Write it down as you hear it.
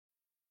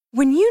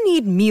When you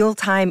need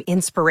mealtime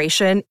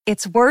inspiration,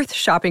 it's worth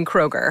shopping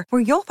Kroger,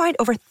 where you'll find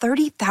over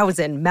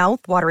 30,000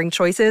 mouth-watering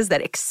choices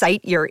that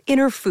excite your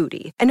inner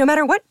foodie. And no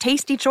matter what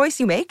tasty choice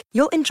you make,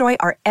 you'll enjoy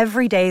our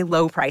everyday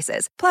low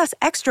prices, plus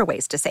extra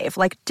ways to save,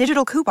 like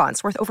digital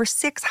coupons worth over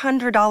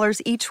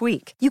 $600 each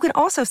week. You can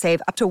also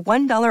save up to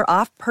 $1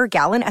 off per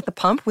gallon at the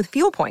pump with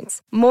fuel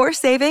points. More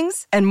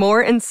savings and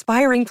more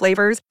inspiring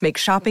flavors make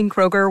shopping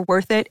Kroger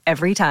worth it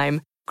every time.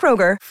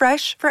 Kroger,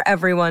 fresh for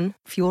everyone.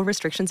 Fuel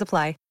restrictions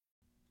apply.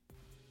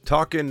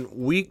 Talking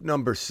week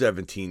number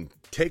 17,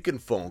 taking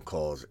phone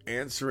calls,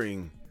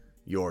 answering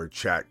your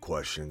chat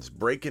questions,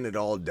 breaking it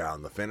all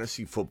down. The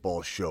Fantasy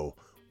Football Show,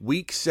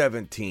 week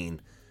 17,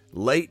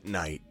 late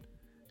night,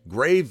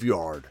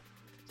 graveyard,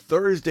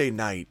 Thursday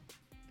night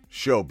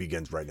show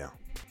begins right now.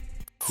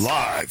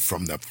 Live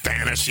from the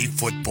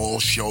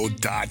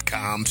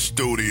FantasyFootballShow.com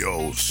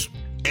studios.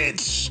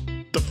 It's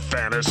the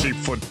Fantasy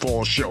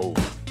Football Show.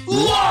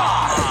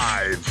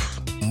 Live!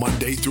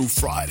 Monday through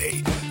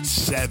Friday,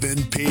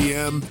 7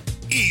 p.m.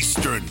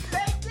 Eastern.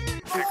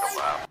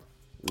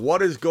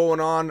 What is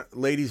going on,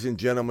 ladies and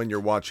gentlemen?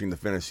 You're watching the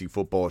Fantasy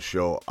Football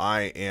Show.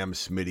 I am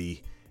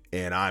Smitty,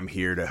 and I'm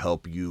here to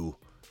help you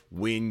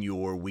win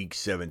your Week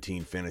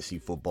 17 Fantasy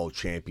Football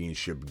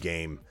Championship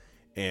game.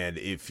 And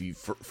if you,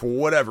 for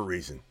whatever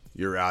reason,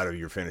 you're out of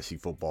your Fantasy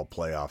Football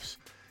playoffs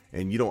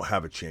and you don't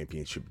have a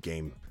championship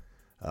game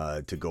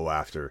to go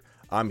after,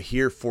 I'm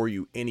here for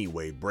you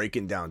anyway,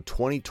 breaking down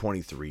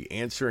 2023,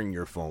 answering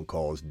your phone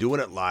calls, doing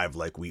it live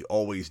like we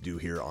always do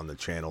here on the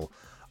channel.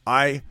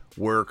 I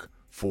work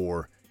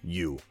for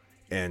you.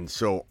 And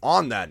so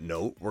on that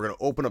note, we're going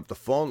to open up the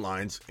phone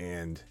lines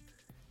and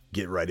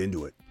get right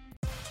into it.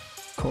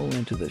 Call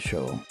into the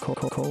show.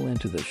 Call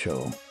into the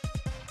show.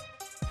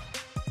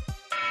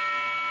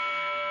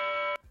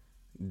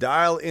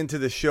 Dial into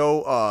the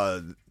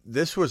show.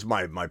 This was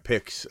my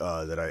picks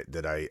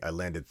that I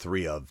landed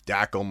 3 of.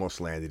 Dak almost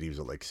landed. He was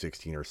at like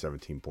 16 or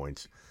 17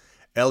 points.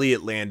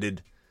 Elliott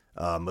landed.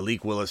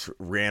 Malik Willis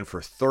ran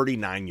for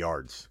 39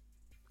 yards,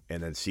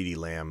 and then CeeDee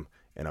Lamb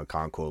and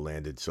Okonkwo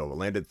landed. So it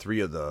landed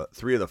 3 of the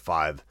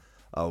 5.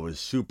 Was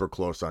super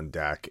close on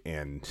Dak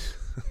and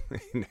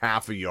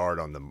half a yard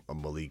on the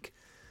Malik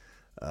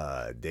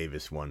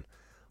Davis one.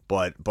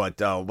 But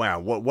wow,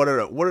 what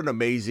an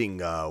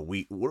amazing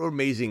week! What an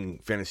amazing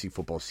fantasy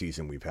football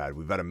season we've had.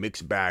 We've had a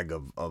mixed bag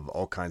of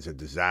all kinds of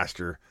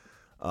disaster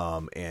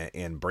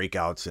and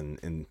breakouts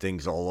and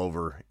things all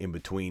over in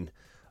between.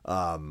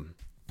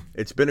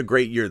 It's been a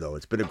great year, though.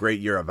 It's been a great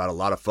year. I've had a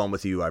lot of fun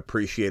with you. I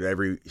appreciate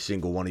every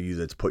single one of you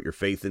that's put your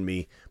faith in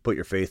me, put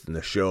your faith in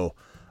the show,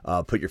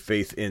 put your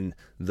faith in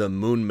the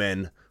Moon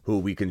Men, who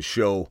we can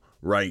show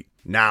right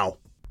now.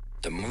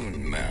 The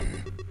Moon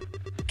Men,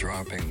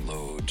 dropping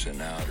loads in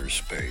outer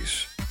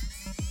space.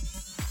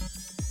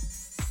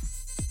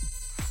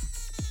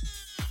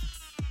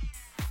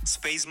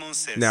 Space Moon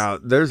says. Now,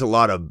 there's a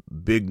lot of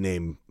big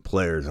name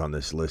players on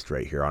this list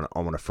right here. I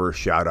want to first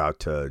shout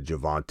out to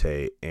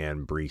Javonte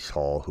and Breece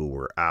Hall, who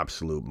were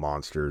absolute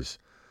monsters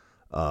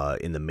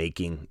in the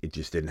making. It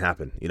just didn't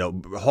happen. You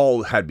know,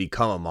 Hall had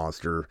become a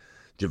monster.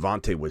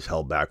 Javonte was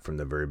held back from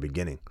the very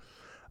beginning.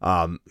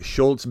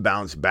 Schultz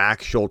bounced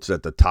back. Schultz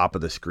at the top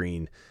of the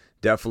screen,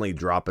 definitely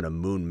dropping a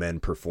Moon Men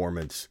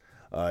performance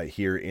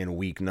here in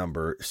week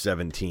number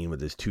 17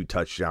 with his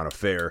 2-touchdown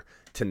affair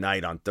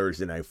tonight on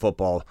Thursday Night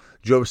Football.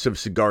 Joseph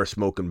Cigar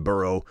Smoking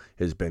Burrow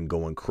has been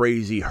going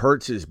crazy.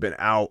 Hurts has been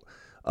out.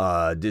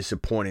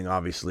 Disappointing,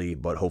 obviously,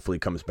 but hopefully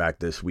comes back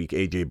this week.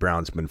 A.J.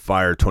 Brown's been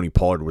fired. Tony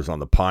Pollard was on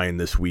the pine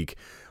this week.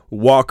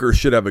 Walker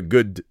should have a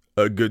good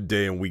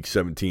day in week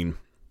 17.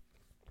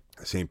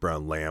 St.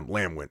 Brown,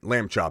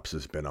 Lamb Chops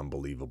has been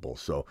unbelievable.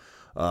 So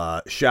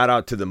shout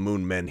out to the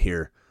Moon Men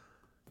here,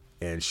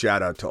 and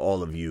shout out to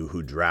all of you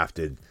who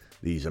drafted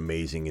these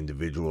amazing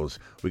individuals.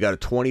 We got a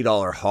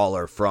 $20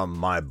 hauler from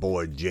my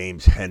boy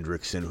James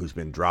Hendrickson, who's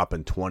been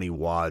dropping 20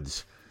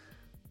 wads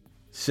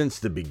since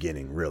the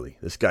beginning, really.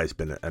 This guy's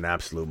been an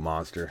absolute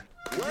monster.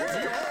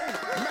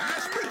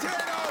 Mashed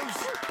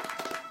potatoes!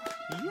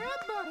 Yeah,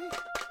 buddy.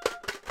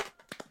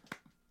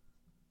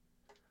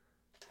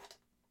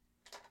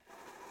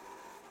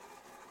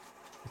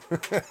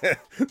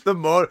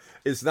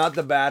 It's not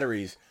the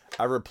batteries.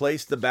 I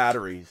replaced the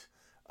batteries.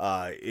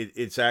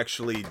 It's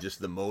actually just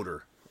the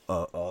motor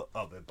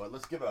of it. But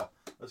let's give a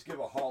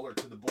holler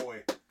to the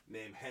boy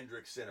named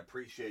Hendrickson.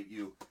 Appreciate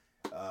you,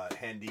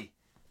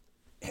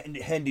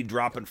 Hendy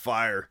dropping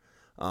fire.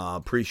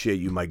 Appreciate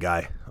you, my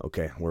guy.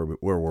 Okay, where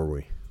were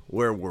we?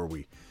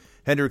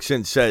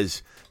 Hendrickson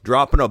says,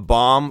 dropping a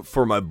bomb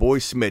for my boy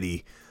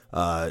Smitty.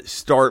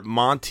 Start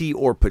Monty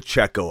or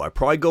Pacheco. I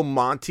probably go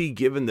Monty,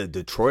 given the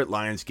Detroit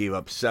Lions gave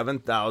up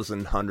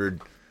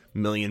 7,100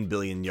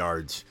 billion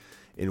yards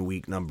in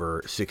week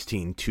number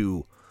 16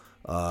 to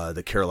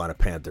the Carolina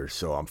Panthers.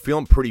 So I'm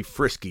feeling pretty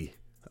frisky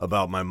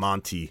about my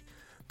Monty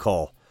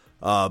call.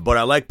 But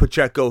I like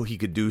Pacheco. He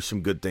could do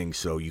some good things,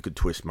 so you could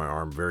twist my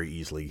arm very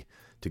easily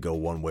to go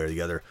one way or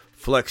the other.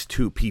 Flex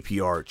 2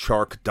 PPR,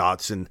 Chark,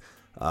 Dotson.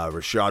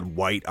 Rashad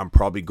White, I'm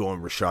probably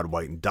going Rashad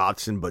White and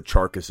Dotson, but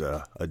Chark is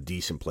a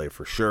decent play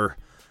for sure.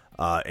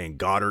 And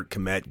Goddard,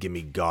 Komet, give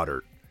me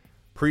Goddard.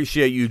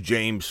 Appreciate you,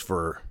 James,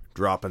 for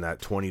dropping that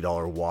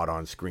 $20 wad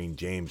on screen.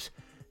 James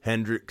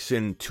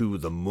Hendrickson to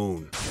the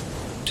moon.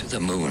 To the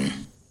moon.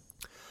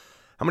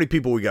 How many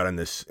people we got in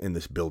this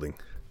building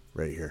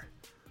right here?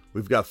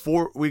 We got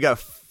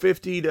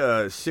 50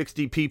 to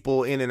 60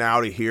 people in and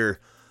out of here.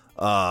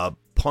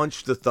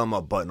 Punch the thumb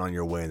up button on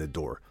your way in the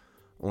door.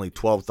 Only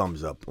 12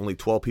 thumbs up. Only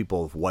 12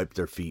 people have wiped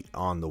their feet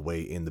on the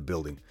way in the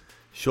building.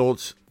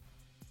 Schultz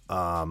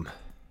was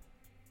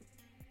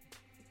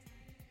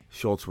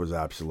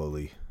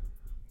absolutely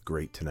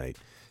great tonight.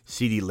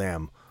 CeeDee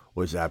Lamb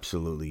was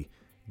absolutely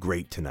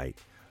great tonight.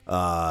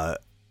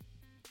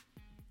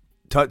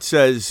 Tut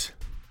says,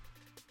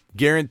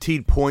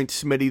 guaranteed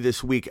points Smitty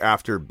this week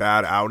after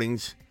bad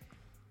outings.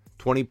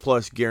 20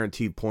 plus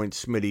guaranteed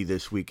points Smitty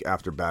this week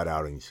after bad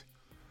outings.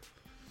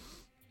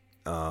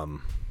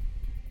 I'm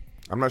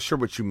not sure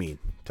what you mean,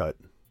 Tut.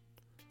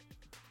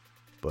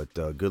 But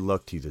good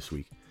luck to you this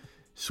week.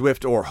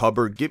 Swift or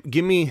Hubbard.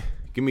 Give me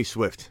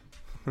Swift.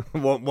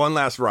 One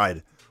last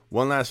ride.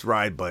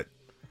 But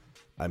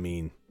I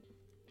mean,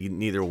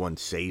 neither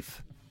one's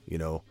safe. You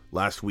know,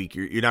 last week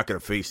you're not going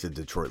to face the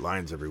Detroit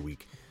Lions every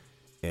week,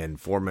 and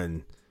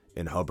Foreman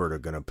and Hubbard are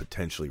going to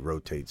potentially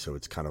rotate. So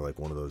it's kind of like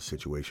one of those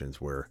situations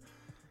where,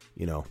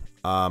 you know,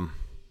 I'm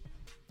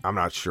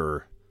not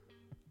sure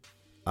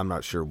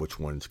which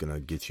one's going to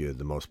get you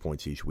the most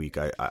points each week.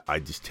 I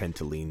just tend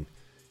to lean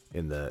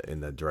in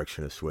the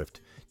direction of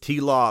Swift.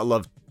 T-Law, I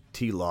love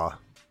T-Law.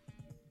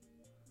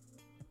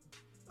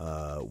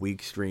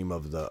 Weak stream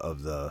of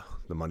the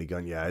money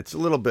gun. Yeah, it's a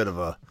little bit of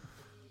a.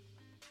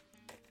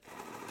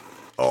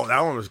 Oh,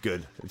 that one was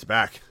good. It's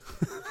back.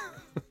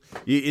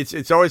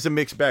 It's always a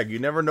mixed bag. You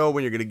never know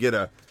when you're going to get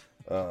a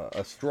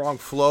strong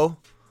flow,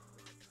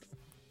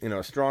 you know,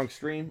 a strong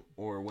stream,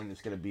 or when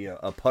it's going to be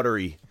a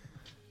puttery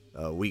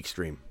weak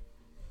stream.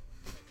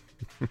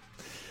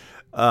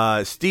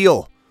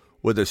 Steele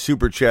with a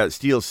super chat.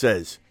 Steele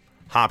says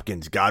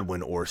Hopkins,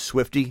 Godwin, or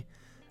Swifty.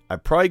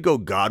 I'd probably go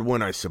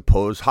Godwin, I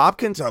suppose.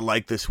 Hopkins I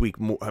like this week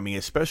more. I mean,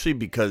 especially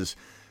because,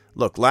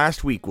 look,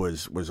 last week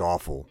was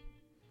awful.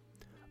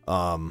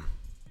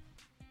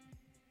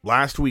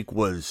 Last week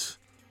was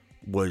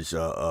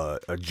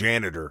a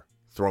janitor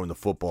throwing the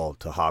football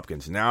to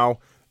Hopkins. Now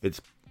it's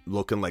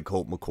looking like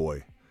Colt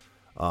McCoy.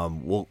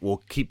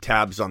 We'll keep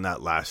tabs on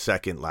that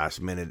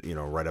last minute, you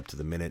know, right up to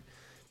the minute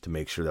to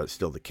make sure that's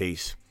still the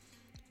case.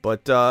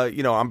 But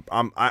you know,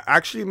 I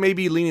actually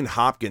maybe leaning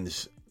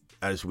Hopkins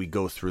as we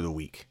go through the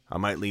week. I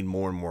might lean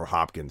more and more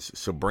Hopkins.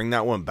 So bring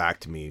that one back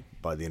to me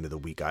by the end of the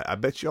week. I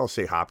bet you I'll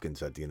say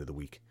Hopkins at the end of the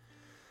week.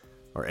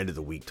 Or end of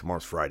the week.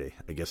 Tomorrow's Friday.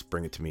 I guess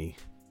bring it to me,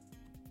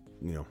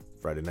 you know,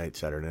 Friday night,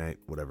 Saturday night,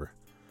 whatever.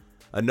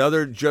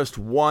 Another just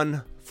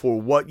one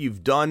for what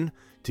you've done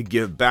to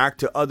give back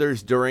to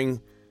others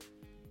during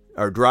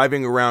or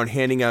driving around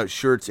handing out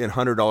shirts and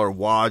 $100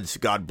 wads.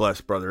 God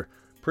bless, brother.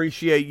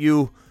 Appreciate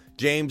you,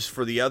 James,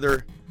 for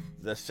the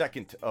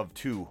second of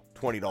two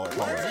 $20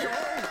 haulers.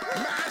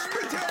 Mashed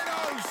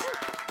potatoes!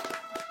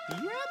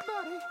 Yeah,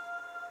 buddy.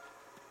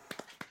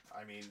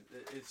 I mean,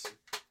 it's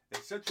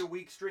such a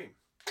weak stream.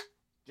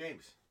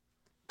 James,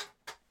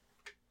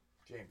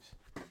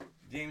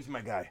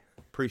 my guy.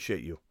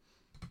 Appreciate you.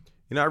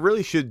 You know, I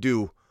really should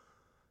do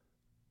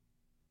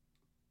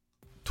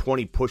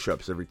 20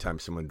 push-ups every time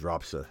someone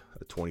drops a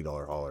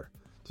 $20 hauler,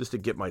 just to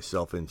get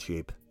myself in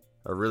shape.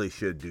 I really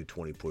should do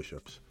 20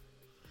 push-ups.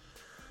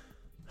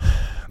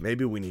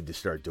 Maybe we need to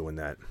start doing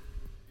that.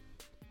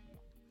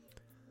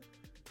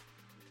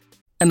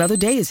 Another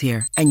day is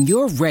here, and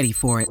you're ready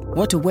for it.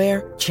 What to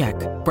wear? Check.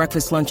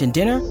 Breakfast, lunch, and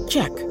dinner?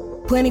 Check.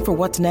 Planning for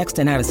what's next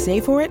and how to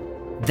save for it?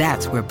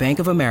 That's where Bank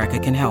of America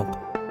can help.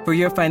 For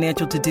your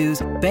financial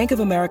to-dos, Bank of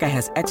America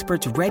has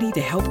experts ready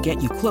to help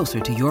get you closer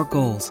to your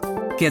goals.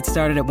 Get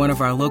started at one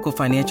of our local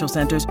financial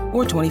centers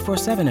or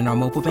 24/7 in our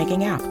mobile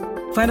banking app.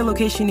 Find a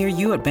location near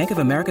you at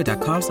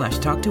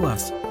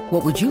bankofamerica.com/talktous.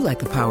 What would you like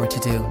the power to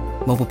do?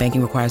 Mobile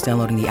banking requires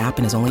downloading the app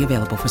and is only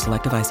available for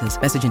select devices.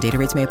 Message and data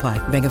rates may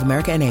apply. Bank of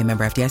America N.A.,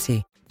 member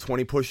FDIC.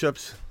 20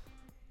 push-ups?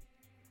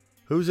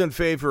 Who's in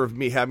favor of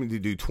me having to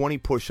do 20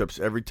 push-ups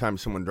every time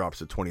someone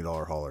drops a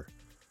 $20 hauler?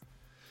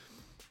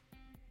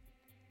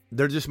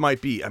 There just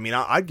might be. I mean,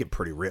 I'd get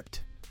pretty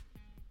ripped.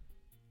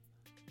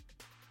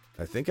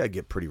 I think I'd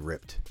get pretty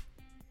ripped.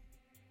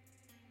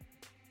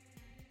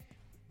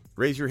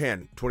 Raise your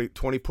hand.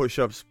 20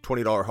 push-ups,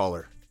 $20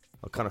 hauler.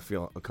 I'm kind of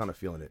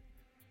feeling it.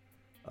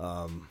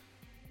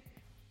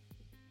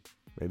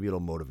 Maybe it'll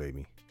motivate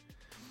me.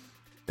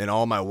 And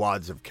all my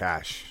wads of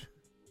cash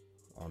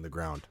on the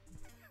ground.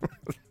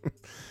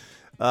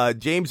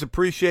 James,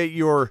 appreciate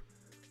your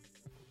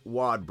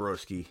wad,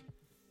 broski.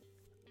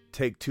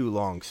 Take too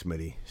long,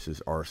 Smitty,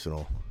 says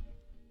Arsenal.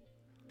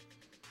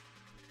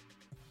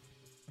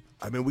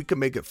 I mean, we could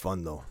make it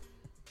fun, though.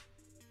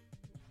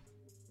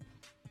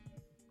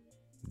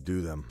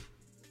 Do them.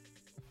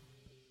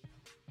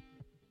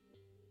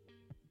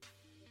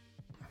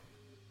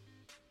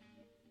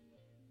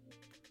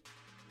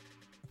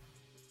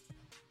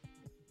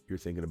 you're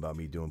thinking about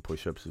me doing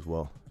push-ups as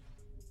well.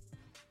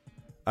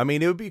 I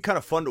mean, it would be kind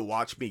of fun to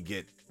watch me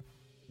get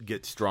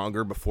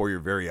stronger before your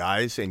very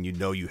eyes, and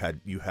you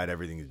had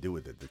everything to do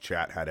with it. The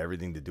chat had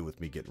everything to do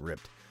with me getting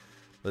ripped.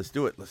 Let's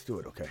do it.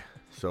 Okay.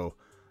 So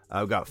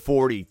I've got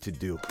 40 to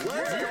do. Let's go!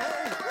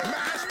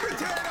 Mashed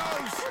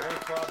potatoes! The only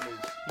problem is,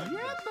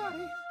 Yeah,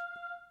 buddy.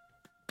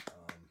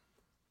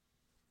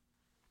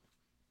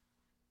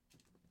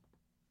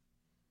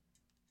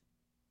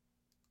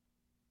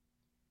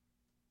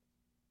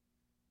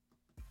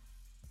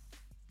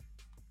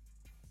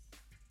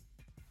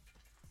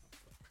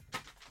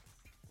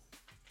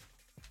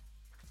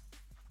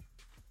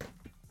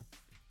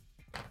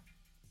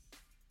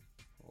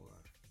 hold on.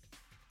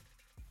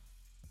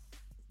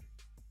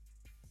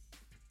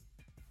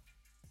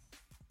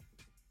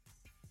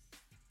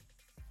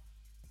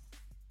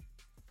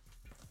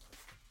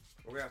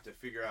 We're gonna have to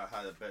figure out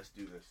how to best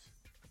do this.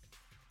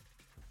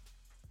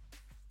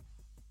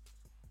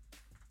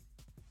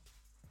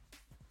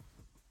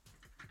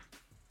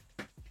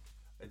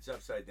 It's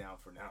upside down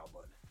for now,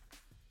 but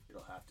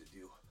it'll have to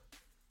do.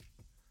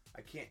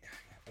 I can't.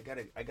 I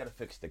gotta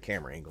fix the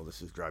camera angle.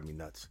 This is driving me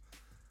nuts.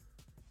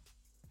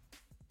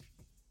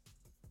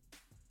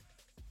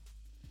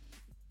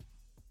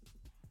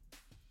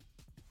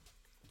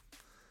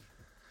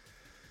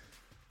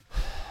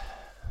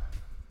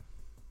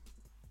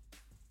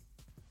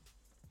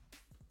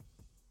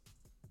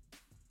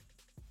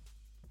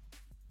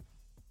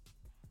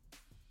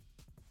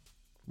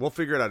 We'll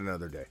figure it out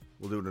another day.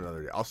 We'll do it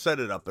another day. I'll set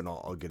it up and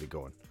I'll get it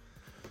going.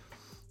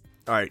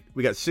 All right,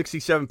 we got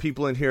 67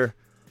 people in here.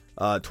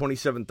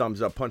 27 thumbs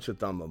up. Punch the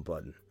thumb up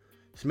button.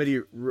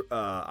 Smitty,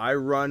 I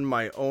run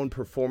my own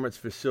performance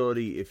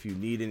facility. If you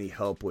need any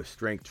help with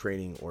strength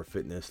training or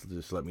fitness,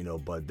 just let me know,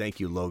 bud. Thank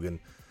you, Logan.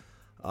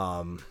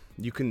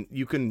 You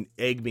can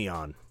egg me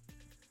on.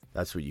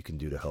 That's what you can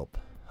do to help.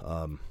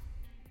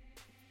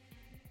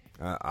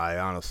 I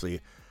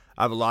honestly,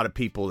 I have a lot of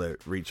people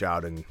that reach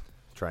out and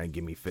try and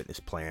give me fitness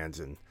plans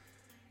and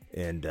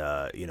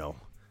all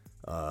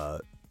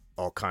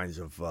kinds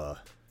of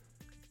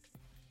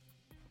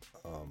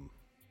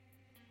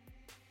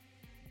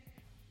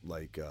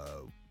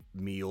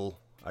meal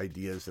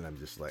ideas, and I'm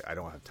just like, I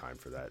don't have time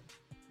for that.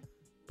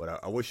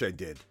 But I wish I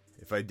did.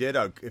 If I did,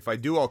 if I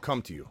do, I'll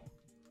come to you,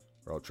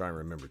 or I'll try and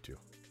remember to.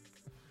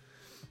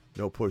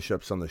 No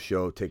push-ups on the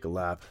show. Take a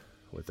lap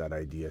with that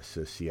idea,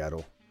 says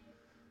Seattle.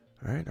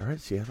 All right,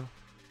 Seattle.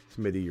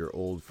 Smitty, you're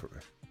old for.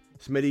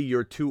 Smitty,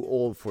 you're too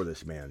old for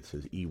this, man,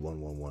 says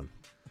E111.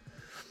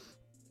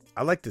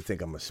 I like to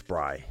think I'm a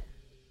spry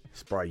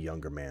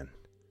younger man.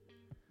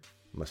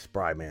 I'm a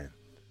spry man.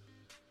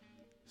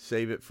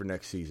 Save it for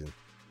next season.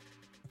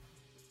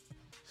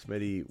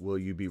 Smitty, will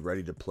you be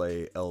ready to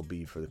play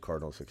LB for the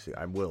Cardinals 60?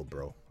 I will,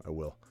 bro. I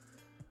will.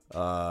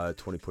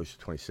 20 push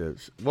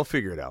 26. We'll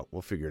figure it out.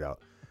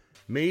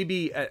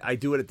 Maybe I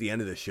do it at the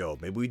end of the show.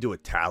 Maybe we do a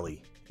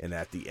tally, and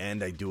at the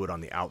end I do it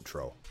on the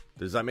outro.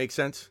 Does that make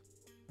sense?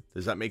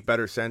 Does that make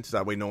better sense?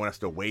 That way no one has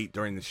to wait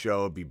during the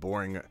show. It'd be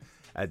boring.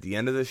 At the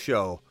end of the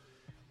show,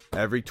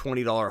 every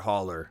 $20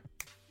 hauler,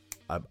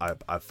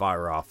 I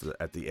fire off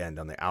at the end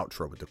on the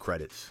outro with the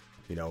credits.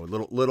 You know,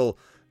 little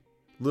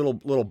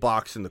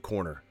box in the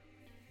corner.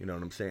 You know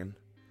what I'm saying?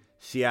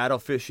 Seattle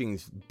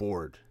Fishing's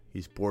bored.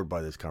 He's bored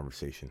by this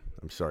conversation.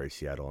 I'm sorry,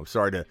 Seattle. I'm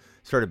sorry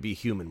to be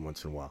human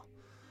once in a while.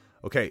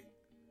 Okay.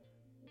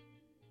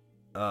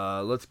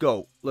 Let's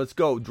go.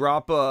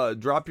 Drop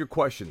your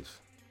questions.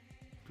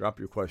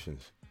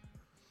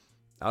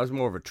 I was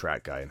more of a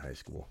track guy in high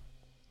school.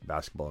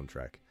 Basketball and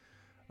track.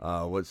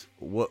 What's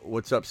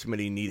up,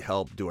 Smitty? Need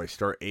help? Do I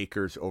start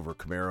Akers over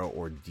Kamara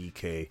or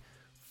DK?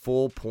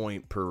 Full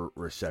point per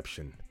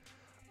reception.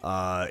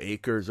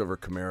 Akers over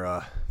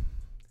Kamara.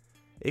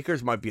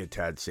 Akers might be a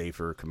tad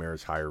safer.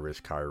 Kamara's higher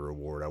risk, higher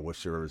reward. I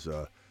wish there was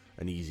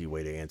an easy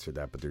way to answer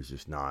that, but there's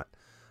just not.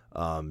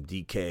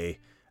 DK,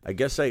 I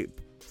guess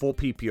full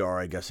PPR,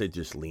 I guess I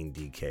just lean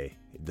DK.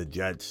 The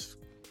Jets,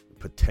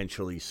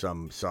 potentially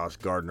some Sauce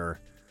Gardner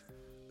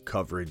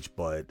coverage,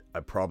 but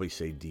I'd probably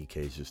say DK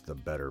is just the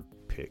better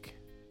pick.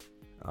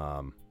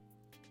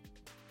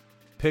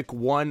 Pick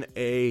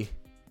 1A,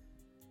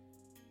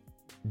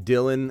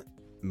 Dylan,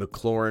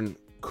 McLaurin,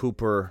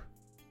 Cooper,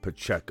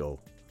 Pacheco.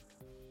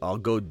 I'll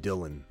go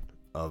Dylan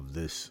of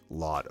this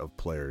lot of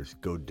players.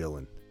 Go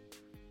Dylan.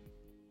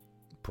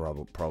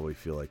 Probably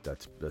feel like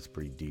that's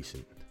pretty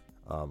decent.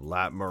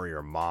 Lat Murray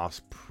or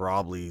Moss.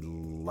 Probably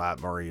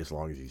Lat Murray as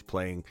long as he's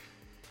playing.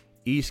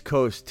 East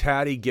Coast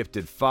Tatty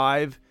gifted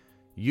 5.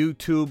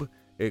 YouTube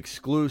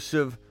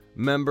exclusive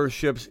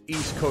memberships.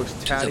 East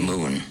Coast Tatty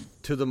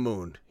to the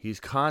moon. He's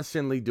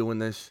constantly doing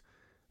this.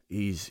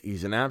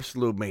 He's an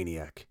absolute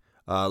maniac.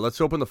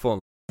 Let's open the phone.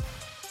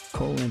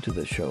 Call into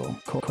the show.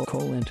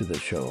 Call into the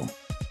show.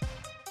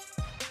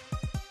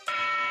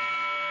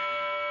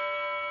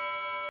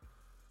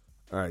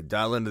 All right,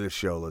 dial into the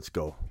show. Let's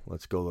go.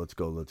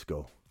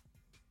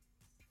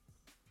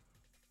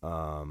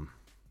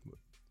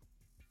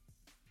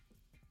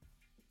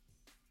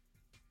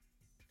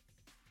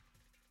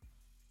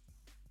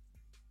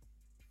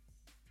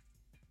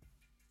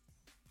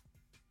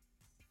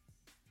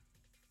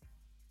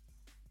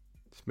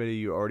 Smitty,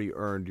 you already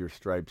earned your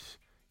stripes.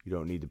 You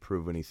don't need to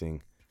prove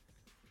anything.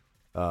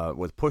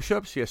 With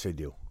push-ups, yes, I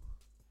do.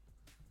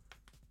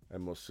 I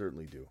most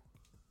certainly do.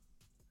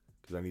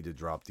 Because I need to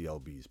drop the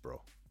LBs, bro.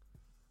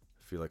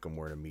 I feel like I'm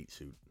wearing a meat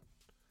suit.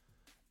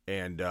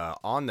 And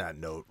on that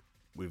note,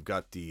 we've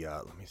got the...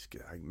 I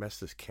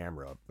messed this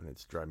camera up, and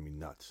it's driving me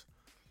nuts.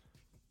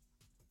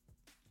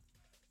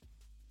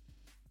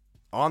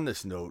 On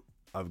this note,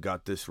 I've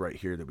got this right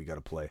here that we got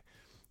to play.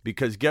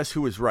 Because guess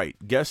who was right?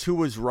 Guess who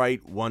was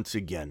right once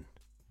again?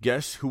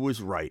 Guess who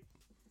was right?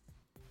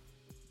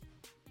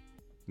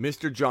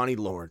 Mr. Johnny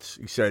Lawrence.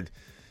 He said,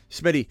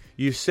 Smitty,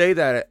 you say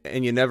that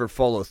and you never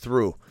follow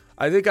through.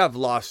 I think I've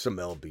lost some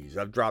lbs.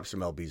 I've dropped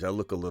some lbs. I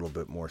look a little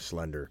bit more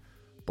slender,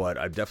 but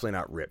I'm definitely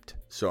not ripped.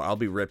 So I'll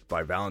be ripped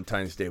by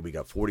Valentine's Day. We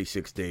got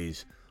 46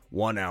 days,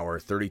 1 hour,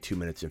 32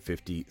 minutes, and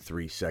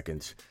 53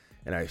 seconds.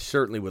 And I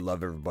certainly would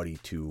love everybody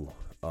to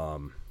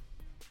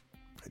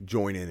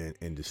join in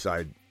and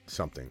decide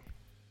something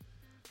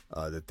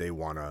that they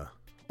want to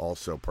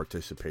also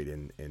participate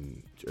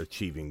in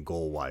achieving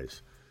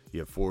goal-wise. You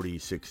have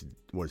 46,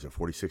 what is it,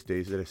 46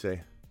 days, did I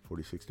say?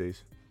 46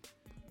 days?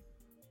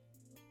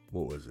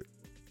 What was it?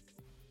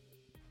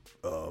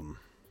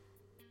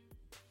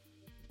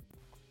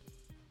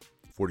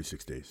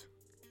 46 days.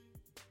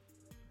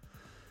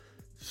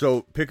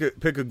 So pick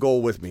a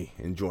goal with me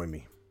and join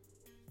me.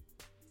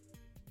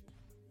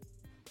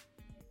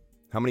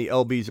 How many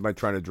LBs am I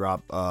trying to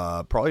drop?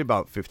 Probably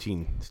about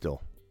 15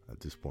 still at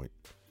this point.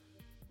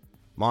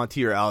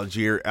 Monty or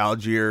Algier?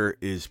 Algier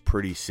is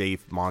pretty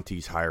safe.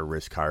 Monty's higher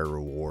risk, higher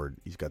reward.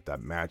 He's got that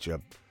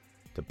matchup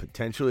to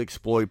potentially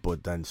exploit,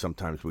 but then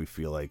sometimes we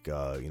feel like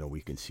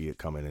we can see it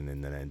coming in,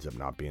 and then it ends up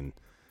not being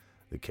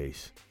the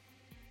case.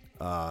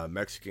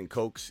 Mexican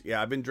Cokes.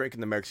 Yeah, I've been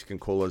drinking the Mexican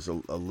Colas a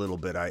little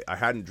bit. I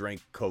hadn't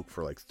drank Coke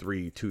for like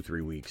 3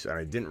 weeks, and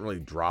I didn't really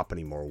drop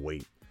any more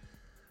weight.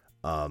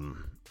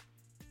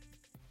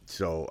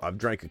 So I've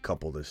drank a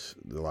couple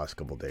the last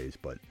couple days,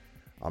 but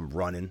I'm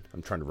running.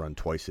 I'm trying to run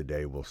twice a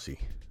day. We'll see.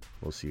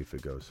 We'll see if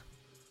it goes.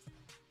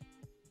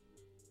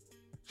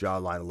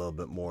 Jawline a little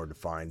bit more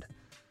defined.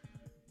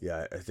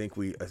 Yeah, I think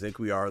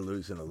we are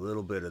losing a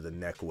little bit of the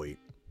neck weight.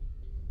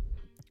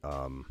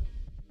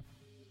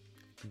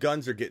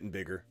 Guns are getting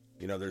bigger.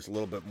 There's a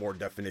little bit more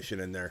definition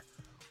in there.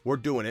 We're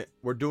doing it.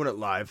 We're doing it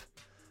live.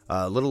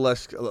 A little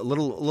less. A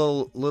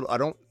little. I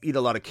don't eat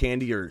a lot of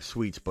candy or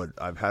sweets, but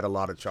I've had a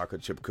lot of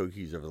chocolate chip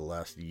cookies over the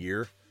last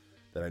year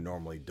that I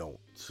normally don't.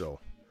 So.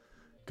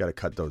 Got to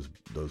cut those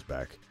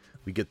back.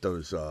 We get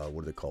those, what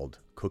are they called?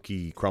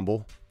 Cookie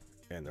crumble.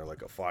 And they're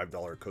like a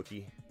 $5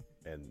 cookie.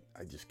 And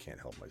I just can't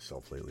help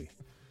myself lately.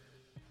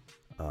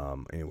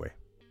 Anyway.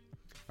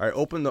 All right,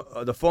 open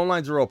the phone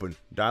lines are open.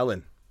 Dial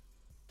in.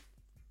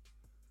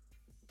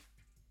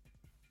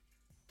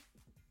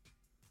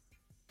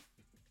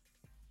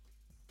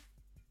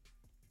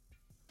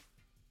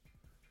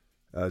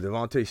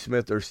 Devontae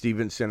Smith or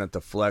Stevenson at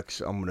the flex.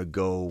 I'm going to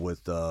go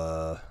with...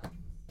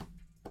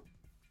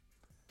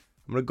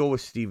 I'm going to go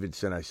with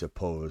Stevenson, I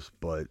suppose,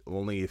 but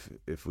only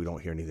if we don't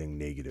hear anything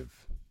negative.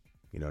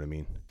 You know what I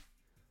mean?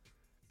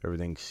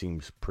 Everything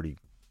seems pretty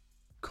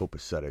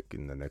copacetic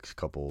in the next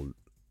couple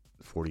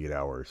 48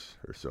 hours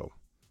or so.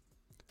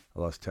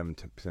 I lost 10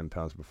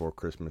 pounds before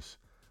Christmas.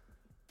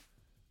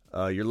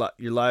 You're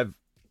live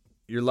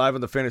on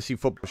the Fantasy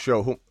Football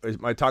Show.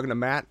 Am I talking to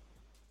Matt?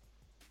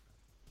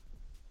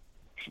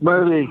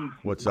 Smitty.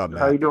 What's up, Matt?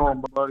 How you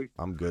doing, buddy?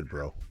 I'm good,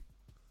 bro.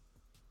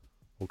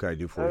 What can I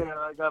do for you? Hey,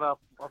 I got a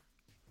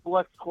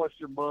flex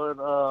question, bud.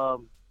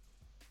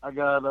 I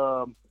got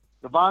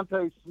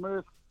Devontae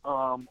Smith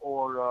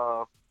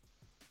or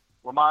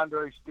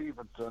Ramondre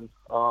Stevenson.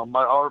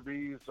 My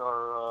RBs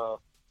are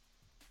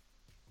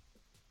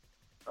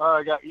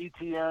I got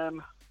ETN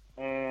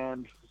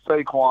and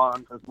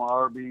Saquon as my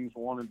RBs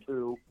 1 and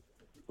 2.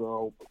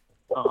 So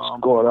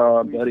what's going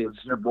on, buddy?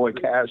 It's your boy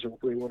Casual.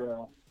 What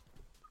else?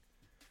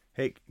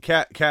 Hey,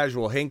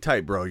 Casual, hang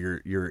tight, bro.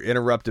 You're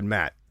interrupting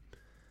Matt.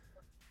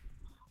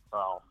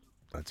 Oh.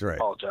 That's right.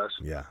 Apologize.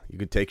 Yeah, you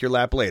can take your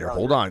lap later.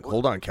 Hold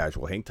on,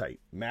 Casual. Hang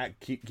tight. Matt,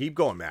 keep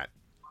going, Matt.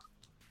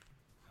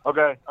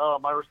 Okay.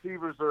 My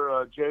receivers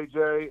are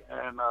JJ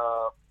and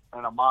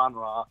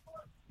Amon-Ra.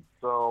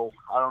 So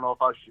I don't know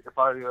if I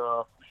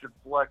should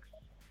flex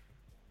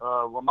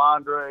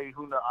Ramondre,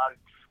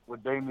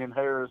 with Damian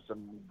Harris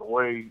and the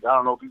way, I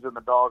don't know if he's in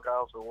the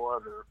doghouse or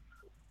what, or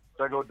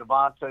should I go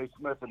Devontae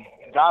Smith, and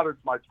Goddard's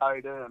my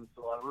tight end,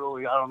 so I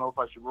don't know if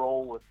I should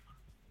roll with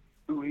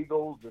 2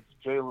 Eagles. It's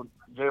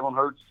Jalen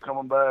Hurts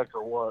coming back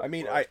or what? I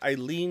mean, I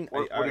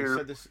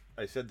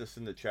said this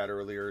in the chat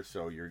earlier,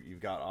 so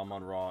you've got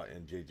Amon-Ra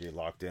and JJ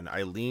locked in.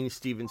 I lean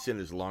Stevenson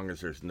as long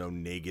as there's no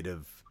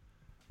negative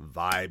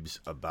vibes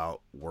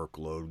about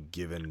workload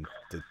given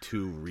the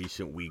 2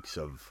 recent weeks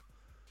of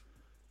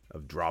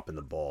dropping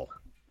the ball.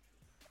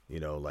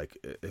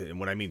 And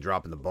when I mean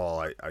dropping the ball,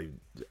 I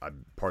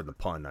pardon the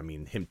pun, I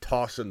mean him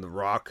tossing the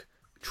rock,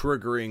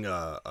 triggering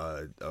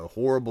a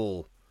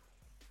horrible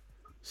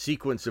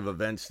sequence of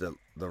events that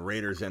the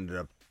Raiders ended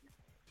up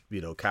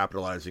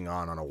capitalizing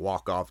on a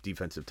walk-off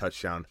defensive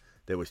touchdown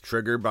that was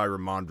triggered by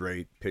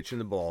Ramondre pitching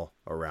the ball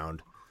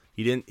around.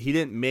 He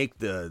didn't make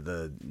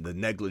the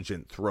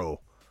negligent throw,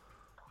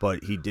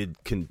 but he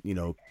did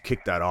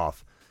kick that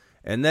off.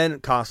 And then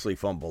costly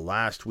fumble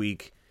last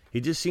week. He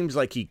just seems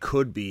like he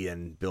could be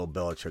in Bill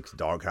Belichick's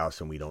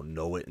doghouse, and we don't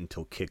know it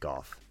until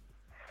kickoff.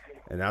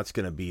 And that's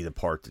going to be the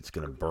part that's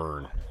going to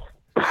burn.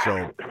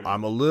 So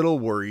I'm a little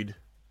worried.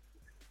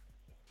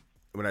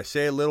 When I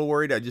say a little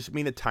worried, I just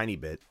mean a tiny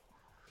bit.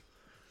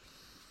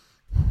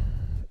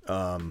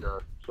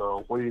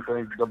 So what do you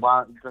think?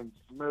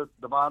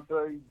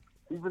 Devontae,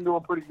 he's been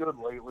doing pretty good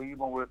lately,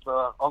 even with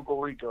Uncle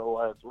Rico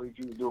last week.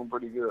 He was doing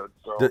pretty good.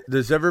 So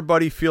does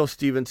everybody feel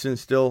Stevenson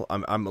still?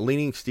 I'm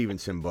leaning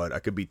Stevenson, but I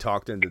could be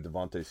talked into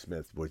Devontae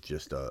Smith with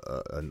just a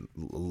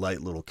light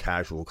little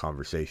casual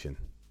conversation.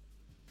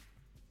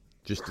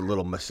 Just a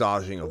little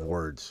massaging of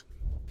words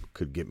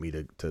could get me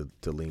to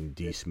lean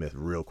D. Smith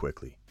real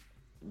quickly.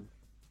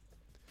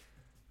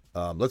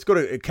 Let's go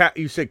to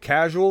you said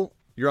casual.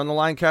 You're on the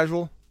line,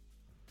 casual.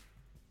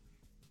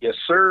 Yes,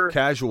 sir.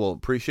 Casual.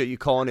 Appreciate you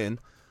calling in.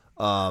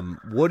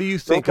 What do you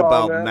think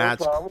about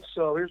Matt's? No problem.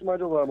 So here's my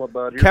dilemma,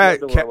 bud.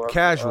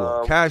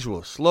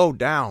 Casual. Slow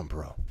down,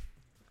 bro.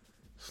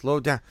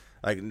 Slow down.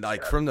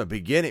 Like from the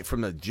beginning,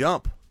 from the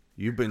jump,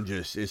 you've been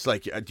just. It's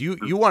like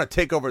you want to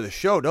take over the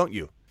show, don't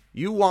you?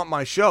 You want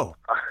my show.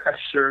 I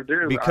sure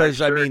do. Because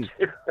I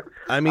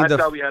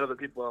thought we had other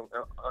people.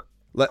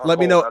 Let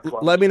me know.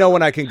 Let me know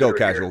when I can go.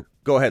 Casual. Here.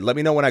 Go ahead. Let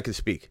me know when I can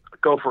speak.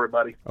 Go for it,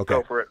 buddy. Okay.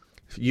 Go for it.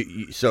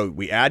 So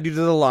we add you to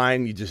the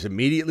line. You just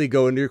immediately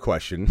go into your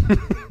question.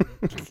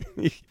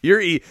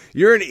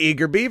 You're an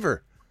eager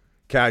beaver,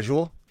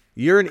 casual.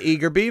 You're an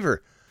eager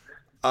beaver.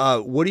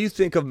 What do you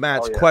think of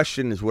Matt's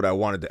question? Is what I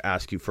wanted to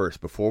ask you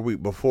first before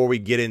we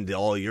get into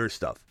all your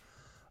stuff.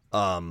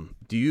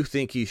 Do you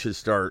think he should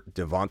start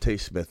Devontae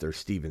Smith or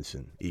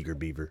Stevenson? Eager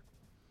beaver.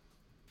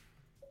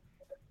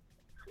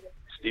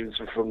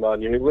 Stevenson from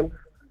New England.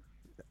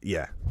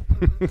 Yeah.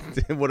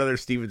 What other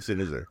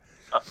Stevenson is there?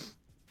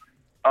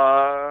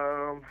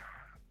 Yeah.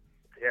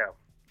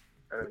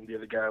 And the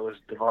other guy was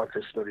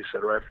Devontae Smith, he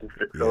said, right, from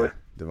Philly?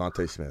 Yeah,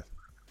 Devontae Smith.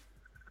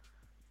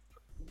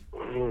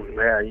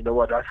 Man, you know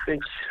what? I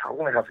think I'm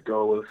going to have to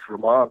go with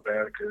Vermont,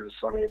 man, because,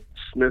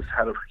 Smith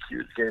had a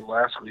huge game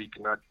last week,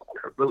 and I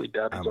really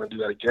doubt he's going to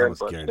do that again.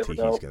 I guarantee he's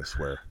going to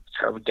swear. It's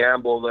kind of a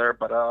gamble there,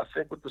 but I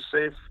think with the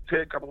safe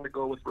pick, I'm going to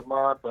go with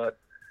Vermont, but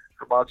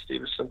Vermont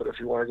Stevenson. But if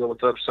you want to go with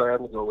the upside, I'm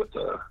going to go with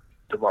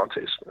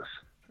Devontae Smith.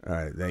 All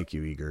right, thank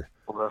you, Eager.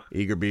 Okay.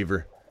 Eager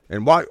beaver.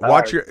 And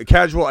watch your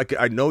casual.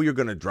 I know you're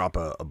going to drop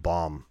a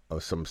bomb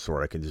of some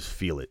sort. I can just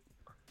feel it.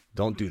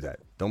 Don't do that.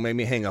 Don't make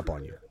me hang up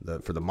on you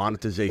for the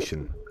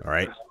monetization. All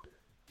right,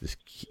 just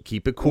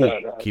keep it cool.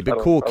 Keep it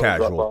cool,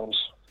 casual.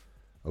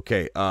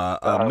 Okay,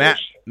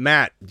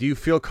 Matt, do you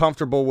feel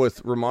comfortable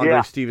with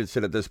Ramondre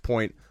Stevenson at this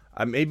point?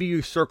 Maybe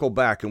you circle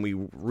back and we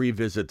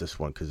revisit this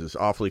one because it's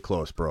awfully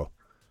close, bro.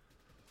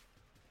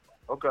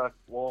 Okay,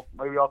 well,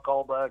 maybe I'll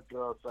call back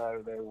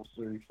Saturday. We'll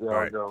see how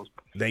it goes.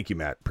 Thank you,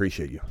 Matt.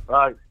 Appreciate you. All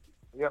right.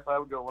 Yep,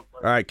 have a good one.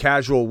 All right,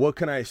 casual, what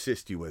can I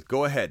assist you with?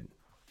 Go ahead.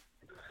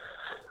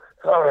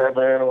 All right,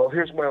 man. Well,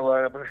 here's my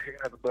lineup. I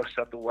have the best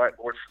out the whiteboard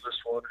for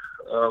this one.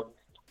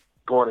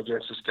 Going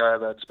against this guy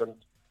that's been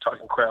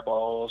talking crap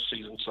all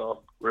season,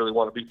 so really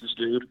want to beat this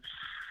dude.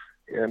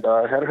 And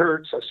I had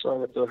Hurts. I saw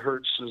that the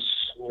Hurts is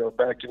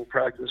back in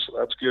practice, so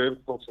that's good.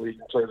 Hopefully he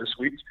can play this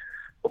week.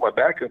 But my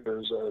backup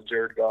is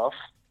Jared Goff.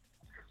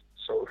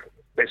 So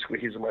basically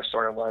he's in my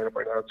starting lineup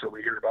right now until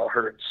we hear about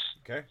Hurts.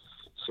 Okay.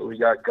 So we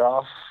got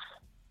Goff,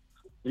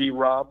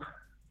 D-Rob,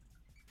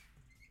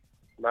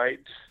 Knight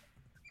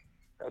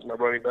as my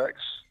running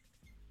backs,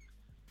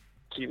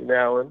 Keenan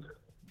Allen,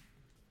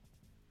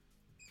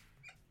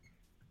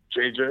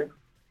 JJ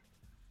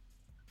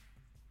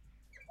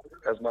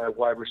as my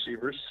wide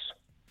receivers.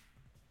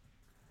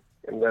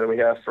 And then we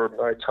have for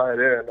my tight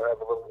end, I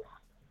have a little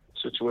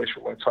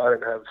situation with my tight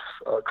end.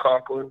 I have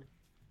Conklin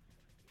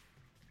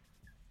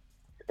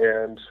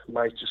and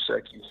Mike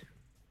Gesicki.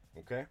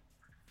 Okay.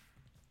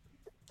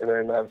 And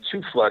then I have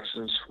two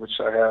flexes, which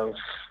I have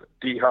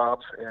D-Hop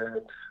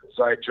and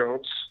Zay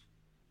Jones.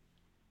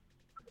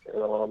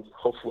 And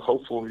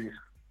hopefully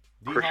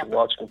Christian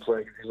Watts can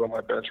play. He's on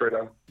my bench right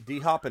now.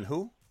 D-Hop and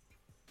who?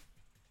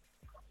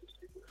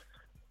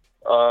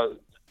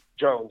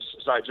 Jones.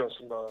 Zay Jones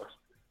from the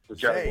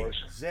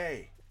Jaguars.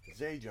 Zay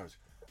Jones.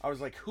 I was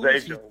like, who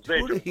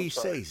did he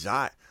say?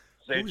 Zay?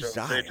 Who's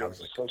Zay? Zay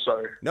Jones. I'm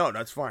sorry. No,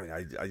 that's fine.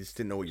 I just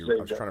didn't know what you were.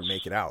 I was trying to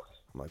make it out.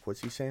 I'm like, what's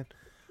he saying?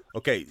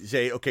 Okay,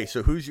 Zay. Okay,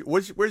 so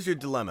where's your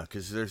dilemma?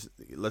 Because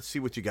let's see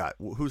what you got.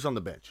 Who's on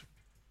the bench?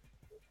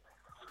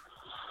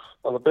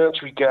 On the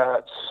bench, we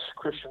got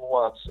Christian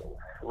Watson,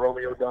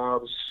 Romeo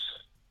Dobbs,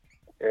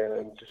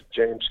 and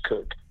James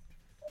Cook.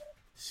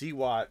 C.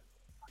 Watt,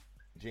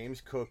 James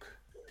Cook.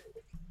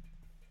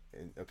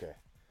 And, okay.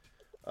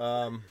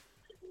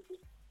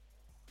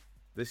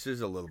 This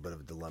is a little bit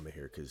of a dilemma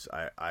here because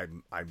I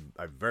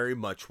very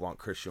much want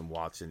Christian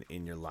Watson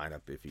in your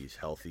lineup if he's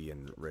healthy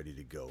and ready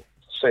to go.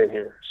 Same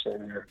here.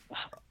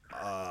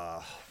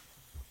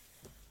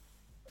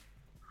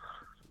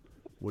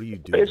 What do you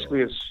do?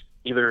 Basically, it's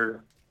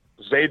either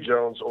Zay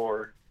Jones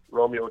or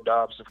Romeo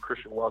Dobbs if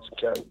Christian Watson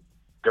can't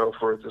go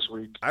for it this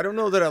week. I don't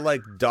know that I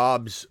like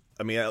Dobbs.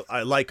 I mean,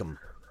 I like him.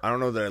 I don't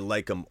know that I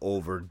like him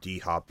over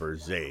D-Hop or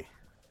Zay,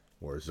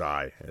 or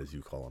Zai, as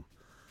you call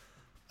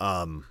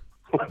him.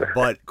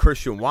 But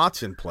Christian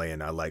Watson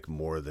playing, I like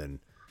more than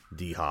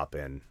D-Hop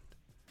and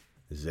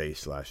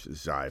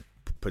Zay/Zai,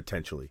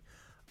 potentially.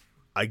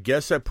 I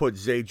guess I put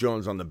Zay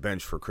Jones on the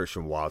bench for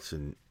Christian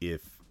Watson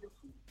if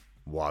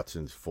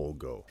Watson's full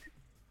go.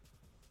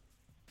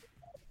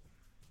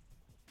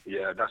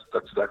 Yeah, that's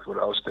exactly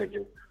what I was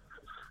thinking.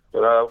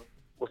 But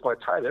with my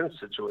tight end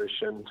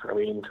situation, I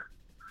mean,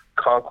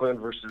 Conklin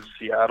versus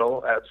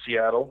Seattle at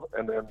Seattle,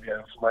 and then we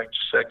have Mike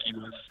Gesicki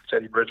with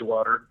Teddy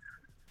Bridgewater,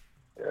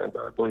 and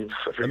I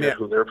forget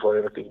who they're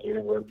playing. I think New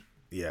England.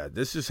 Yeah,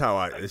 this is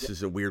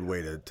a weird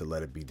way to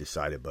let it be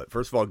decided. But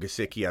first of all,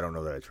 Gesicki, I don't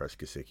know that I trust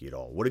Gesicki at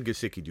all. What did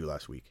Gesicki do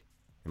last week?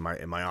 Am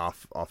I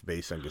off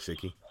base on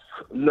Gesicki?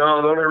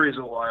 No, the only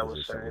reason why I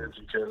was saying is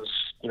because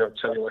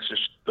Teddy likes to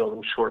build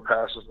them short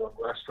passes. The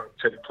last time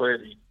Teddy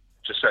played,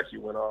 Gesicki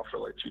went off for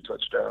like 2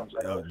 touchdowns.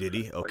 Oh, did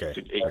he? Okay,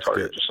 like 8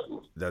 targets or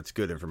something. That's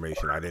good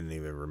information. I didn't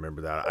even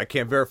remember that. I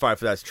can't verify if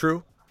that's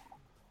true,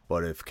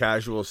 but if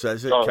Casual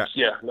says it,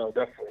 definitely. Yeah.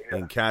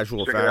 In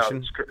casual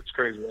fashion, it's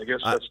crazy. I guess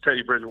that's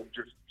Teddy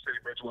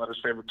Bridgewater's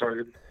favorite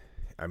target.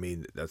 I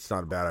mean, that's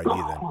not a bad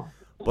idea then.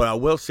 But I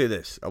will say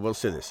this.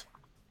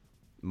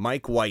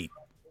 Mike White.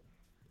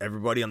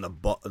 Everybody on the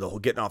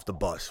getting off the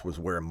bus was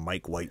wearing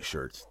Mike White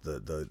shirts.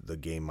 The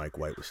game Mike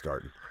White was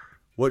starting.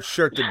 What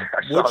shirt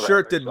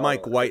did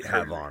Mike White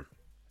have on?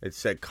 It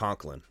said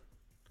Conklin.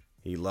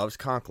 He loves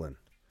Conklin.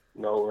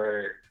 No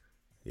way.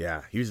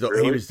 Yeah, he was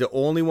the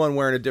only one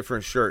wearing a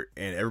different shirt,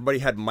 and everybody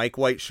had Mike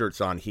White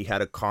shirts on. He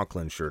had a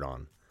Conklin shirt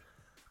on.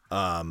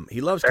 He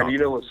loves Conklin. And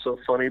you know what's so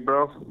funny,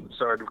 bro?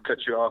 Sorry to cut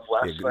you off.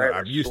 Last night,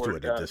 I'm used to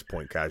it at this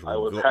point,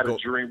 Casual. I had a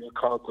dream of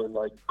Conklin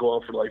like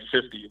going for like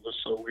 50. It was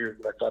so weird,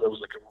 and I thought it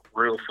was like a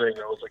real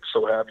thing. I was like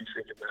so happy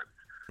thinking that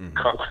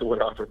Conklin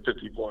went off for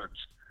 50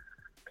 points,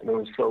 and it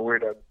was so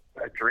weird.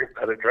 I dreamed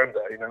that.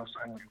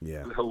 So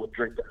yeah. Who the hell would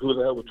drink that? Who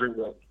the hell would drink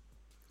that?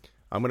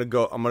 I'm gonna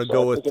go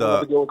with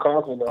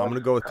Conklin. I'm gonna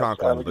go with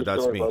Conklin, but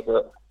that's me.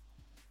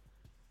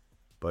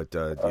 But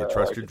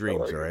trust your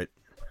dreams, all right?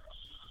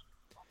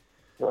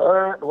 All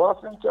right. Well,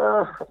 I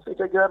think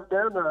I got it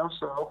down now.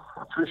 So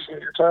I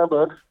appreciate your time,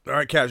 bud. All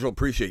right, Casual.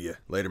 Appreciate you.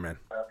 Later, man.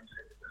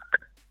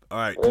 All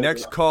right.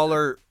 Next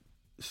caller,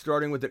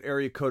 starting with an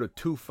area code of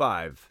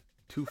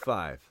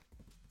 2525.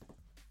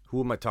 Who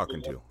am I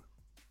talking to?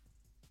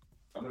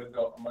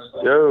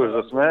 Yo,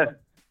 is this me?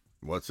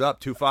 What's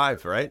up?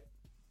 25, right?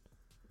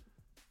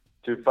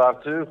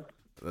 252.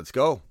 Let's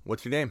go.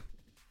 What's your name?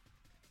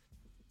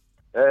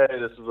 Hey,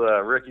 this is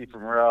Ricky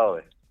from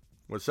Raleigh.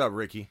 What's up,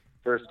 Ricky?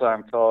 First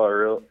time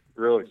caller.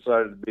 Real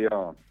excited to be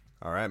on.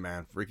 All right,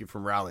 man. Ricky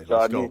from Raleigh. So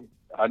Let's go.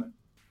 I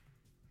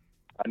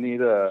need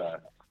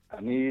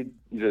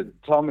you to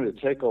tell me to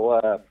take a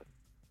lap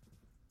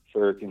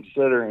for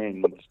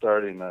considering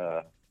starting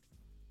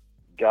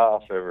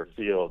Goff over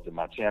Fields in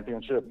my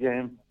championship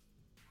game.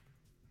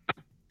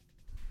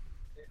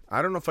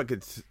 I don't know if I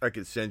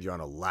could send you on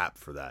a lap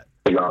for that.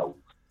 No.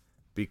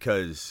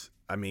 Because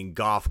I mean,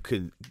 Goff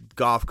could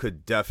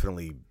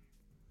definitely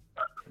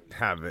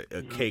have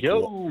a cake.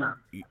 Yo.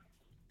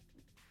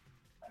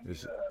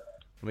 Let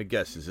me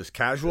guess. Is this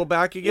Casual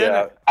back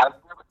again?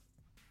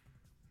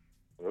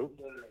 Yeah.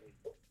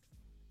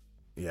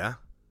 Yeah.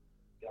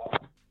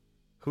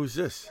 Who's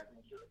this?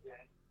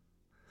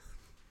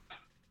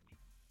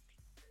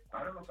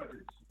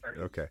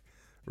 Okay,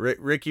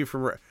 Ricky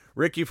from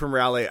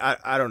Raleigh.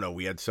 I don't know.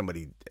 We had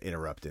somebody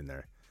interrupt in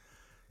there.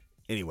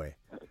 Anyway,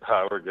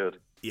 we're good.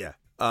 Yeah.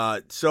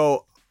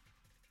 So,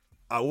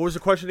 what was the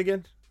question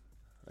again?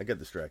 I got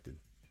distracted.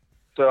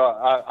 So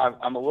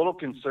I'm a little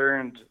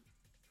concerned.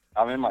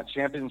 I'm in my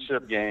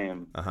championship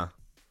game,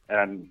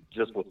 and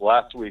just with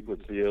last week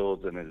with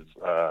Fields and his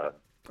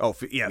Fields,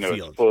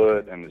 his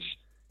foot and his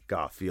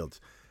Goff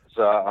Fields.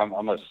 So I'm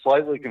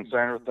slightly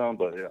concerned with them,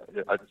 but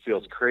it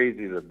feels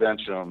crazy to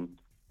bench him.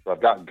 So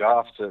I've got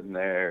Goff sitting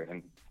there,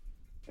 and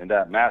in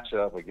that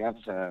matchup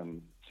against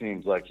him,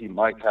 seems like he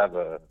might have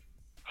a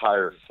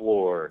higher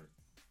floor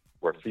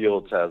where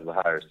Fields has the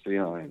higher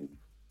ceiling.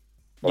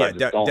 But I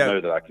just don't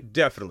know that I could.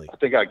 Definitely. I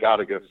think I got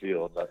to go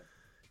Fields.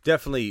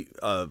 Definitely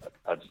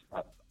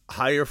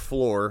higher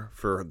floor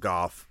for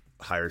Goff,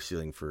 higher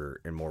ceiling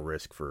and more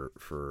risk for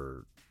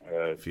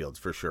Fields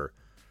for sure.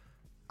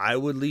 I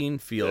would lean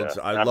Fields.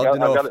 Yeah. I'd love to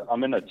know.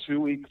 I'm in a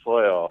 2-week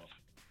playoff.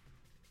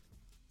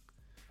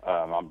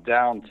 I'm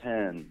down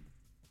 10,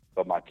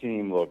 but my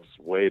team looks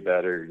way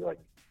better. Like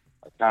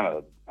I kind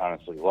of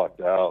honestly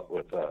lucked out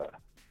with.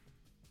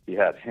 He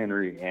had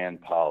Henry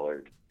and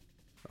Pollard.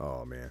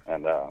 Oh man.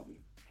 And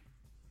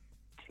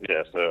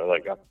so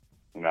like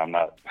I'm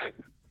not.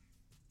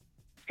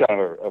 It's kind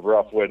of a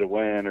rough way to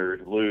win or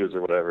lose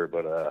or whatever,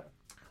 but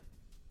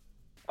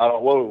I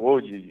don't. What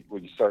would you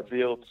start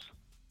Fields?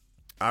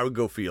 I would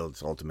go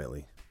Fields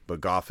ultimately, But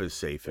Goff is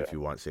safe if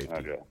you want safety.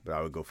 Okay. But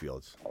I would go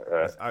Fields. All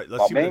right. All right, My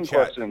let's see what main the chat.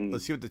 question-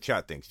 Let's see what the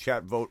chat thinks.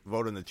 Chat, vote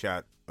in the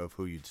chat of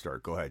who you'd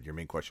start. Go ahead. Your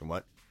main question.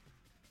 What?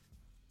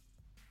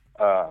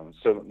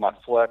 So my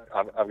flex,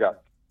 I've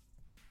got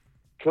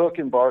Cook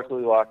and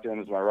Barkley locked in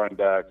as my running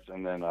backs,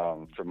 and then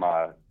for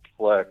my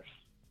flex,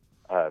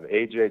 I have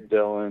A.J.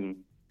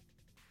 Dillon,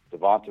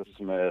 Devonta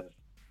Smith,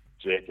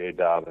 J.K.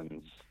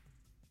 Dobbins.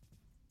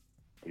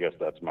 I guess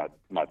that's my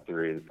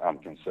three I'm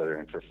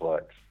considering for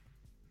flex.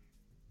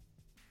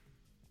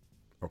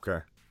 Okay.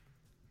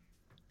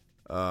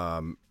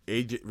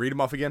 AJ, read them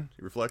off again.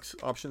 Your flex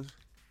options.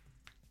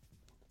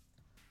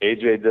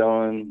 A.J.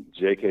 Dillon,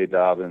 J.K.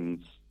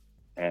 Dobbins,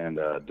 and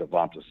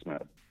Devonta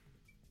Smith.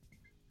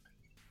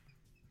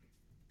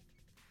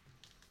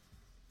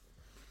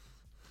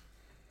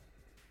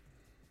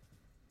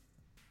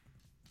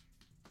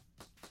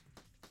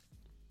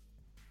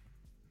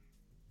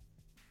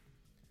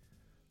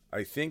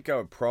 I think I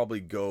would probably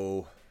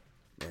go.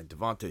 Man,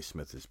 Devontae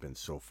Smith has been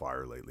so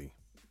fire lately.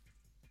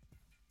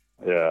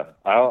 Yeah,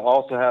 I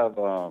also have.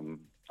 I'm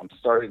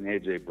starting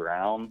AJ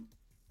Brown,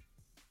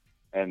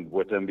 and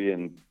with him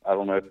being, I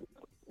don't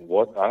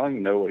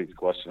even know what he's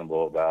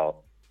questionable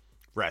about.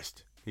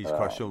 Rest. He's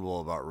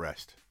questionable about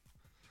rest.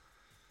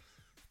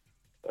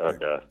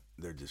 Okay.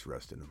 They're just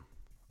resting him.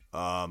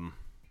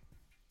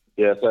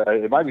 Yeah, so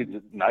it might be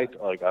just nice.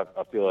 Like I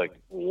feel like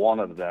one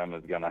of them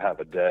is going to have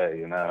a day,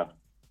 you know.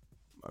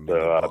 I mean,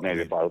 So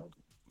maybe if I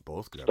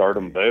both could start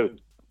them both.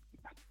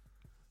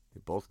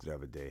 They both could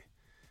have a day.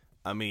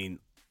 I mean,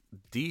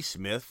 D.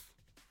 Smith,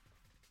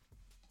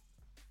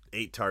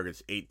 8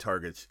 targets, 8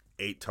 targets,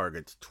 8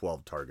 targets,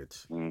 12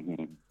 targets.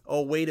 Mm-hmm.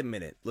 Oh, wait a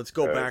minute. Let's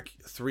go back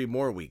 3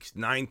 more weeks.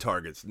 9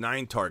 targets,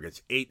 9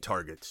 targets, 8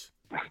 targets.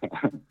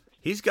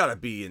 He's got to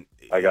be in.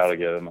 I got to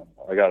get him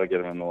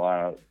in the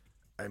lineup.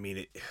 I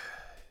mean,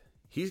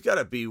 he's got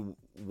to be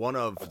one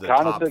of the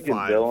kind top of thinking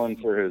 5. Dillon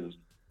for his.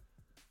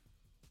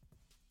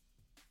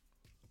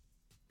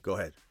 Go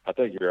ahead. I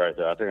think you're right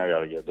there. I think I got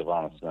to get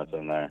Devonta Smith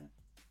in there.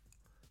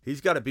 He's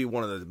got to be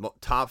one of the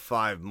top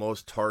 5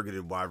 most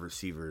targeted wide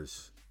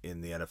receivers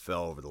in the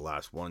NFL over the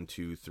last 1,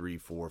 2, 3,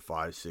 4,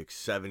 5, 6,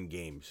 7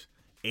 games.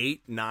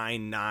 8,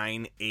 9,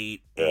 9,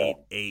 8, 8,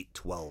 8,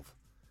 12.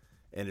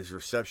 And his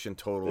reception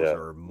totals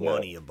are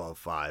money above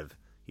 5.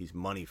 He's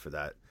money for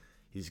that.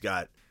 He's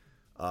got,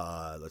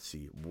 let's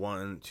see,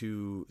 1,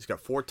 2, he's got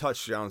 4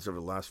 touchdowns over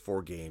the last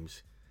 4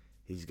 games.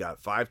 He's got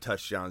 5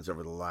 touchdowns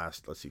over the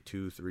last,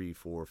 2, 3,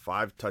 4,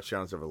 5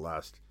 touchdowns over the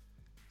last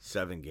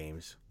 7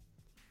 games.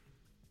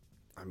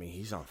 I mean,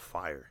 he's on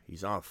fire.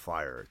 He's on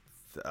fire.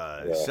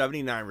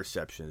 79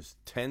 receptions,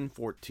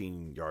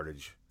 10-14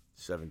 yardage,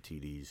 7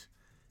 TDs,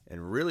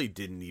 and really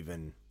didn't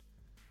even,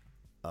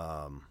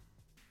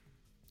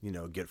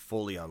 get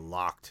fully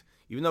unlocked.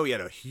 Even though he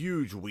had a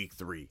huge week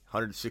 3,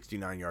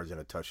 169 yards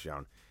and a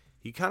touchdown,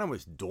 he kind of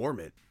was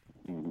dormant,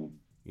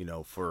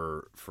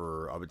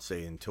 for I would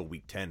say until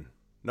week 10.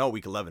 No,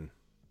 week 11.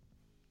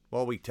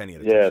 Well, week 10 he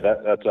had a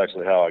touchdown. That's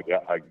actually how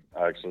I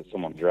actually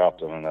someone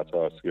dropped him, and that's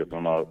how I scooped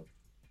him up.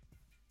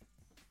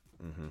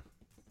 Mm-hmm.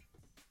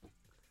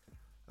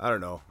 I don't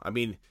know. I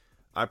mean,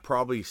 I'd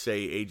probably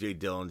say A.J.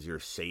 Dillon's your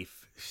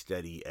safe,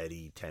 steady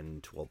Eddie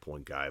 10,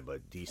 12-point guy,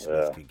 but D.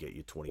 Smith could get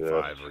you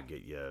 25 or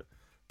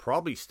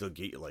probably still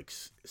get you like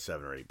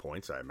 7 or 8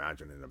 points, I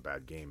imagine, in a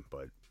bad game.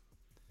 But,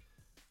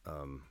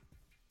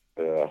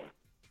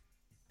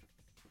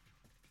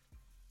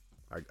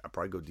 I'd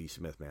probably go D.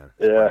 Smith, man.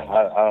 Yeah,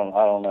 I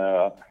don't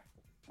know.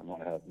 I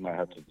might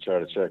have to try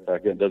to check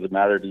back in. Does it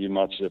matter to you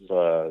much if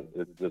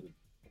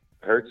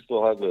Hurts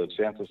still has a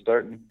chance of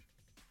starting?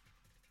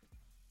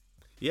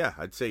 Yeah,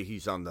 I'd say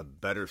he's on the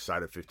better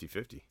side of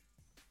 50-50.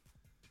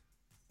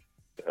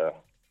 Yeah.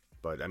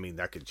 But, I mean,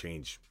 that could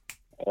change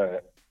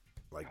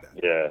like that.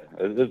 Yeah,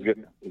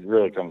 it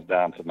really comes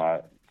down to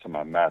my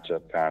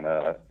matchup kind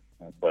of,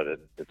 but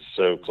it's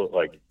so close.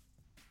 Like,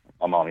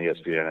 I'm on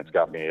ESPN. It's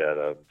got me at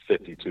a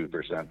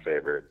 52%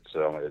 favorite.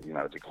 So,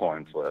 it's a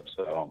coin flip.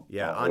 So,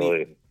 yeah, on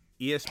really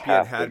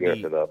ESPN had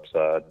me for the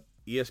upside.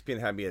 ESPN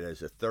had me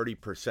as a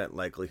 30%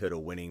 likelihood of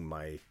winning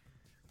one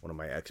of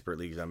my expert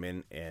leagues I'm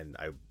in, and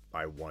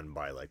I won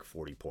by like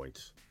 40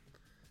 points.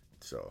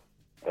 So,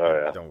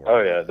 don't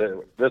worry.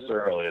 This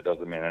early, it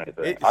doesn't mean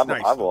anything. It's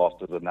nice, I've lost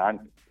to the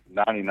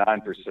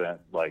 99%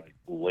 like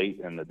late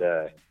in the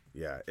day.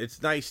 Yeah,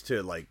 it's nice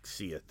to like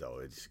see it though.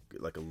 It's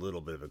like a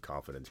little bit of a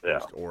confidence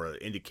boost or an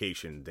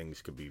indication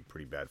things could be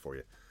pretty bad for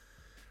you.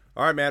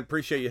 All right, man.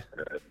 Appreciate you.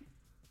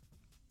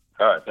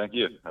 All right, thank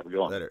you. Have a good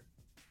one. Later.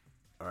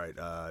 All right,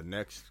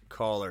 next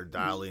caller,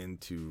 dial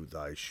into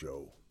thy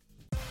show.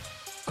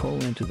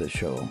 Call into the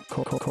show.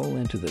 Call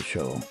into the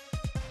show.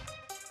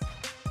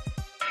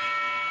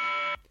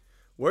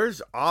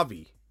 Where's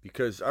Avi?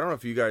 Because I don't know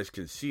if you guys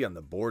can see on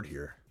the board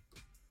here,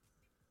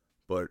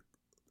 but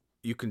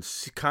you can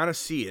kind of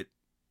see it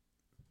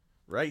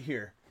right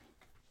here.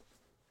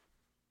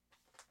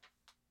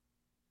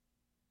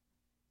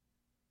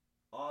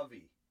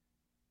 Avi,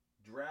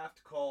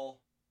 draft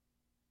call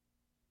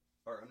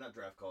or I'm not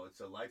draft call. It's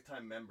a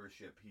lifetime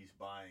membership he's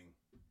buying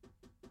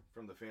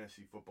from the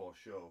Fantasy Football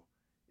Show.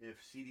 If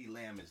CeeDee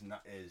Lamb is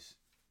not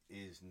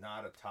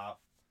a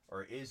top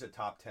or is a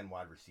top 10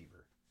 wide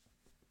receiver.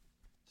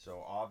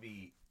 So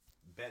Avi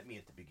bet me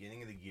at the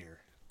beginning of the year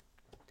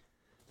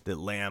that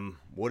Lamb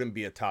wouldn't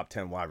be a top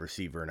 10 wide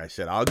receiver, and I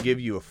said I'll give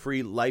you a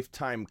free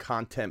lifetime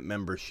content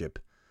membership,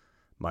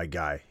 my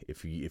guy,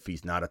 if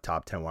he's not a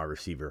top 10 wide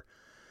receiver.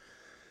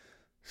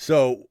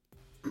 So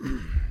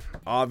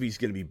Avi's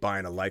going to be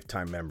buying a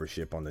lifetime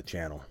membership on the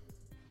channel.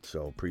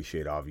 So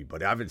appreciate Avi,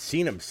 but I haven't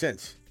seen him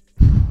since.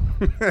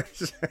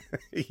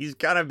 He's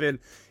kind of been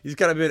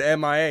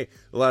MIA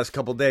the last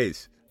couple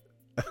days.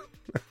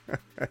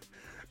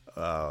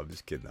 I'm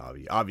just kidding,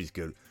 Avi. Avi's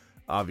good.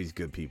 Avi's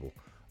good people.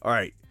 All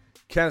right.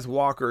 Kenneth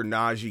Walker,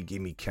 Najee,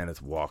 give me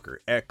Kenneth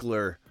Walker.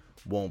 Eckler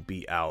won't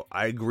be out.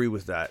 I agree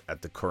with that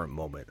at the current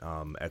moment.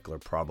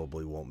 Eckler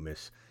probably won't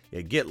miss.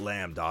 Yeah, get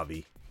lambed,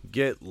 Avi.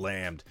 Get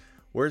lambed.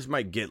 Where's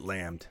my get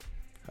lambed?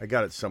 I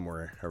got it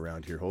somewhere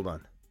around here. Hold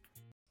on.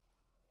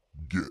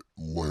 Get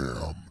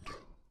lambed.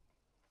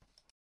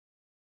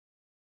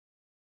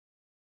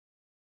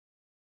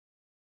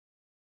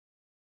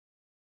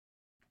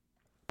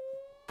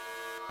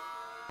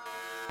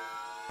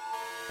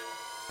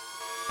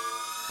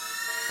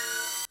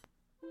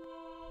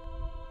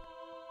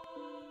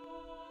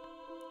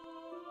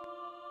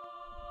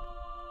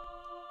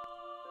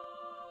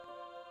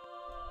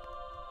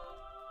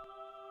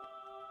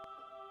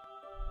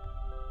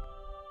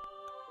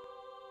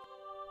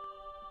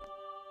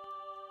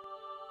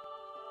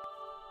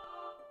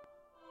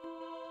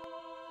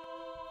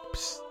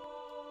 Psst.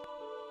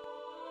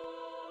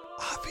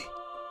 Avi.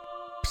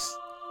 Psst.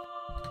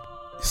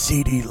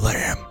 CeeDee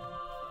Lamb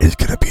is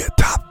going to be a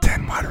top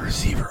 10 wide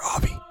receiver,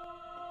 Avi.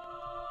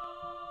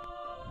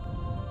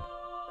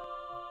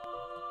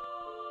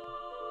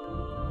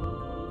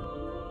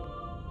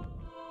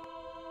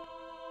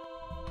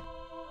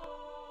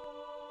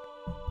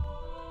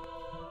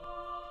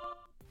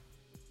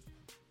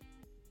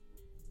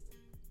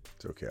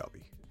 It's okay,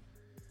 Avi.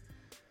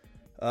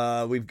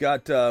 We've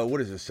got, what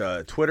is this,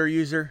 Twitter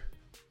user?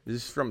 Is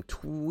this from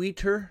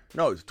Twitter?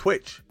 No, it's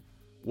Twitch.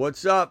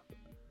 What's up?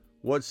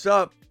 What's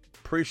up?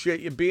 Appreciate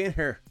you being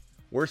here.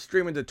 We're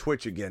streaming to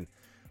Twitch again.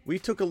 We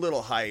took a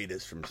little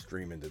hiatus from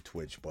streaming to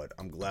Twitch, but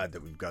I'm glad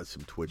that we've got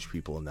some Twitch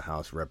people in the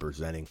house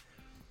representing.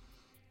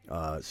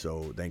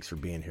 So thanks for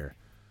being here.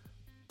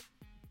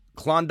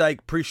 Klondike,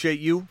 appreciate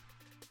you.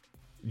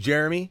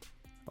 Jeremy,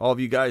 all of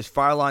you guys,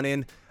 file on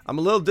in. I'm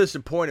a little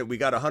disappointed. We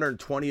got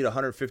 120 to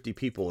 150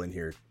 people in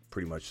here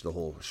pretty much the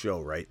whole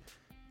show, right?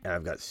 And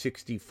I've got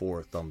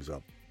 64 thumbs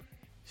up.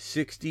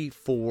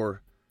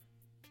 64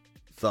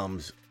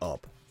 thumbs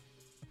up.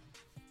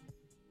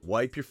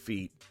 Wipe your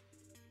feet,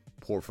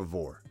 por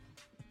favor.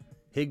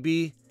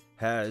 Higby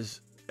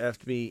has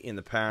effed me in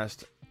the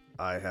past.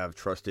 I have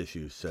trust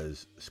issues,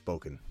 says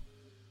Spoken.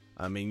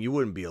 I mean, you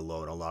wouldn't be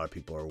alone. A lot of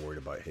people are worried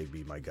about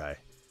Higby, my guy.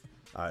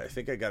 I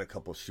think I got a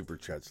couple super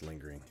chats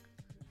lingering.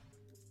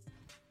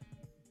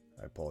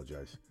 I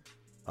apologize.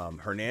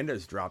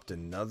 Hernandez dropped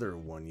another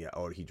one. Yeah.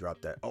 Oh, he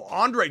dropped that. Oh,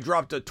 Andre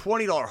dropped a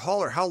 $20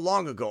 hauler. How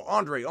long ago?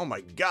 Andre, oh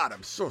my God.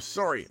 I'm so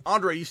sorry.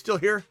 Andre, you still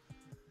here?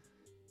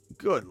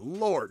 Good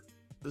Lord.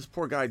 This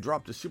poor guy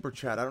dropped a super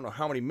chat. I don't know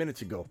how many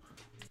minutes ago.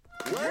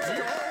 Let's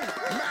go!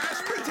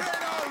 Mashed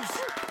potatoes!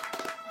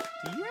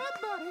 Yeah,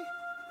 buddy.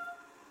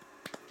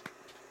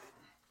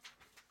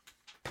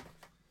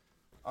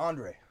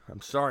 Andre,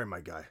 I'm sorry, my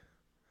guy.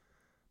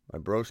 My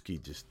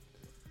broski just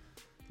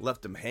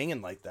left him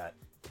hanging like that.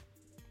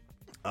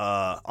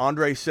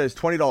 Andre says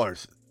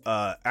 $20.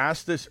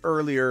 Asked this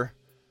earlier,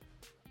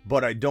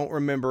 but I don't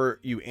remember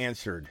you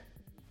answered.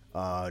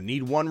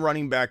 Need one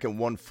running back and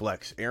one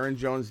flex. Aaron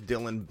Jones,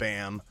 Dylan,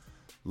 Bam,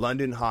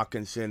 London,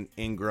 Hawkinson,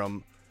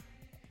 Ingram,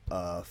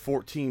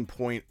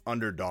 14-point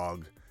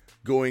underdog.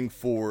 Going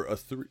for a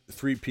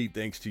three-peat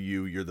thanks to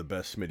you. You're the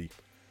best, Smitty.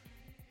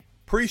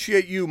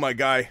 Appreciate you, my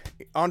guy.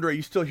 Andre,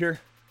 you still here?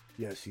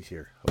 Yes, he's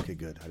here. Okay,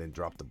 good. I didn't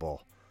drop the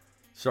ball.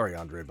 Sorry,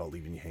 Andre, about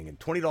leaving you hanging.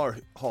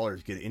 $20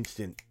 haulers get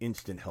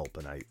instant help,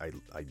 and I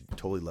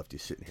totally left you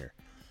sitting here.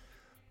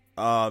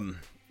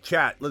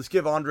 Chat, let's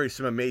give Andre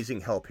some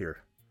amazing help here.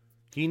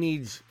 He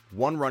needs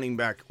one running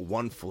back,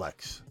 one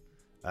flex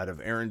out of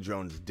Aaron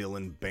Jones,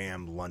 Dylan,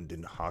 Bam,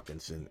 London,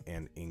 Hawkinson,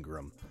 and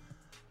Ingram.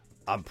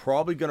 I'm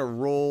probably going to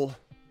roll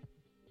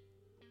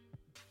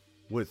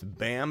with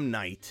Bam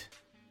Knight.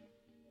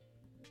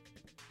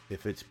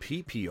 If it's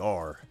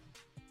PPR,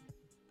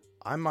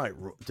 I might.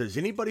 Does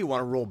anybody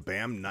want to roll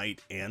Bam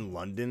Knight and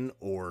London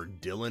or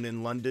Dylan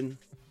in London?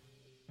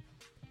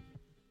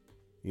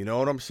 You know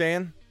what I'm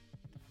saying?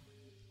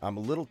 I'm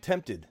a little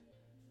tempted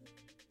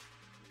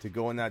to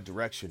go in that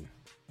direction.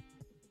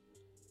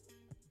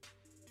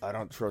 I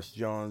don't trust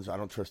Jones. I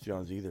don't trust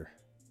Jones either.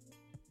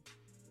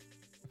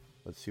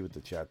 Let's see what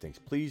the chat thinks.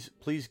 Please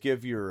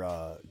give your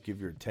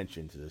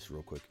attention to this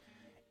real quick.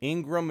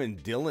 Ingram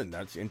and Dylan.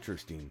 That's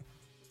interesting.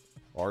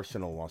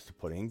 Arsenal wants to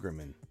put Ingram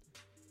in.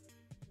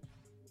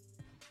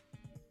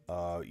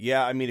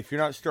 Yeah, I mean, if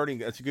you're not starting,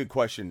 that's a good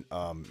question.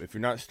 If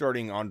you're not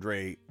starting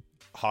Andre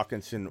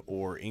Hawkinson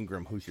or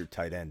Ingram, who's your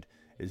tight end?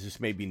 Is this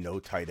maybe no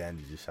tight end?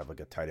 You just have like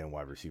a tight end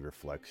wide receiver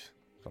flex,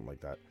 something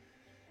like that.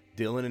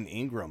 Dylan and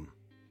Ingram.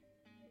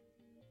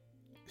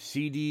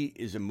 CD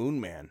is a moon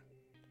man.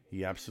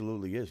 He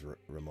absolutely is,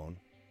 Ramon.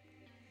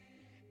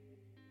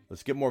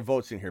 Let's get more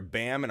votes in here.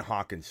 Bam and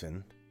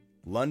Hawkinson.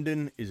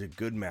 London is a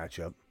good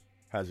matchup.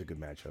 Has a good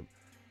matchup.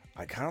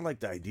 I kind of like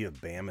the idea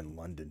of Bam and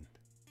London.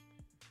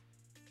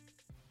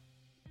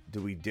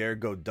 Do we dare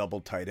go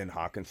double tight end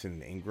Hawkinson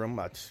and Ingram?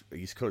 That's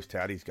East Coast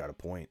Tatty's got a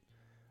point.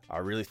 I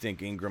really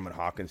think Ingram and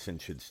Hawkinson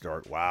should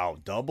start. Wow,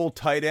 double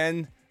tight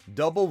end.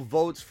 Double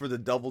votes for the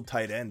double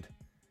tight end.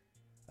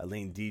 I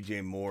lean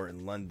DJ Moore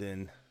in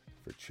London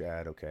for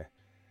Chad. Okay.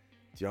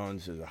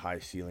 Jones has a high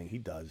ceiling. He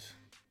does.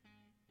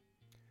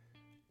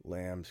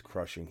 Lamb's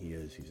crushing. He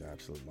is. He's an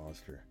absolute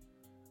monster.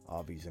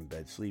 Avi's in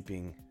bed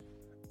sleeping.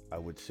 I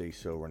would say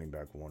so. Running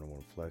back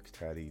 1-on-1 flex.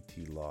 Tatty,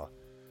 T-Law.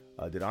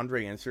 Did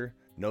Andre answer?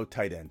 No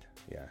tight end.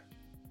 Yeah.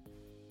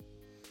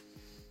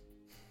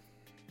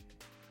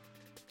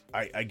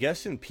 I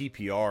guess in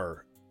PPR,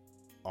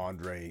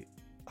 Andre,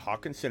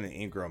 Hawkinson and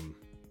Ingram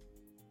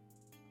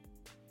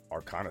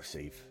are kind of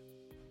safe.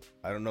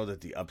 I don't know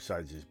that the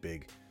upside's is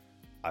big.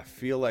 I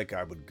feel like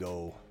I would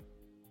go.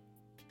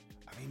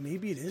 I mean,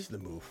 maybe it is the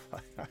move.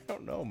 I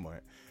don't know,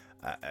 man.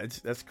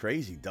 That's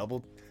crazy.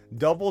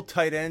 Double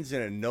tight ends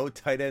in a no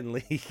tight end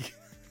league.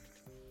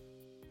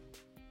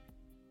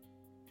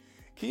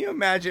 Can you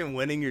imagine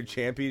winning your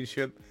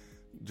championship,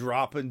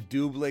 dropping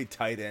double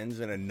tight ends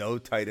in a no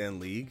tight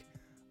end league?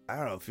 I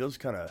don't know. It feels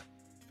kind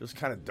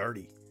of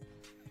dirty.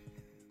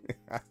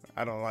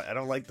 I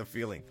don't like the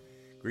feeling.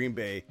 Green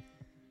Bay,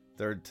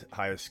 third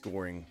highest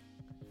scoring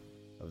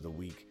of the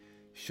week.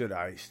 Should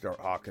I start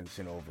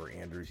Hawkinson over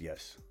Andrews?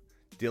 Yes.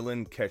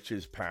 Dylan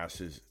catches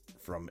passes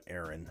from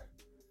Aaron.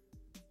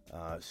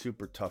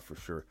 Super tough for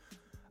sure.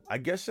 I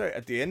guess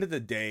at the end of the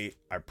day,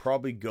 I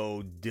probably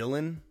go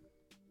Dylan.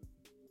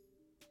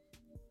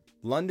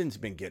 London's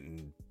been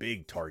getting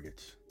big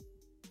targets.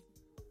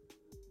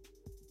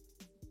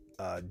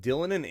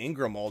 Dylan and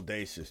Ingram all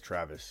day, says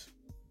Travis.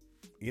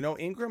 You know,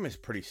 Ingram is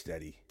pretty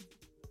steady.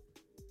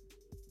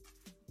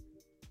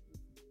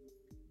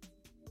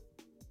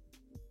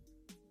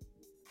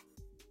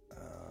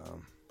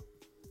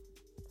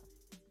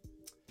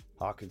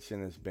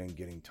 Hawkinson has been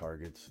getting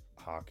targets.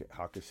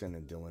 Hawkinson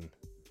and Dylan.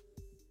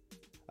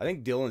 I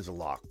think Dylan's a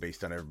lock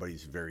based on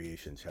everybody's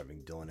variations having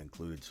Dylan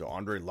included. So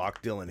Andre,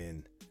 lock Dylan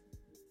in.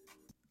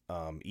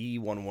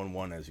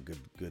 E111 has a good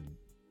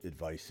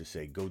advice to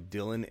say go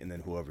Dylan and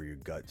then whoever your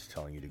gut's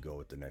telling you to go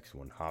with the next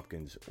one.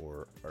 Hopkins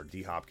or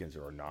D Hopkins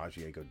or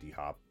Najee, go D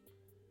Hop.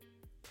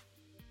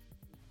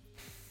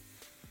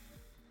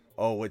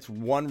 Oh, it's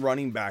one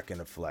running back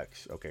and a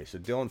flex. Okay, so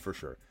Dylan for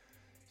sure.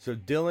 So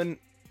Dylan,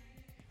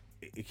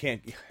 you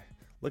can't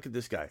look at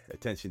this guy.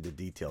 Attention to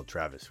detail,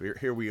 Travis.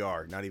 Here we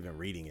are, not even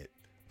reading it.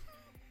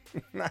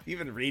 Not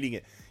even reading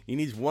it. He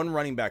needs one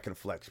running back and a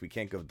flex. We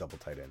can't go double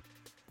tight end.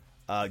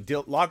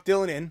 Lock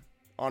Dylan in.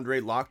 Andre,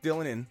 lock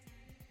Dylan in.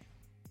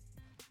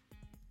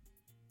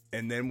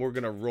 And then we're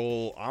going to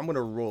roll. I'm going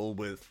to roll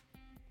with.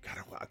 God,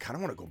 I kind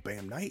of want to go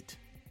Bam Knight.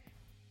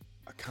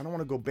 I kind of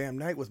want to go Bam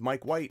Knight with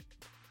Mike White.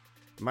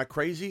 Am I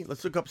crazy?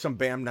 Let's look up some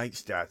Bam Knight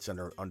stats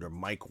under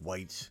Mike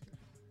White's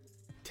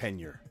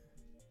tenure.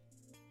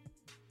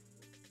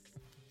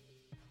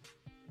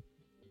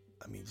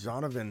 I mean,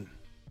 Zonovan.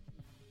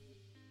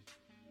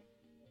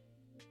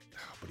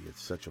 Oh, but he had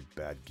such a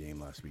bad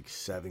game last week.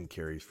 7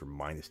 carries for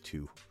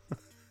 -2.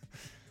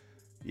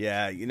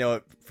 Yeah, you know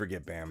what?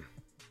 Forget Bam.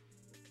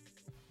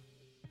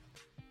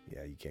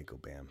 Yeah, you can't go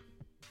Bam.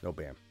 No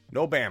Bam.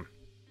 No Bam.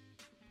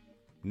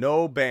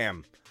 No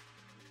Bam.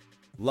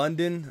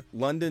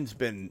 London's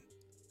been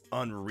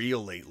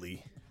unreal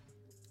lately.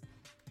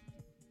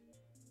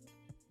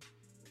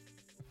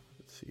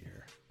 Let's see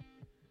here.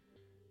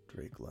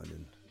 Drake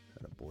London.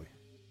 Attaboy.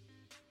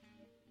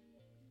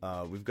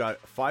 We've got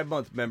a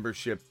 5-month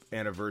membership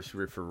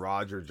anniversary for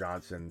Roger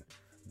Johnson.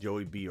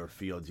 Joey B or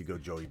Fields, you go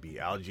Joey B.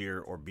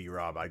 Algier or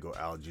B-Rob, I go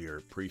Algier.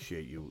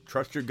 Appreciate you.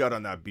 Trust your gut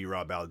on that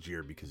B-Rob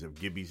Algier, because if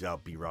Gibby's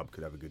out, B-Rob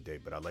could have a good day,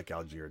 but I like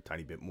Algier a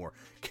tiny bit more.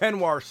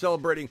 Kenwar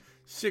celebrating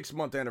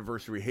 6-month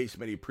anniversary. Hey,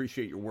 Smitty,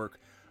 appreciate your work.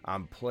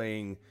 I'm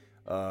playing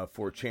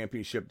for a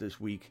championship this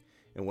week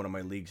in one of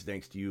my leagues.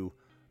 Thanks to you.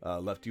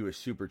 Left you a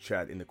super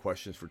chat in the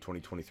questions for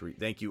 2023.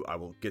 Thank you. I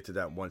will get to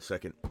that in 1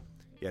 second.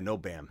 Yeah, no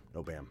Bam.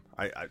 No Bam.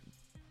 I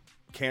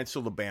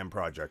cancel the Bam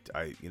project.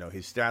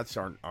 His stats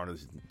aren't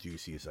as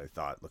juicy as I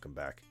thought looking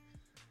back.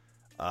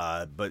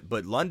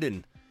 But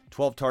London,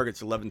 12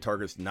 targets, 11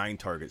 targets, 9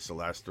 targets the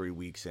last 3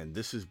 weeks, and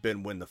this has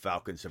been when the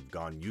Falcons have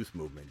gone youth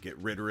movement. Get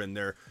Ritter in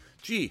there.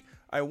 Gee,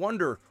 I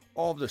wonder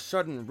all of a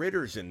sudden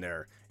Ritter's in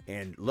there,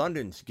 and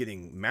London's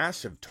getting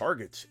massive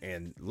targets,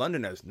 and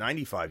London has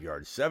 95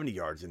 yards, 70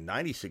 yards, and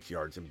 96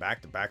 yards in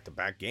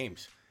back-to-back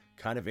games.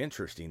 Kind of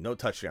interesting. No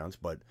touchdowns,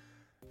 but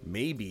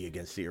maybe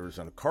against the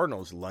Arizona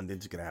Cardinals,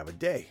 London's going to have a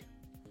day.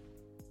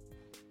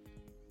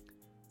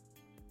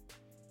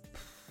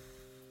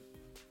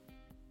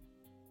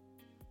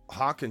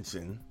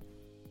 Hawkinson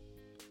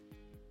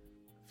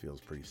feels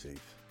pretty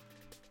safe.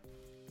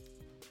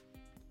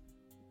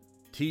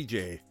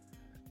 TJ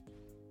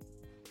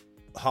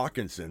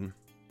Hawkinson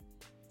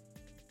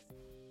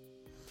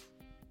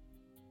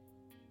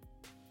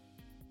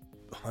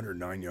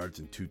 (109 yards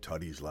and 2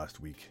 tutties last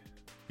week.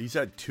 He's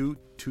had two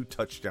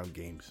touchdown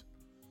games.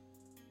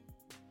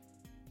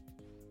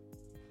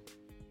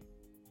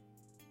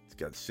 He's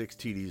got 6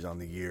 TDs on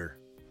the year.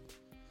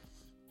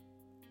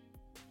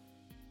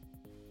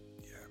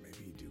 Yeah,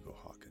 maybe you do go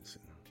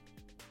Hawkinson.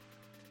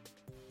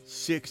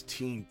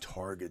 16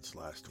 targets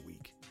last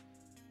week.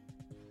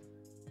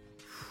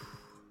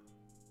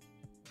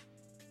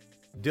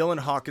 Dylan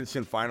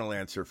Hawkinson, final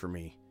answer for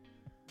me.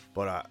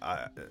 But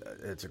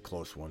it's a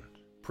close one.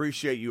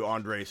 Appreciate you,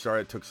 Andre.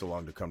 Sorry it took so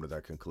long to come to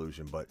that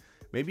conclusion, but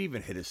maybe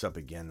even hit us up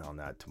again on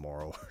that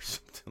tomorrow or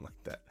something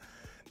like that.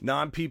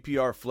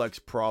 Non-PPR flex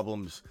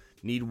problems.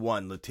 Need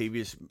one.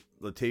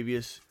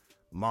 Latavius,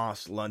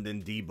 Moss,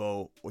 London,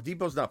 Debo. Well,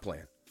 Debo's not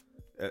playing.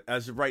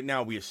 As of right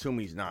now, we assume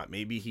he's not.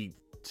 Maybe he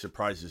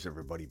surprises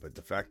everybody, but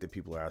the fact that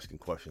people are asking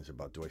questions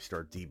about, do I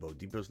start Debo?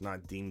 Debo's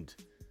not deemed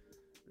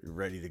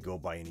ready to go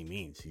by any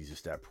means. He's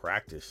just at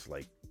practice,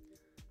 like...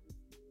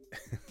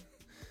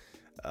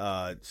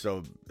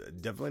 so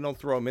definitely don't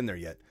throw him in there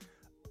yet.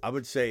 I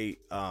would say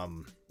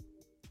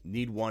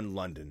need one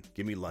London.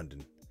 Give me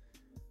London.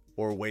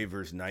 Or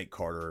waivers, Knight,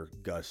 Carter,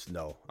 Gus.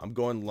 No, I'm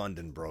going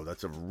London, bro.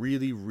 That's a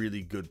really,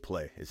 really good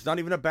play. It's not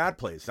even a bad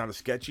play. It's not a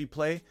sketchy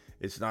play.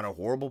 It's not a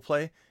horrible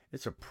play.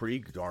 It's a pretty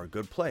darn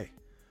good play.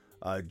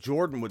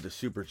 Jordan with the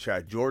super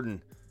chat.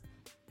 Jordan,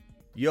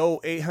 yo,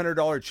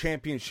 $800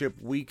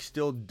 championship week.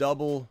 Still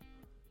double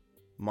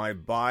my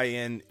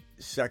buy-in.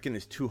 Second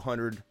is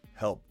 200.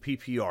 Help.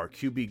 PPR.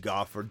 QB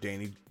Goff or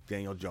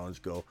Daniel Jones.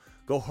 Go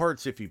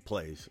Hurts if he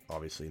plays,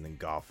 obviously, and then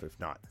Goff if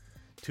not.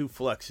 2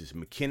 flexes.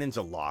 McKinnon's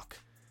a lock.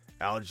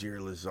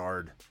 Algier,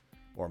 Lazard,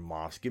 or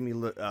Moss. Give me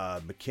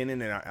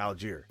McKinnon and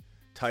Algier.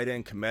 Tight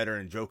end, Komet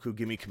or Njoku.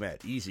 Give me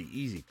Komet.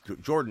 Easy.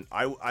 Jordan,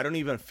 I don't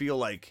even feel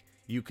like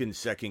you can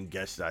second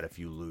guess that if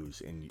you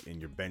lose and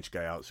your bench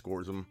guy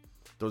outscores them.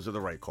 Those are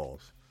the right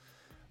calls.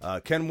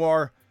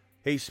 Kenwar,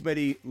 hey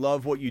Smitty,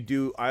 love what you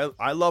do.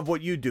 I love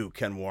what you do,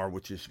 Kenwar,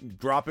 which is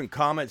dropping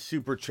comments,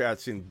 super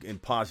chats,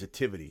 and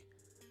positivity.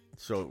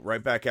 So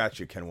right back at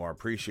you, Kenwar.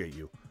 Appreciate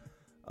you.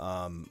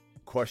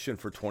 Question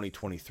for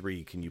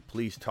 2023. Can you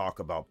please talk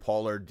about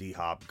Pollard,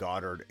 D-Hop,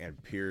 Goddard,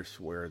 and Pierce,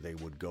 where they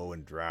would go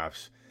in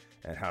drafts,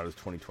 and how does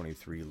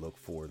 2023 look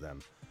for them?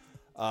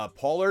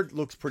 Pollard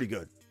looks pretty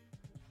good.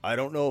 I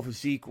don't know if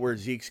where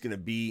Zeke's going to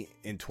be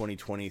in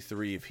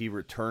 2023. If he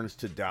returns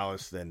to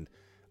Dallas, then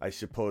I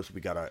suppose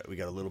we got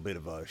a little bit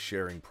of a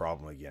sharing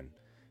problem again.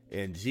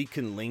 And Zeke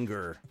can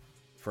linger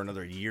for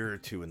another year or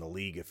two in the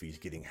league if he's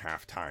getting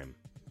halftime.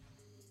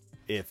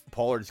 If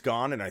Pollard's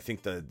gone, and I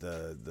think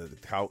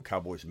the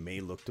Cowboys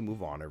may look to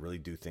move on, I really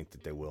do think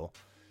that they will,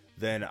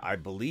 then I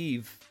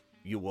believe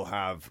you will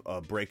have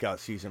a breakout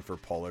season for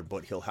Pollard,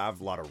 but he'll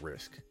have a lot of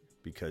risk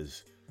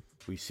because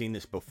we've seen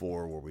this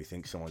before where we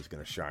think someone's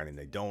going to shine and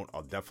they don't.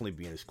 I'll definitely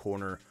be in his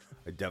corner.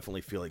 I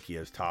definitely feel like he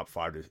has top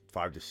 5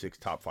 to 6,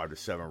 top 5 to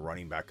 7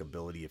 running back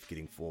ability if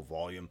getting full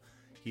volume.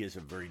 He has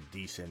a very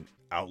decent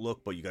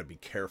outlook, but you got to be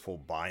careful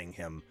buying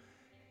him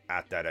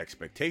at that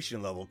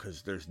expectation level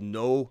because there's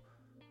no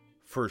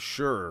for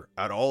sure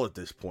at all at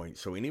this point.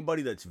 So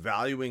anybody that's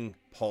valuing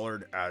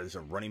Pollard as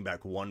a running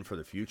back 1 for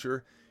the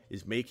future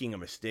is making a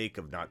mistake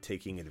of not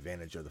taking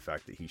advantage of the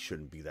fact that he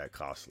shouldn't be that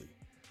costly.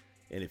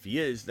 And if he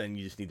is, then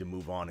you just need to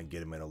move on and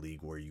get him in a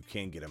league where you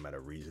can get him at a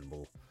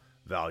reasonable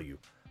value.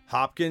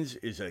 Hopkins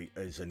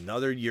is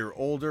another year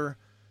older.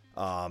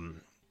 How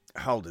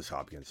old is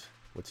Hopkins?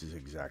 What's his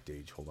exact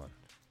age? Hold on.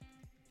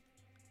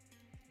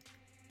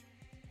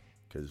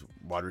 Because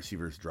wide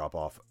receivers drop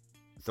off.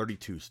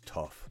 32 is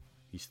tough.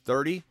 He's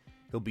 30.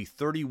 He'll be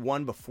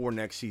 31 before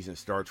next season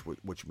starts,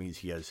 which means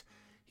he has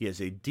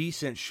a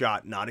decent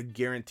shot, not a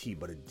guarantee,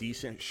 but a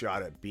decent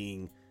shot at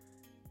being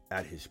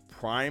at his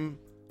prime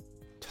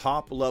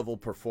top level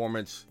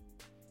performance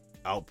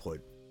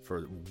output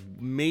for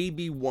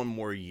maybe one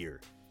more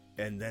year.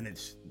 And then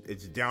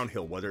it's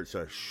downhill, whether it's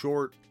a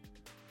short,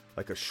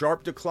 like a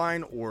sharp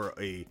decline or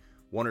a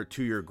 1 or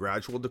 2 year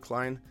gradual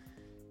decline.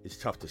 It's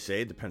tough to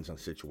say. It depends on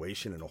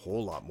situation and a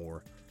whole lot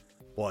more.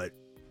 But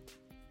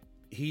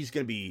he's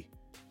going to be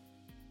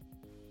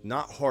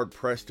not hard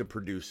pressed to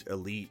produce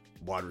elite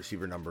wide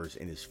receiver numbers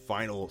in his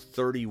final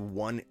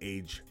 31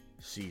 age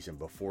season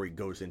before he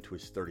goes into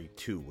his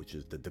 32, which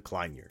is the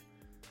decline year.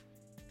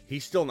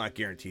 He's still not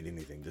guaranteed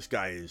anything. This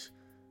guy is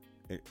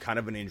kind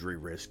of an injury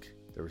risk.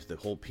 There was the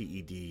whole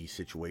PED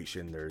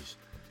situation. There's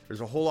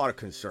a whole lot of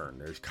concern.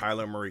 There's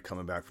Kyler Murray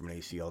coming back from an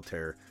ACL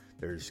tear.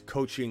 There's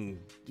coaching,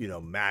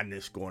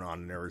 madness going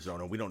on in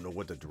Arizona. We don't know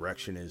what the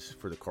direction is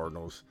for the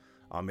Cardinals.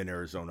 I'm in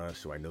Arizona,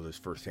 so I know this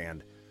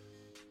firsthand.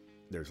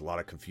 There's a lot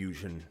of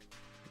confusion.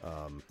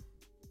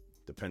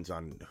 Depends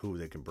on who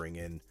they can bring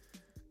in.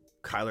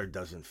 Kyler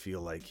doesn't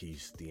feel like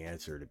he's the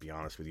answer, to be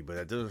honest with you, but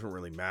that doesn't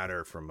really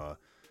matter from a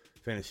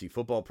fantasy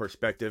football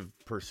perspective,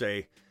 per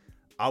se.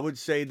 I would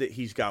say that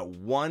he's got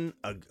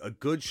a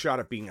good shot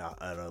at being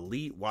an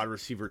elite wide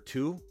receiver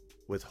 2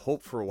 with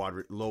hope for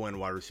a low-end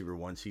wide receiver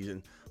 1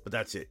 season. But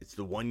that's it. It's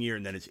the 1 year,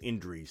 and then it's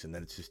injuries, and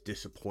then it's just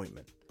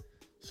disappointment.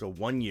 So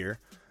 1 year.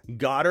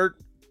 Goddard,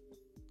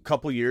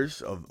 couple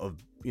years of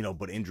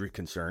but injury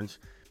concerns.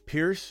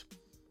 Pierce,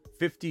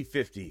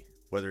 50-50,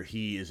 whether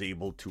he is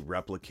able to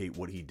replicate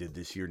what he did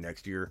this year,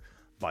 next year,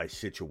 by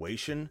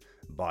situation,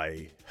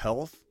 by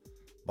health,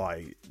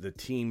 by the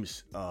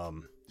team's...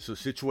 So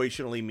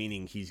situationally,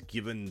 meaning he's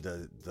given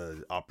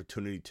the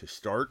opportunity to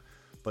start,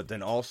 but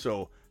then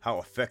also how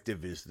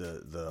effective is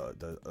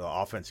the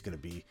offense going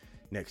to be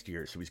next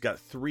year. So he's got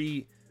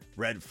 3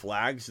 red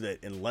flags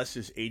that unless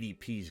his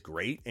ADP is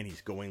great and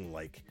he's going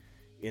like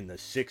in the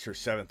 6th or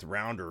 7th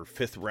round or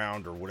 5th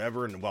round or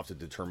whatever, and we'll have to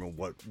determine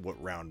what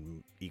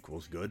round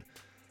equals good.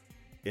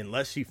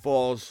 Unless he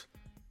falls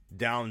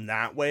down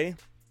that way,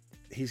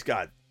 he's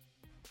got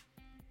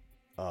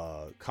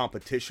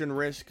competition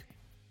risk,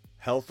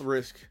 health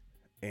risk,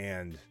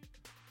 and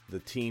the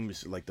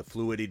team's like the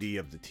fluidity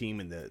of the team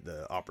and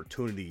the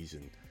opportunities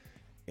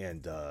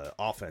and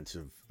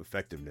offensive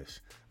effectiveness.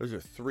 Those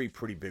are 3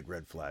 pretty big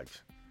red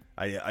flags.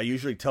 I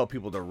usually tell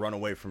people to run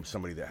away from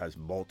somebody that has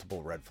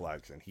multiple red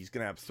flags, and he's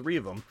going to have 3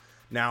 of them.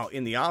 Now,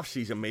 in the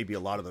offseason, maybe a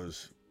lot of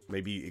those,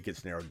 maybe it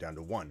gets narrowed down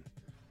to 1.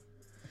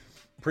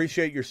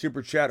 Appreciate your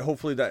super chat.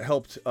 Hopefully that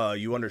helped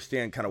you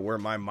understand kind of where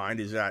my mind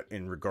is at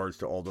in regards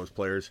to all those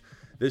players.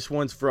 This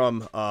one's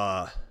from...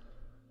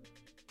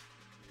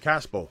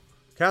 Caspo,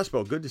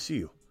 good to see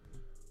you.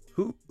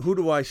 Who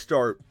do I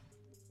start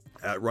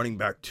at running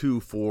back 2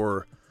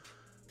 for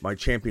my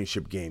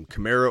championship game?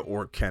 Kamara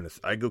or Kenneth?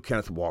 I go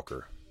Kenneth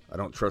Walker. I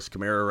don't trust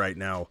Kamara right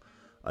now.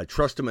 I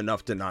trust him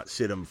enough to not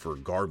sit him for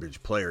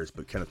garbage players,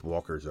 but Kenneth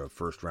Walker is a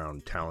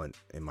first-round talent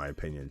in my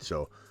opinion.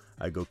 So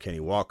I go Kenny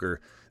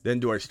Walker. Then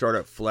do I start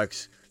at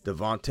flex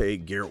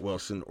Devontae, Garrett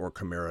Wilson, or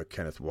Kamara,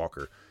 Kenneth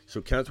Walker?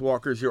 So Kenneth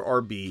Walker is your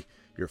RB.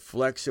 Your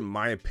flex, in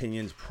my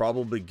opinion, is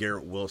probably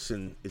Garrett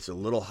Wilson. It's a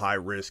little high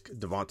risk.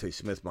 Devontae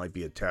Smith might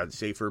be a tad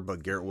safer,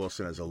 but Garrett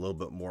Wilson has a little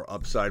bit more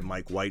upside.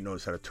 Mike White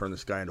knows how to turn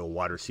this guy into a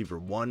wide receiver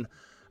 1.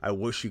 I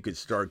wish you could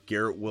start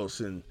Garrett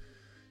Wilson,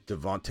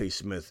 Devontae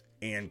Smith,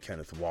 and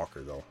Kenneth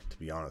Walker, though, to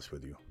be honest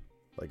with you.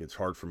 Like, it's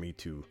hard for me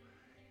to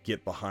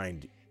get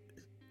behind,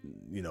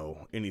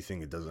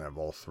 anything that doesn't have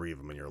all 3 of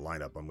them in your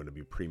lineup. I'm going to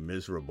be pretty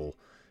miserable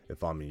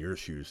if I'm in your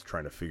shoes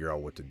trying to figure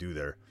out what to do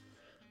there.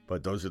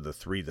 But those are the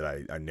 3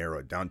 that I narrow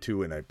it down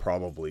to, and I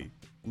probably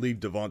leave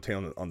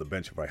Devontae on the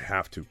bench if I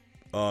have to.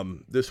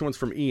 This one's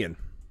from Ian.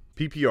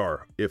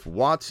 PPR. If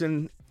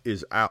Watson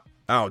is out,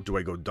 do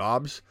I go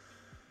Dobbs,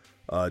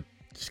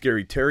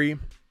 Scary Terry,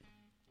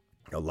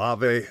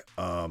 Olave,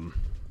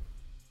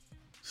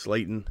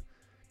 Slayton,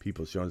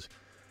 Peoples-Jones?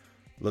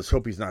 Let's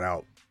hope he's not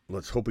out.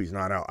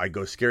 I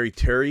go Scary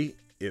Terry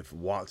if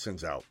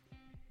Watson's out.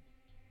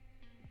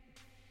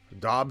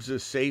 Dobbs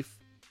is safe.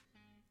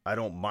 I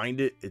don't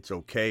mind it. It's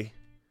okay.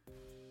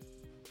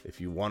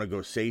 If you want to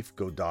go safe,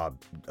 go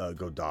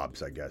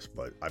Dobbs, I guess.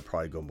 But I'd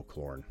probably go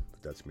McLaurin.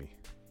 That's me.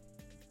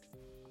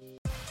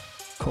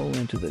 Call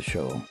into the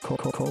show.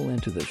 Call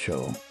into the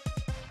show.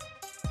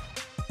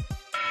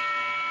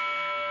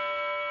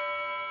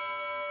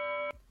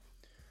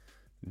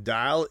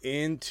 Dial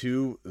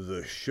into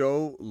the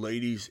show,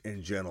 ladies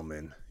and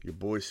gentlemen. Your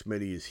boy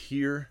Smitty is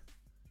here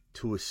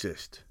to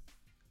assist.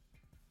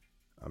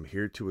 I'm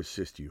here to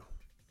assist you.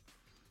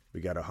 We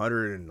got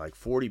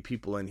 140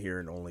 people in here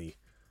and only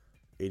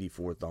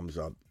 84 thumbs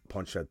up.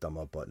 Punch that thumb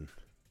up button.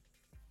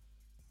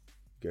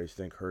 You guys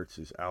think Hurts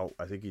is out?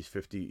 I think he's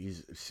 50.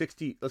 He's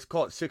 60. Let's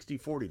call it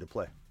 60-40 to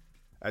play.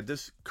 At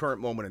this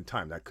current moment in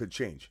time, that could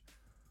change.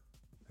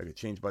 That could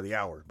change by the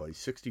hour, but he's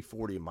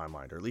 60-40 in my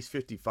mind, or at least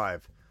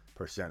 55%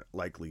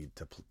 likely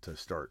to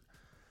start.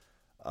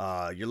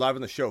 You're live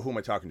on the show. Who am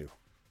I talking to?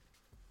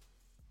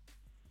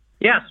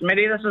 Yeah,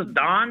 Smitty, this is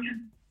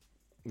Don.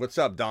 What's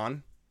up,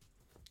 Don?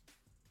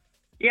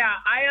 Yeah,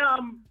 I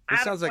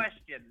have a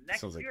question.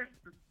 Next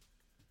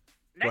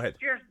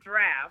year's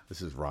draft.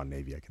 This is Ron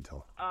Navy, I can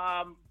tell.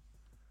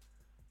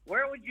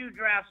 Where would you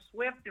draft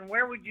Swift and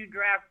where would you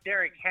draft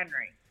Derrick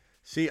Henry?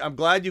 See, I'm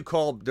glad you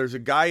called. There's a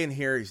guy in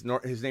here.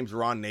 His name's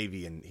Ron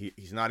Navy, and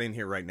he's not in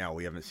here right now.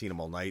 We haven't seen him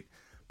all night.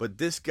 But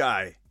this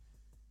guy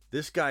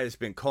has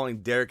been calling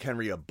Derrick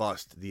Henry a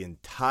bust the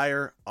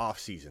entire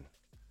offseason.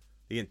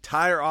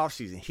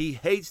 He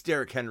hates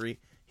Derrick Henry.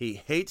 He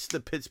hates the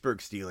Pittsburgh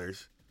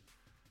Steelers.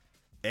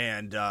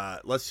 And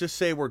let's just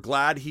say we're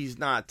glad he's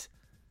not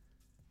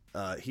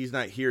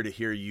here to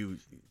hear you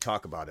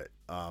talk about it.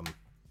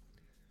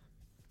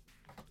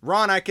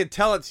 Ron, I can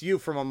tell it's you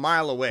from a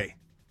mile away.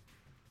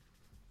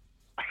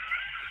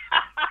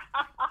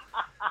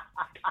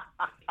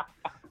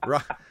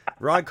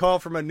 Ron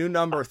called from a new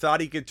number,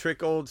 thought he could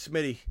trick old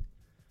Smitty.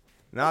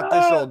 Not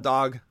this old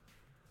dog.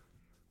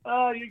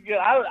 Oh, you're good.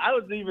 I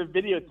was even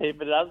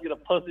videotaping it. I was going to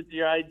post it to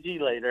your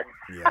IG later.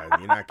 Yeah,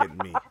 you're not getting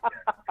me.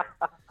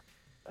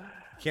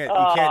 You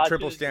can't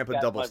triple stamp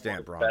and double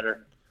stamp, Ron.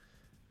 Better.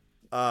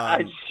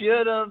 I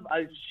should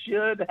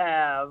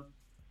have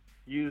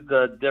use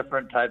a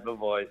different type of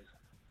voice.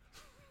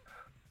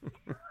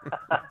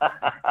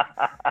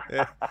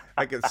 Yeah,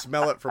 I can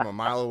smell it from a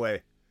mile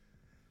away.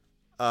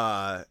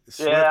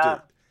 Swift, Yeah.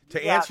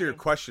 to answer your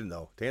question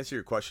though,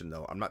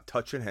 I'm not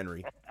touching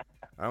Henry.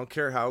 I don't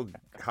care how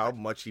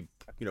much he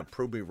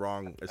proved me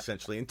wrong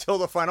essentially until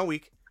the final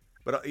week.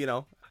 But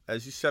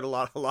as you said, a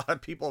lot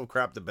of people have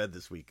crapped the bed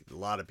this week. A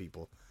lot of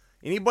people.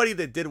 Anybody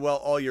that did well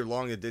all year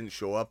long that didn't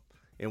show up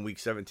in week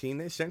 17,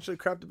 they essentially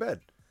crapped the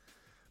bed.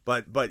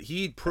 But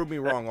he proved me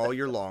wrong all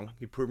year long.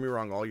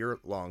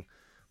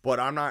 But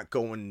I'm not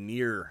going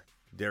near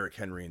Derrick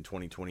Henry in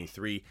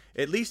 2023.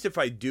 At least if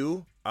I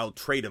do, I'll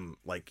trade him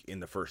like in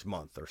the first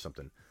month or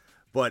something.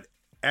 But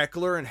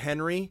Eckler and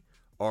Henry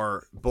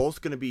are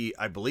both going to be,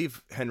 I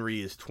believe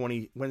Henry is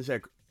 20. When's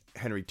that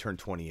Henry turned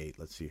 28?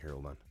 Let's see here.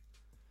 Hold on.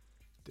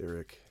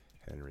 Derrick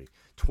Henry.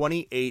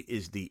 28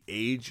 is the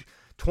age.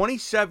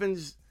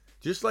 27's,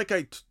 just like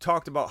I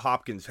talked about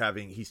Hopkins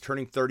he's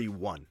turning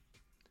 31.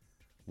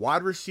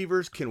 Wide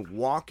receivers can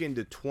walk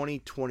into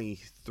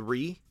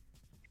 2023.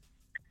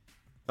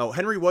 Oh,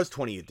 Henry was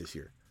 28 this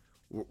year.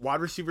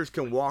 Wide receivers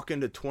can walk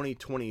into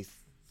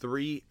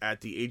 2023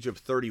 at the age of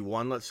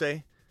 31, let's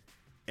say,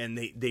 and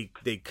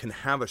they can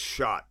have a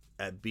shot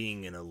at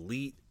being an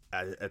elite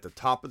at the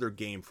top of their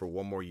game for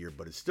one more year.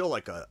 But it's still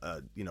like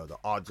the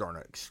odds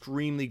aren't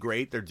extremely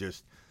great. They're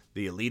just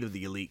the elite of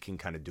the elite can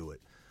kind of do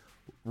it.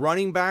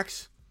 Running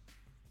backs,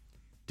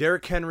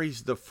 Derrick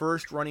Henry's the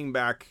first running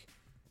back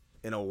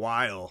in a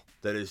while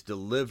that has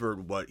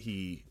delivered what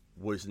he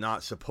was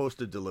not supposed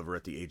to deliver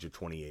at the age of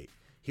 28.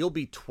 He'll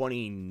be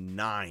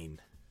 29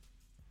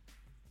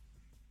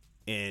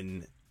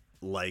 in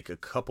like a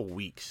couple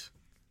weeks.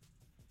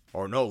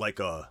 Or no,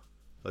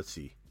 let's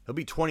see. He'll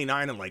be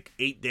 29 in like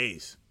 8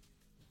 days.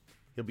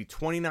 He'll be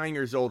 29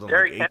 years old in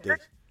Derrick like 8 Henry?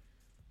 days.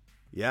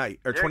 Yeah, or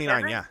Derrick 29,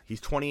 Henry? yeah.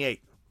 He's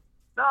 28.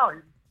 No,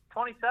 he's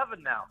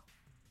 27 now.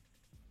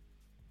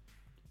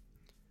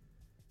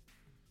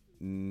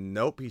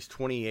 Nope, he's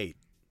 28.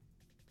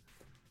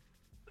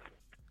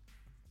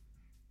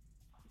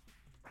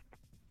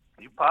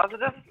 You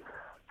positive?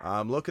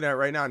 I'm looking at it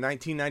right now,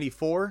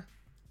 1994,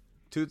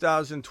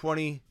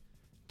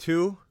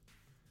 2022,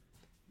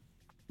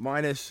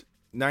 minus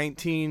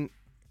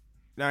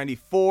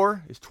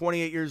 1994 is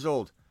 28 years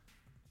old.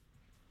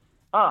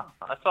 Huh.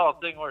 I saw a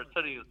thing where it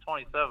said he was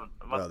 27.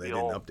 It must No, they be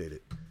didn't old. update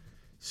it.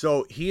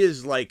 So he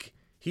is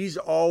he's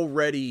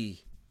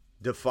already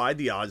defied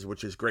the odds,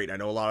 which is great. I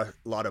know a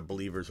lot of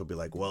believers will be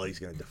like, well, he's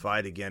going to defy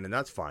it again, and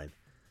that's fine.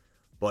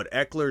 But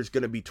Eckler is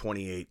going to be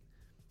 28.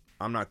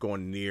 I'm not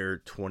going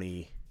near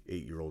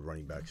 28-year-old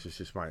running backs.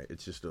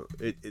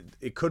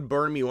 It could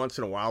burn me once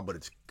in a while, but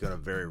it's going to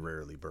very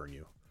rarely burn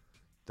you.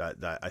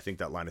 That I think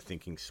that line of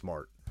thinking's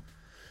smart.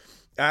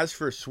 As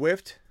for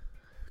Swift,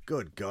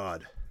 good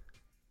God.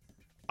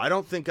 I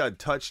don't think I'd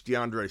touch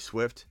DeAndre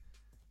Swift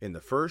in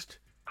the first,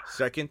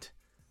 second,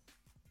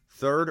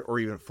 third, or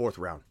even fourth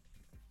round.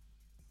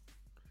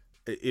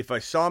 If I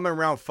saw him in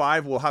round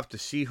 5, we'll have to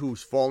see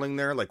who's falling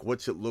there. Like,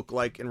 what's it look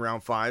like in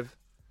round 5?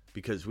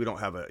 Because we don't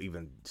have an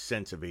even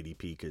sense of ADP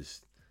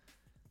because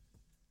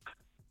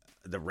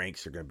the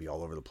ranks are going to be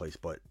all over the place.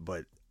 But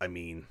I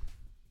mean,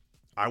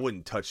 I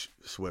wouldn't touch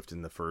Swift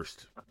in the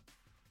first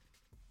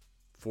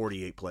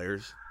 48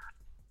 players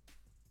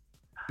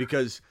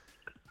because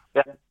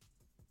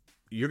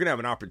you're going to have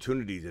an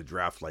opportunity to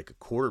draft like a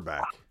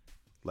quarterback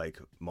like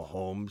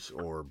Mahomes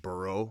or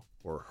Burrow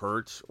or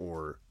Hurts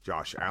or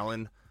Josh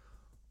Allen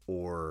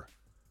or,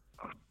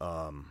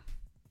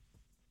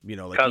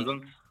 like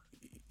Cousins.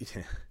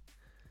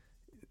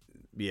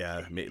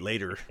 Yeah,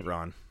 later,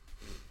 Ron.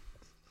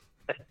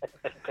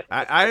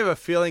 I have a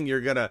feeling you're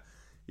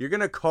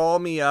gonna call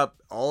me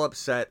up all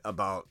upset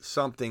about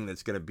something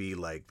that's gonna be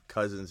like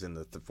Cousins in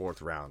the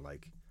fourth round.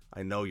 Like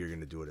I know you're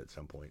gonna do it at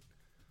some point.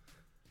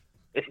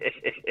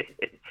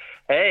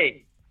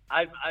 Hey,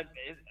 I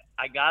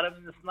got him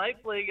in the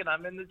Snipe League and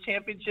I'm in the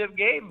championship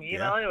game. You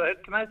know,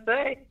 what can I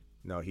say?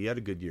 No, he had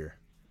a good year.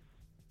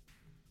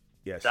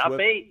 Yeah, Top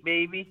 8,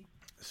 baby.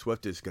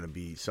 Swift is gonna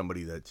be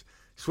somebody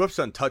Swift's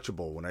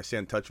untouchable. When I say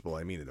untouchable,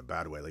 I mean it in a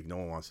bad way. Like, no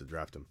one wants to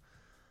draft him.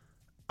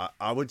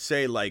 I would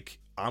say, like,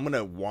 I'm going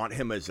to want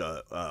him as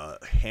a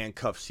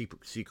handcuff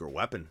secret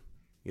weapon.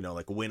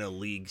 Like win a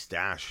league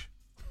stash.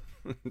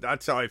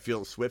 That's how I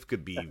feel Swift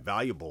could be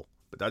valuable.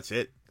 But that's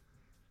it.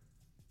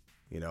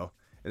 And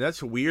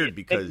that's weird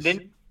because...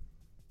 Then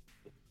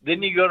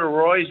you go to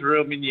Roy's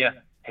room and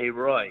hey,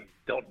 Roy,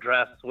 don't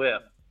draft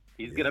Swift.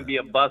 He's going to be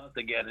a bust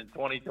again in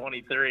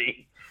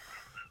 2023.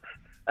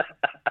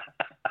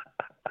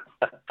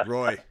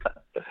 Roy,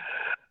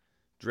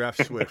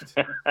 draft Swift.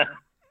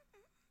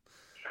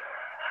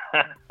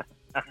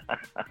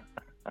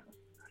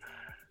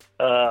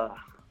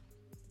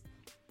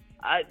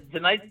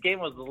 Tonight's game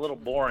was a little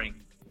boring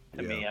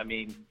to me. I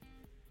mean,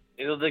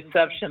 it was the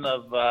exception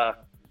of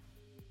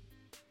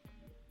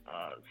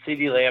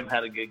CeeDee Lamb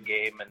had a good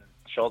game and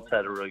Schultz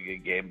had a really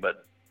good game,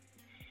 but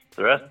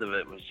the rest of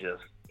it was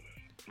just,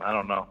 I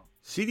don't know.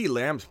 CeeDee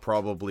Lamb's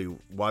probably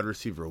wide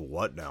receiver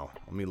what now?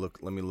 Let me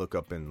look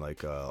up in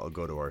I'll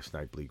go to our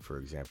Snipe League, for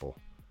example,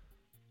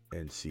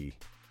 and see.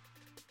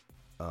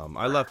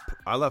 I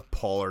left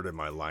Pollard in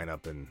my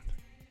lineup in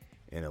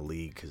a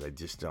league because I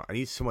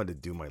need someone to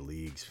do my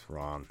leagues,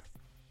 Ron.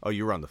 Oh,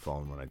 you were on the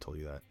phone when I told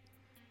you that.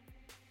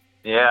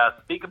 Yeah,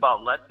 speak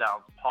about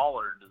letdowns.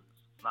 Pollard is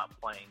not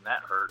playing.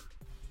 That hurt.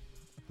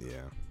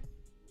 Yeah.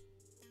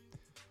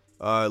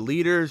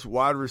 Leaders,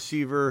 wide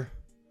receiver.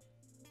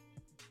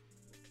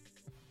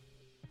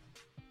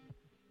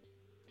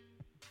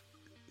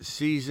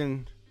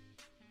 Season.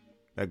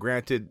 Now,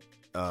 granted,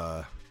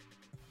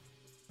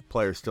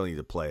 players still need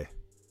to play,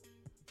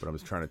 but I'm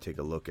just trying to take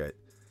a look at.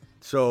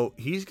 So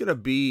he's going to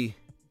be,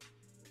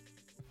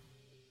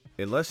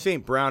 unless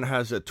St. Brown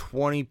has a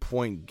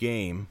 20-point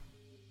game,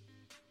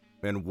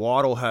 and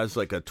Waddle has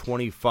like a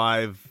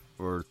 25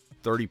 or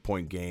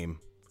 30-point game,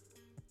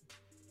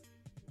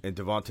 and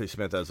Devontae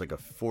Smith has like a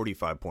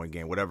 45-point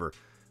game, whatever,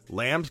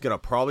 Lamb's going to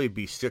probably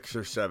be 6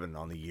 or 7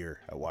 on the year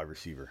at wide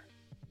receiver.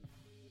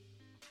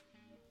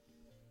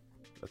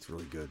 That's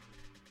really good.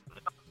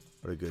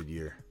 What a good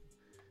year.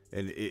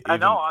 And I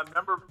know. I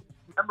remember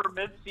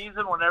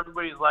mid-season when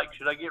everybody's like,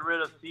 should I get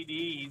rid of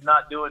CD? He's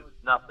not doing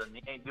nothing.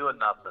 He ain't doing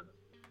nothing.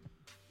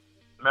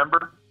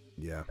 Remember?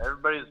 Yeah.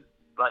 Everybody's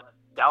like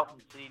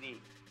doubting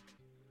CD.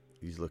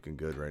 He's looking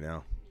good right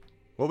now.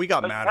 Well, we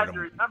got mad at him.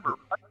 Remember,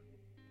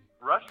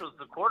 Rush was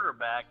the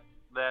quarterback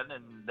then,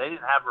 and they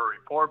didn't have a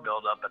rapport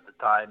build-up at the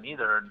time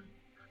either.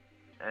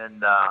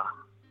 And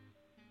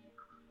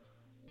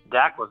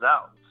Dak was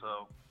out,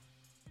 so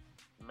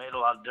it made a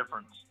lot of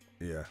difference.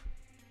 Yeah.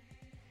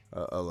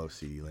 I love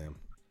CeeDee Lamb.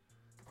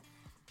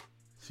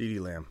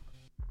 CeeDee Lamb.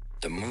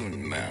 The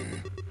Moon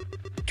Men,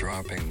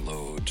 dropping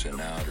loads in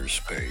outer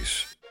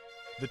space.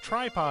 The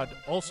tripod,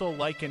 also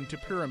likened to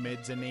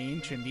pyramids in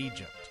ancient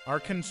Egypt, are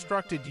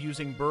constructed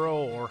using Burrow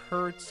or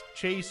Hertz,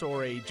 Chase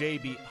or a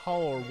JB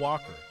Hull or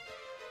Walker.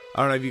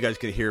 I don't know if you guys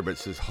can hear, but it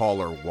says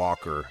Hall or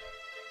Walker,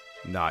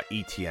 not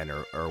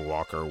ETN or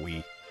Walker.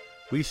 We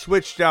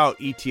switched out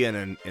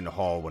ETN and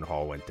Hall when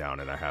Hall went down,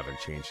 and I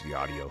haven't changed the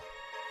audio.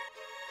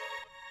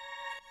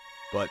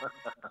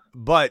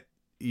 But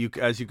you,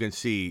 as you can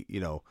see,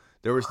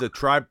 there was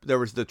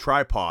the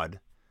tripod,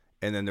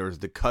 and then there was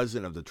the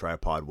cousin of the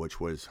tripod,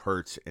 which was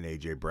Hertz and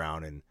AJ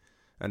Brown, and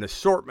an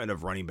assortment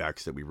of running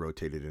backs that we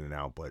rotated in and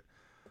out. But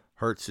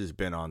Hertz has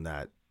been on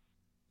that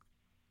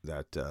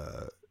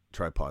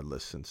tripod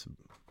list since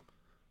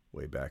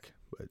way back.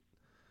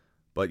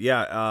 But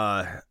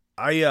yeah,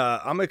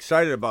 I'm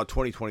excited about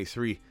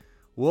 2023.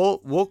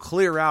 We'll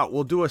clear out.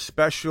 We'll do a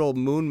special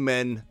Moon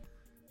Men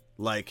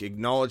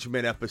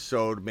acknowledgement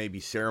episode, maybe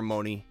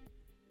ceremony,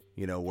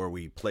 where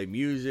we play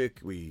music,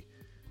 we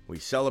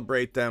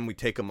celebrate them, we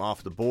take them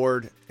off the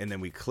board, and then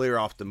we clear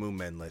off the Moon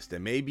Men list.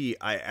 And maybe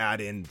I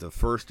add in the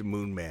first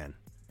Moon Man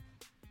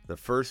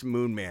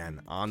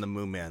on the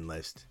Moon Man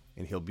list,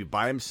 and he'll be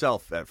by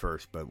himself at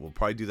first, but we'll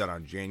probably do that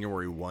on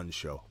January 1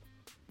 show.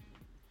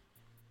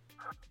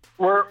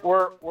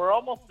 We're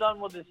almost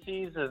done with the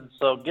season,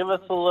 so give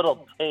us a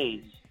little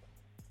taste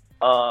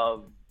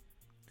of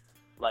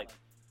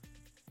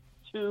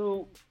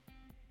two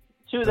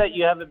that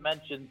you haven't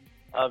mentioned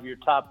of your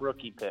top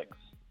rookie picks.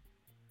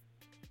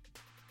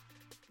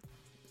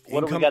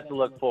 What do we got to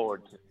look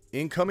forward to?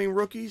 Incoming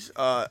rookies?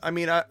 I'll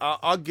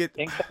get.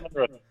 Incoming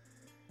rookies.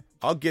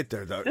 I'll get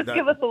there though. Just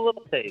give us a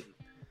little taste.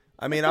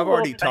 I've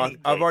already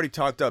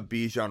talked up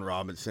Bijan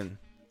Robinson.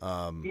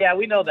 Yeah,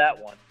 we know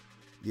that one.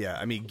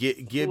 Yeah,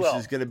 Gibbs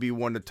is going to be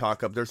one to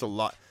talk up. There's a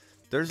lot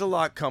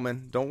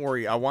coming. Don't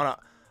worry. I wanna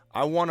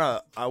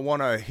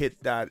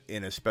hit that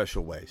in a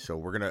special way. So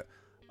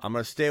I'm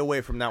gonna stay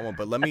away from that one.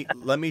 But let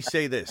me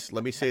say this.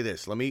 Let me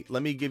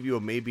give you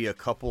maybe a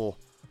couple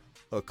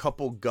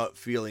gut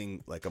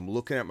feeling. Like, I'm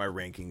looking at my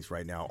rankings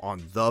right now on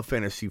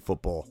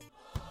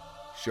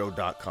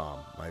thefantasyfootballshow.com.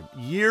 My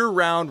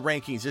year-round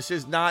rankings. This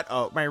is not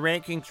my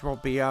rankings will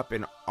be up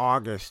in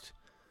August.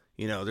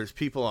 There's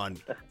people on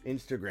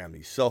Instagram,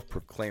 these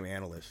self-proclaimed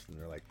analysts, and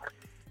they're like,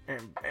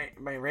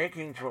 my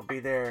rankings will be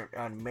there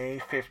on May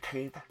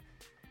 15th.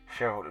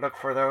 So look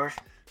for those.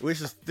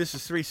 This is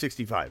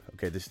 365.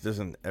 Okay, this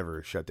doesn't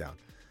ever shut down.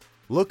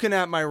 Looking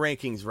at my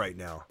rankings right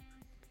now.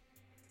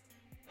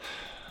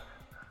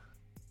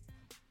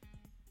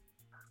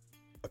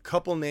 A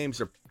couple names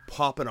are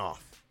popping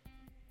off.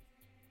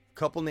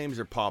 I'm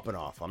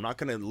not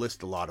going to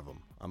list a lot of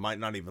them. I might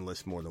not even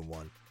list more than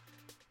one.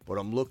 But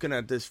I'm looking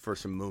at this for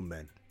some Moon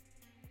Men.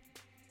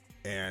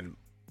 And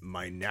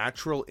my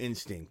natural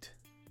instinct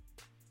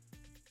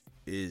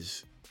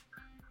is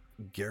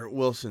Garrett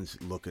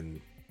Wilson's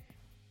looking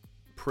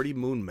pretty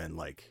Moon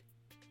Men-like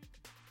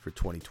for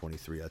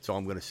 2023. That's all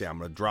I'm going to say. I'm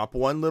going to drop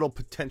one little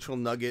potential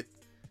nugget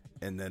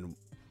and then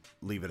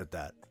leave it at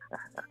that.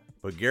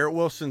 But Garrett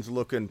Wilson's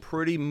looking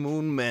pretty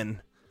Moon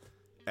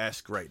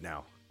Men-esque right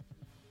now.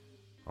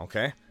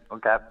 Okay?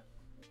 Okay.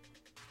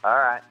 All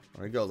right.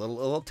 There you go.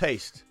 Little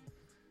taste.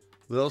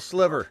 Little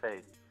sliver.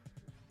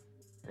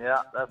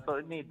 Yeah, that's what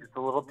it needs. Just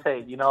a little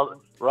taste.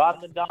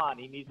 Rod the Don,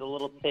 he needs a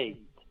little taste.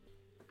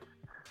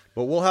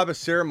 But we'll have a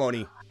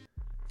ceremony.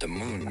 The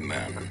Moon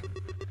Men,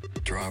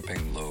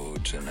 dropping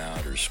loads in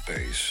outer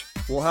space.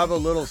 We'll have a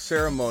little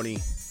ceremony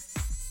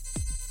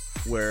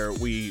where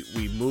we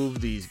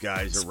move these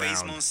guys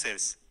around.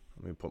 Let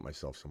me put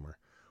myself somewhere.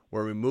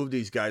 Where we move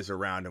these guys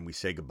around and we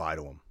say goodbye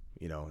to them.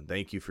 You know,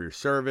 thank you for your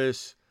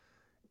service.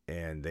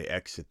 And they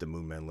exit the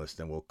Moon Men list,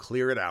 and we'll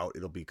clear it out.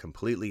 It'll be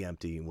completely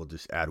empty, and we'll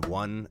just add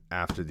one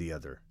after the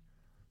other.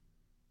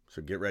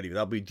 So get ready.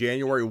 That'll be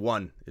January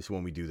 1 is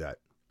when we do that.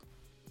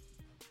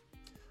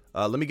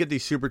 Let me get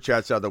these super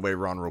chats out of the way,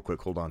 Ron, real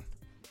quick. Hold on.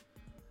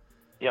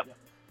 Yep.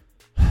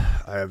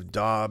 I have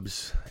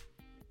Dobbs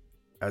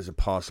as a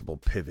possible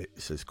pivot,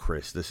 says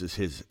Chris. This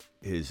is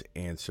his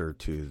answer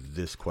to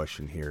this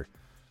question here,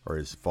 or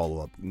his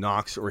follow-up.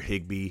 Knox or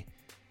Higbee?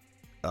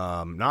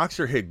 Knox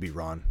or Higbee,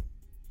 Ron?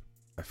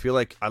 I feel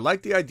like I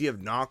like the idea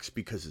of Knox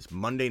because it's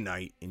Monday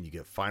night and you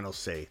get final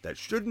say. That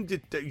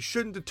you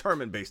shouldn't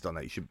determine based on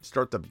that. You should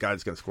start the guy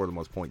that's going to score the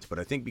most points. But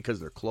I think because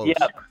they're close,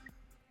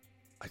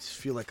 I just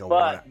feel like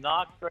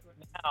Knox right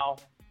now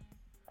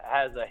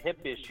has a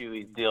hip issue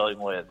he's dealing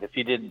with. If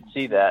you didn't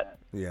see that,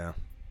 yeah.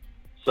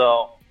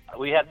 So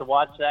we have to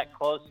watch that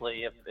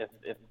closely.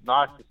 If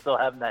Knox is still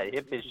having that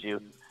hip issue,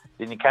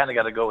 then you kind of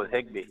got to go with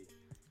Higbee.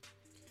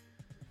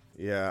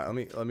 Yeah,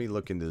 let me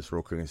look into this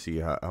real quick and see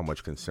how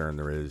much concern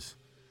there is.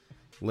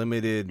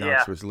 Limited.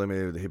 Knox was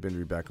limited with a hip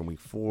injury back in week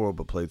 4,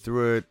 but played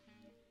through it.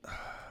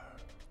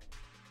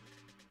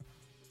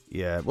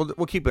 Yeah,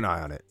 we'll keep an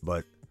eye on it,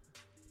 but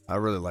I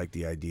really like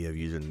the idea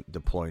of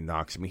deploying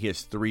Knox. I mean, he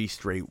has 3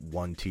 straight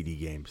 1 TD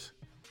games.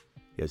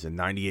 He has a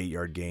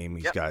 98-yard game.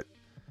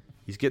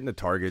 He's getting the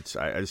targets.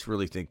 I just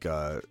really think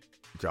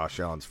Josh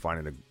Allen's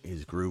finding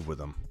his groove with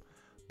him.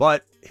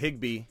 But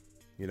Higbee,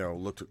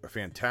 looked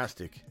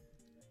fantastic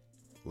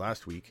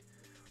last week.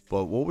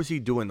 But what was he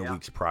doing the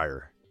weeks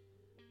prior?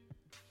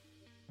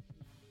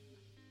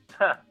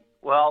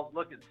 Well,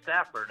 look at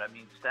Stafford. I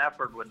mean,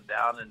 Stafford went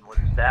down, and with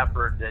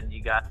Stafford, then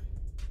you got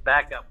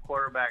backup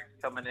quarterbacks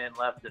coming in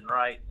left and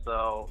right.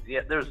 So,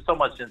 there's so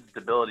much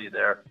instability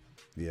there.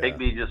 Yeah.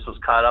 Higbee just was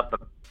caught up.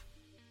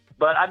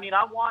 But, I mean,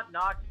 I want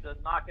Knox to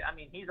knock it. I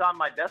mean, he's on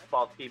my best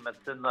ball team that's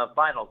in the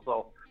final.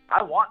 So,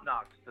 I want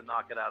Knox to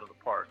knock it out of the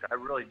park. I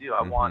really do.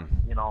 I want,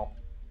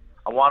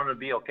 I want him to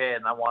be okay,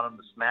 and I want him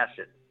to smash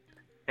it.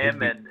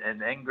 Him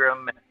and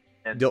Ingram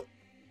and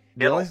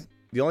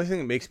the only thing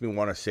that makes me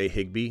want to say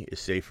Higbee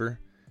is safer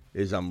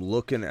is I'm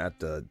looking at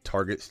the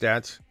target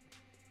stats.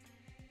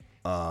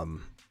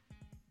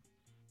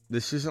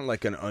 This isn't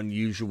like an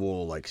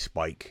unusual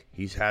spike.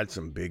 He's had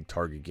some big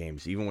target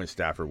games, even when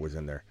Stafford was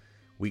in there.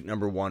 Week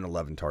number 1,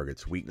 11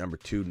 targets. Week number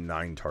 2,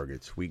 9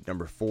 targets. Week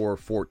number 4,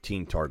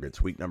 14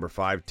 targets. Week number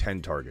 5,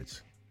 10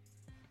 targets.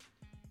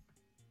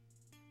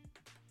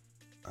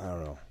 I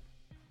don't know.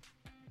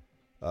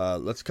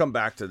 Let's come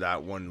back to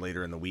that one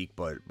later in the week,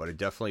 but I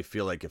definitely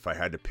feel like if I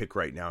had to pick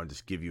right now and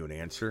just give you an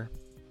answer,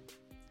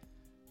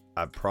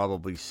 I'd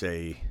probably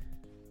say...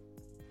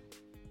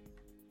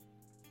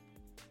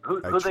 Who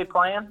they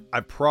playing?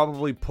 I'd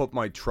probably put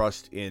my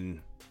trust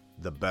in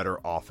the better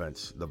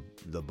offense,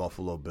 the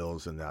Buffalo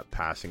Bills, and that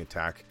passing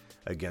attack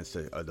against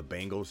the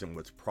Bengals, and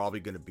what's probably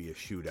going to be a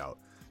shootout.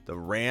 The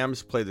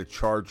Rams play the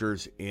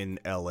Chargers in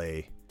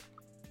L.A.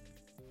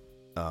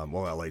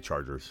 LA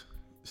Chargers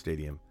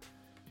Stadium.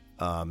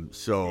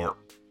 So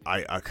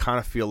I kind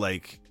of feel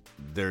like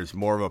there's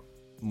more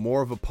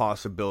of a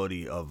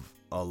possibility of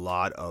a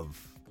lot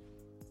of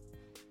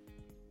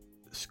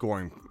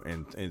scoring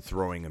and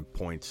throwing and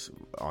points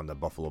on the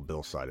Buffalo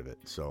Bills side of it.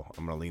 So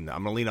I'm gonna lean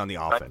on the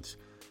offense.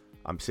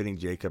 I'm sitting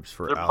Jacobs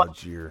for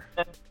Algier.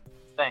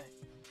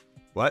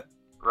 What?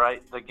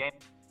 Right. The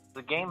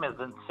game is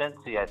in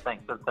Cincy, I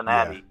think,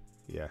 Cincinnati.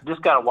 Yeah.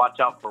 Just gotta watch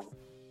out for.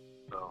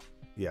 So.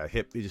 Yeah,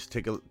 hip. You just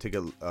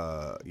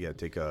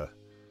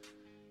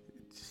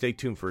stay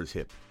tuned for his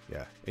hip.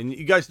 Yeah. And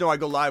you guys know I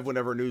go live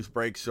whenever news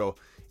breaks. So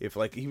if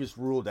he was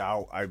ruled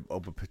out, I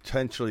would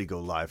potentially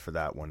go live for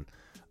that one.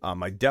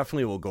 I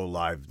definitely will go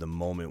live the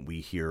moment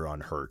we hear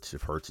on Hurts.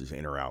 If Hurts is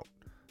in or out,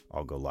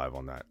 I'll go live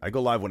on that. I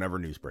go live whenever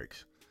news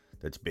breaks.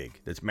 That's big.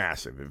 That's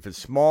massive. If it's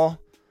small,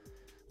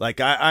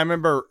 I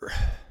remember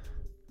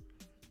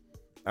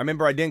I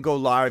didn't go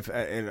live,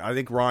 and I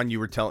think Ron, you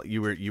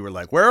were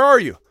like, "Where are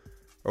you?"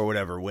 or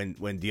whatever when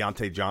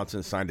Deontay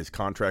Johnson signed his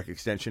contract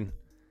extension.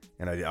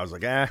 And I was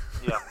like, Yeah.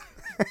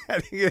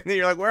 And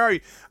you're like, where are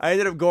you? I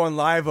ended up going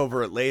live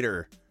over it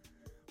later.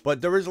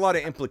 But there was a lot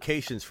of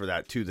implications for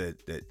that, too,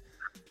 that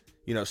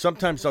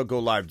sometimes I'll go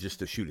live just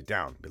to shoot it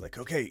down. Be like,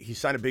 okay, he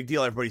signed a big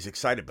deal. Everybody's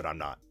excited, but I'm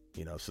not.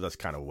 So that's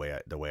kind of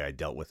the way I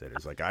dealt with it.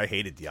 It's like I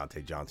hated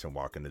Deontay Johnson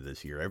walking into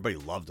this year. Everybody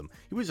loved him.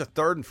 He was a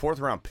 3rd and 4th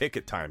round pick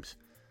at times.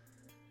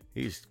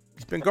 He's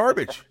been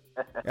garbage.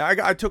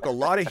 I took a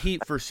lot of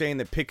heat for saying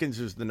that Pickens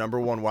is the number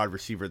 1 wide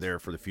receiver there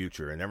for the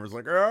future. And everyone's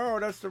like, oh,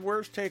 that's the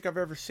worst take I've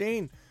ever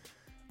seen.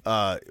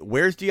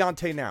 Where's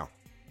Deontay now?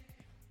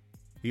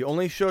 He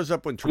only shows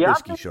up when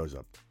Trubisky shows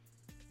up.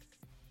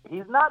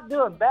 He's not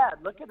doing bad.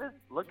 Look at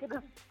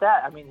his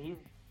stat. I mean,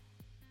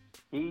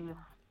 he's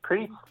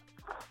pretty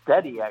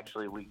steady,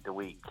 actually, week to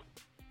week.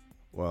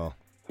 Well,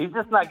 he's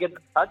just not getting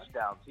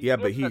touchdowns. Yeah,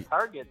 but the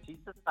targets. He's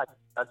just not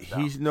getting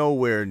touchdowns. He's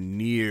nowhere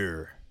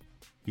near.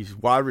 He's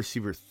wide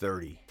receiver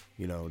 30.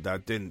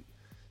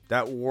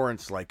 That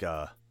warrants like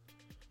a,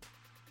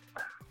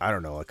 I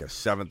don't know, like a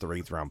 7th or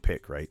 8th round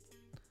pick, right?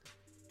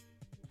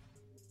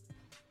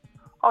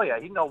 Oh yeah,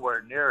 he's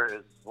nowhere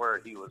near where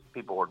he was.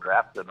 People were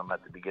drafting him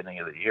at the beginning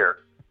of the year.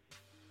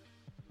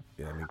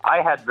 Yeah,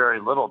 I had very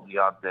little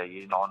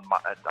Deontay.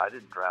 I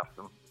didn't draft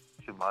him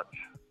too much.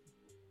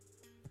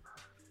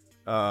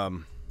 All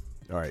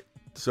right.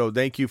 So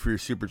thank you for your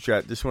super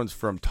chat. This one's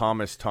from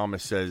Thomas.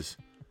 Thomas says,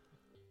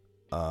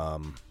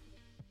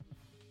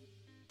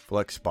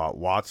 flex spot,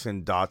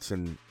 Watson,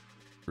 Dotson,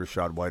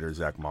 Rashad White, or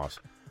Zach Moss.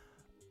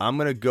 I'm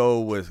going to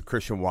go with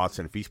Christian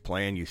Watson. If he's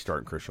playing, you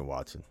start Christian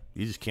Watson.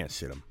 You just can't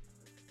sit him.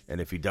 And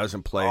if he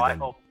doesn't play,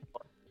 then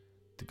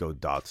to go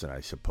Dotson,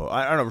 I suppose.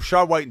 I don't know.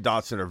 Rashad White and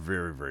Dotson are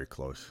very, very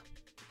close.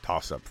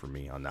 Toss up for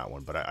me on that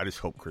one. But I just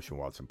hope Christian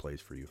Watson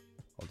plays for you.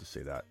 I'll just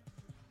say that.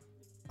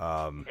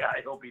 Yeah,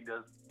 I hope he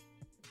does.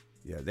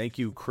 Yeah, thank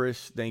you,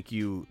 Chris. Thank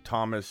you,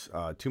 Thomas.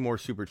 2 more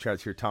super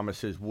chats here. Thomas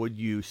says, would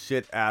you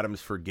sit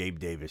Adams for Gabe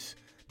Davis?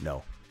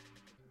 No.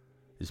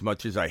 As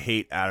much as I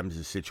hate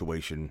Adams'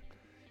 situation,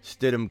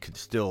 Stidham could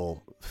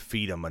still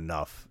feed him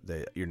enough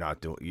that you're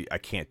not doing. I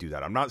can't do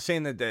that. I'm not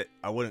saying that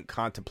I wouldn't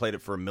contemplate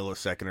it for a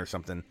millisecond or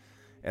something,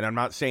 and I'm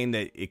not saying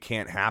that it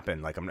can't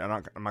happen. Like I'm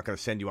not going to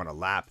send you on a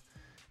lap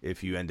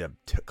if you end up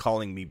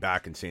calling me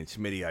back and saying,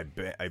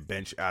 Smitty, I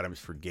bench Adams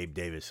for Gabe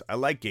Davis. I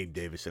like Gabe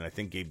Davis, and I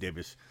think Gabe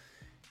Davis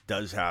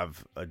does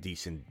have a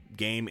decent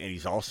game, and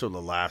he's also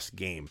the last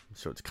game,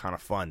 so it's kind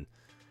of fun.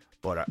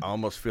 But I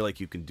almost feel like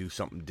you can do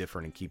something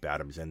different and keep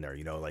Adams in there.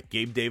 Like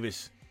Gabe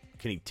Davis,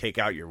 can he take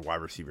out your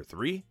wide receiver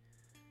 3,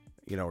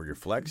 or your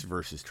flex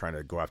versus trying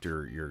to go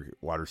after your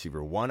wide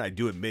receiver 1? I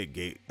do admit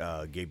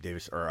Gabe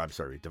Davis, or I'm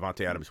sorry,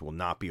 Devontae Adams will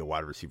not be a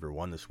wide receiver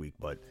 1 this week,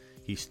 but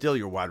he's still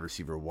your wide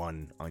receiver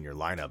 1 on your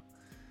lineup,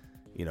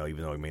 even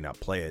though he may not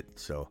play it.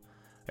 So,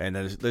 and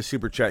then this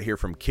super chat here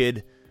from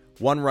Kid.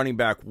 2 running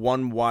backs,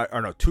 1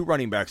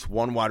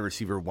 wide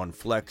receiver, 1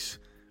 flex.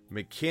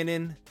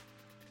 McKinnon,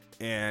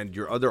 and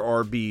your other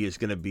RB is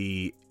going to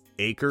be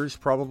Akers,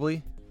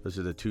 probably. Those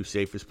are the 2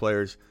 safest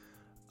players.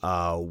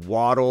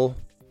 Waddle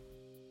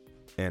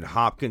and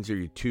Hopkins are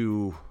your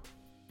 2.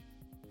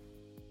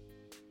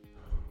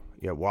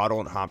 Yeah,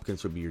 Waddle and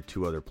Hopkins would be your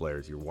 2 other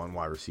players, your 1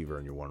 wide receiver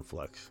and your 1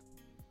 flex.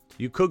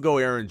 You could go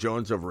Aaron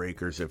Jones over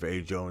Akers if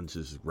A. Jones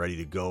is ready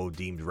to go,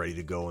 deemed ready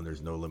to go, and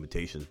there's no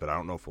limitations, but I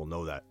don't know if we'll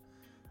know that.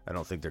 I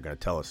don't think they're going to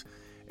tell us.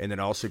 And then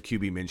also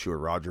QB Minshew or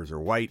Rodgers or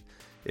White.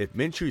 If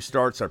Minshew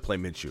starts, I'd play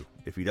Minshew.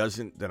 If he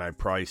doesn't, then I'd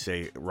probably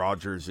say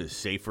Rodgers is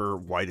safer.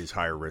 White is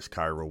higher risk,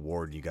 higher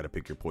reward. You got to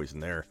pick your poison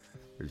there.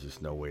 There's just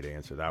no way to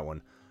answer that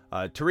one.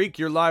 Tariq,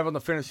 you're live on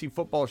the Fantasy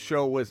Football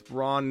Show with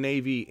Ron,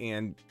 Navy,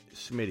 and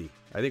Smitty.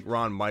 I think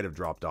Ron might have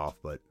dropped off,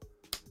 but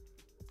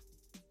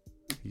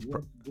he's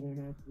what's going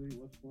on, Smitty?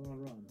 What's going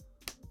on, Ron?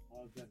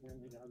 How's that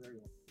family? How's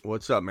everyone?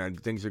 What's up, man?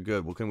 Things are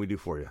good. What can we do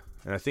for you?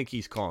 And I think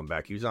he's calling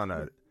back. He was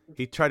on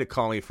he tried to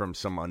call me from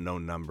some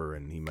unknown number,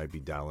 and he might be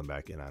dialing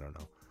back in. I don't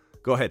know.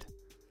 Go ahead.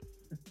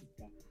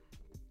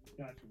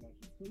 Gotcha.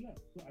 So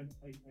I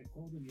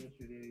called him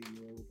yesterday.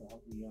 You were able to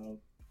help me out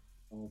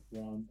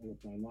with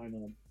my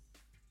lineup.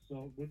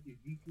 So with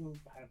Ezekiel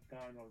have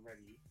gone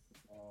already,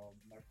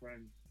 my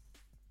friends,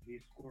 they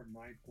scored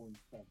 9.7.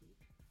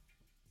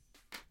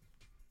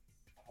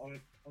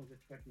 I was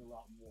expecting a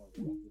lot more.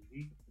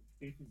 Zeke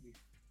basically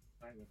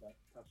with that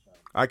touchdown.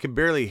 I can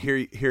barely hear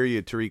you,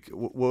 Tariq.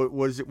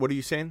 What are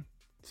you saying?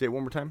 Say it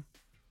one more time.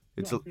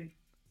 I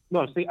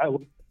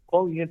was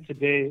calling in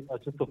today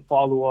just to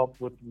follow up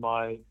with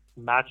my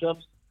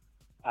matchups.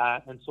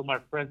 And so my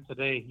friend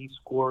today, he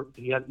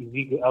had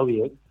Ezekiel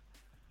Elliott,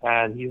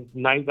 and he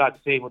got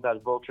saved with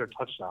that vulture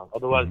touchdown.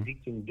 Otherwise,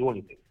 Zeke didn't do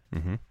anything.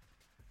 Mm-hmm.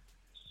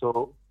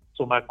 So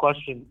my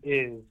question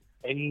is,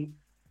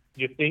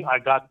 you think I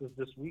got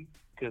this week?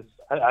 Because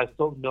I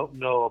still don't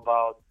know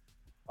about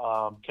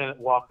Kenneth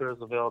Walker's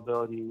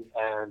availability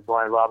and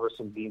Brian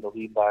Robertson being the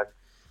lead back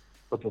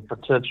with the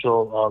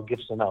potential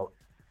Gibson out.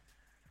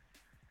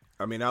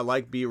 I mean, I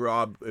like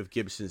B-Rob if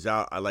Gibson's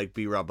out. I like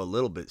B-Rob a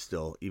little bit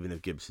still, even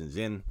if Gibson's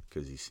in,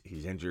 because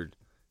he's injured.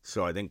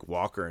 So I think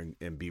Walker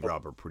and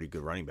B-Rob are pretty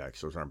good running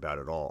backs. Those aren't bad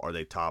at all. Are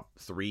they top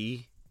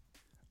 3?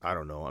 I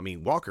don't know. I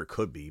mean, Walker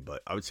could be,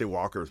 but I would say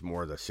Walker is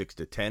more the 6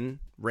 to 10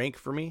 rank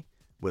for me,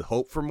 with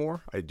hope for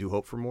more. I do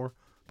hope for more.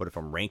 But if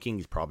I'm ranking,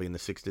 he's probably in the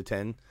 6 to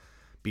 10.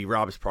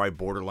 B-Rob is probably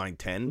borderline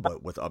 10,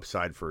 but with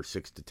upside for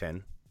 6 to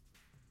 10.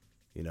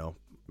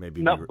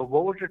 Maybe. No, but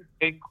what would your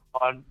take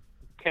on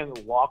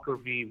Kenneth Walker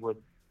be with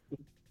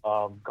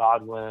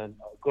Goodwin,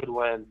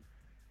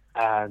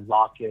 and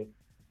Lockett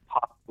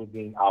possibly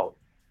being out?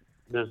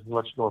 There's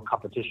much more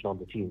competition on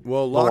the team.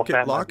 Well,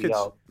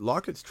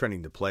 Lockett's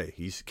trending to play.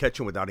 He's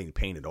catching without any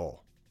pain at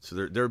all. So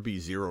there'd be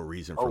zero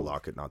reason for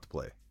Lockett not to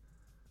play.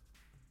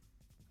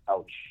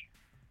 Ouch.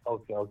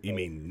 Okay. You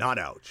mean not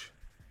ouch?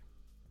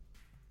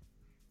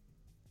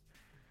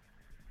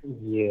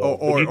 Yeah. Do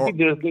you think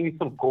there's going to be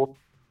some goal?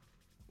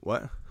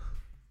 What?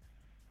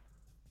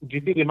 Do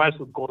you think they might as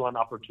well go on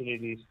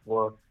opportunities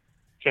for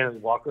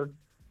Kenneth Walker?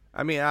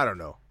 I mean, I don't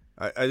know.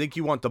 I think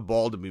you want the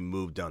ball to be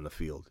moved down the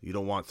field. You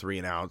don't want 3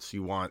 and outs.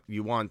 You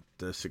want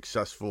the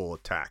successful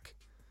attack.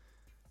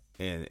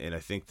 And I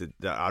think that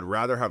I'd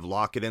rather have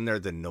Lockett in there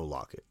than no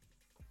Lockett.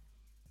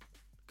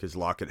 Because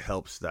Lockett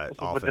helps that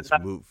offense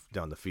move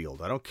down the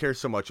field. I don't care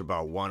so much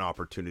about one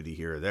opportunity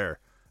here or there.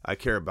 I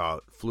care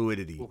about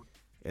fluidity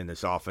in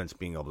this offense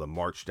being able to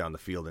march down the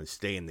field and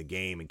stay in the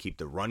game and keep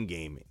the run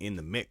game in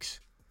the mix.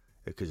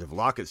 Because if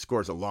Lockett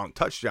scores a long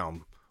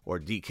touchdown or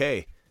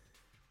DK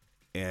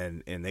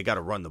and they got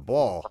to run the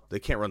ball, they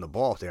can't run the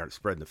ball if they aren't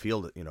spreading the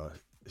field,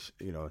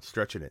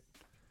 stretching it.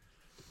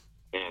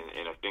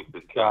 And I think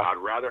that I'd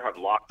rather have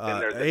Lockett in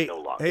there than no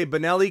Lockett. Hey,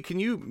 Benelli, can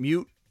you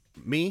mute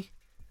me?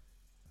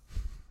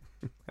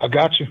 I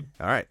got you.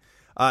 All right.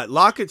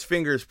 Lockett's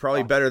finger is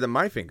probably better than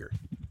my finger,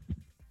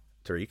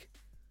 Tariq.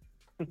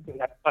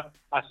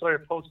 I saw your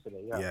post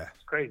today. Yeah.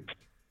 It's crazy.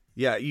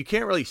 Yeah, you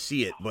can't really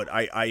see it, but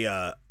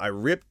I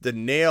ripped the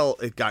nail.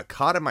 It got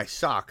caught in my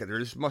sock, and there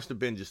just must have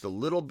been just a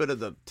little bit of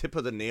the tip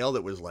of the nail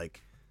that was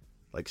like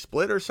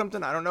split or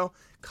something. I don't know.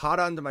 Caught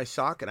onto my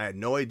sock, and I had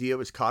no idea it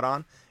was caught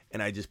on.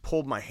 And I just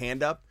pulled my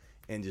hand up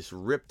and just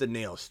ripped the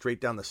nail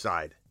straight down the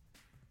side.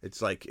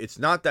 It's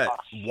not that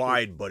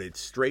wide, but it's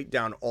straight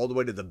down all the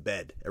way to the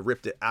bed. I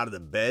ripped it out of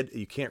the bed.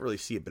 You can't really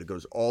see it, but it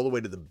goes all the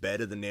way to the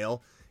bed of the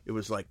nail. It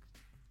was like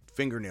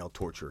fingernail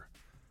torture.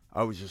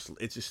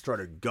 It just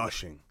started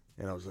gushing.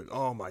 And I was like,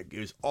 oh my,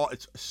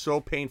 it's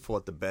so painful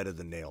at the bed of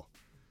the nail.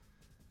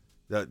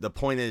 The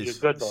point is,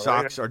 good, though,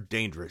 socks are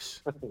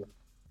dangerous.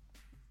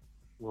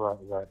 Right.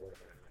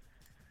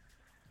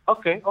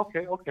 Okay.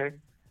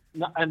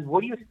 Now, and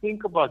what do you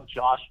think about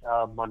Josh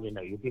Monday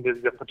night? You think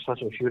there's a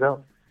potential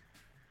shootout?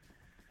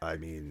 I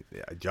mean,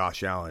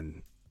 Josh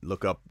Allen,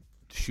 look up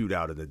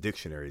shootout in the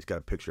dictionary. He's got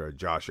a picture of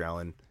Josh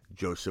Allen,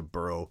 Joseph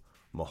Burrow,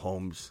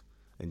 Mahomes,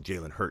 and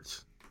Jalen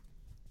Hurts.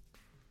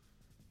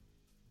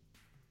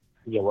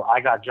 Yeah, well, I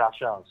got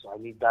Josh Allen, so I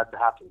need that to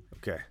happen.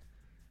 Okay.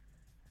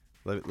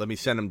 Let me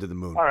send him to the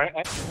moon. All right.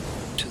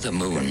 To the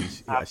moon.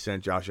 Yeah, I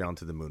sent Josh Allen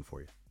to the moon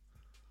for you.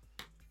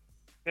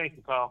 Thank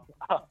you, Kyle.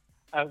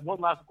 One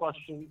last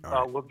question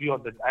would be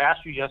on I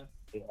asked you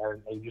yesterday,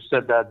 and you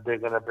said that they're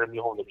going to bring me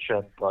home the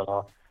chip, but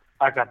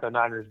I got the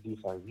Niners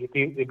defense. You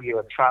think it'd be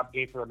a trap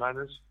game for the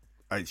Niners?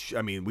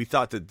 I mean, we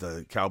thought that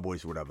the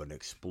Cowboys would have an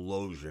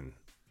explosion,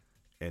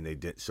 and they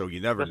did. So you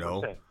never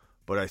know.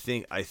 But I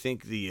think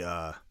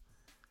the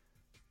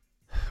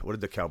what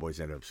did the Cowboys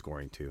end up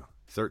scoring to?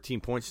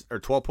 13 points or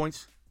 12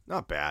 points?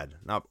 Not bad.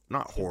 Not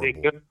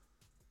horrible.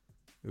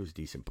 It was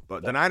decent.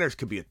 But the Niners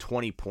could be a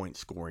 20-point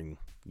scoring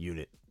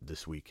unit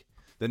this week.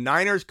 The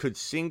Niners could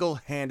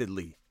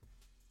single-handedly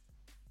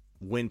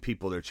win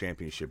people their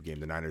championship game,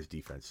 the Niners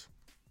defense.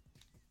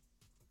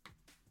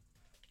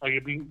 Are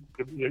you being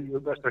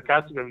you're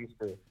sarcastic or are you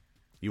serious?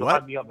 You what?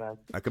 Hype me up, man.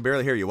 I could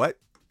barely hear you. What?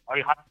 Are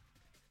you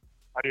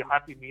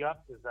hyping me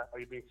up? Are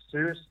you being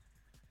serious?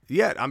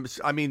 Yeah,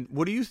 I mean,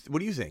 what do you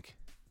think?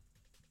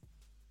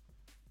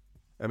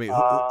 I mean,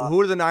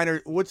 who are the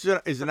Niners?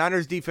 Is the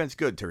Niners defense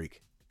good, Tariq?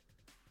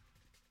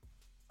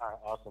 All right,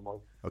 awesome.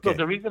 Okay. So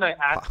the reason I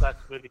asked that,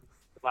 the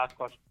last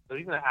question. The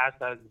reason I asked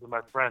that is because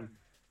my friend,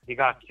 he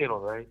got Kittle,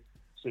 right?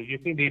 So you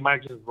think they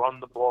might just run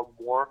the ball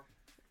more?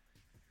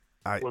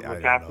 I don't know,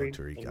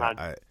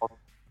 Tariq.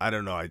 I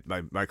don't know.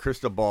 My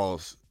crystal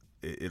balls,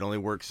 it only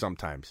works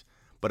sometimes.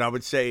 But I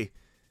would say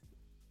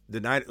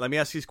let me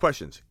ask these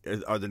questions.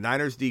 Are the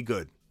Niners D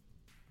good?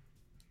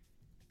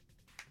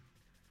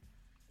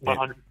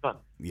 100%.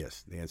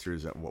 Yes. The answer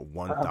is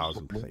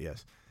 1,000%.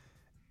 Yes.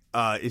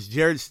 Is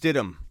Jared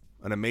Stidham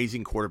an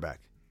amazing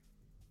quarterback?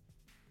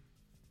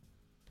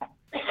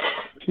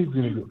 He's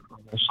going to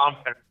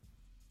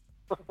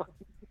get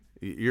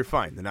You're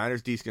fine. The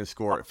Niners D's going to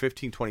score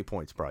 15, 20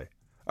 points probably.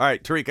 All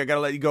right, Tariq, I got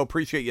to let you go.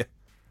 Appreciate you.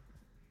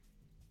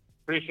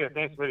 Appreciate it.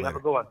 Thanks, buddy. Have a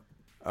good one.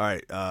 All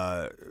right.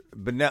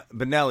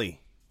 Benelli,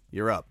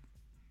 you're up.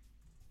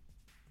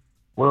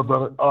 What up,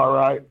 brother? All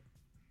right.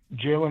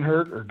 Jalen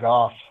Hurts or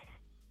Goff?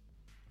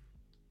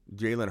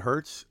 Jalen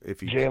Hurts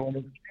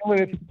Jalen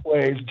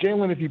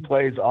if he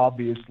plays,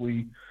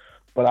 obviously.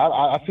 But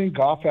I think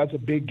Goff has a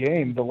big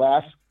game. The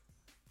last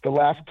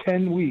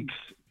 10 weeks,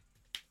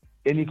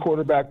 any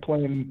quarterback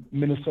playing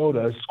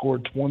Minnesota has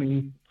scored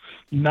 29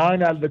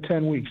 out of the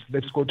 10 weeks.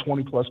 They've scored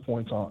 20-plus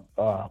points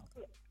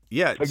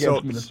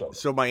against Minnesota.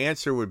 So my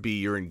answer would be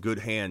you're in good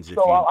hands.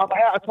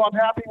 I'm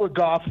happy with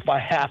Goff if I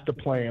have to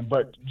play him.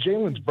 But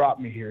Jalen's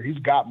brought me here. He's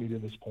got me to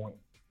this point.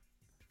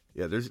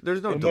 Yeah, there's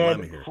no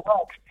dilemma here.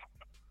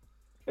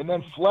 And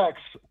then flex,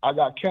 I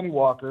got Kenny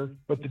Walker.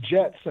 But the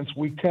Jets, since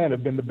week 10,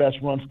 have been the best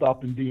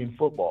run-stopping D in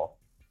football.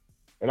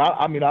 And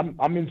I'm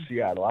in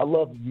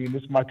Seattle.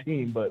 This is my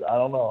team, but I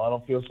don't know. I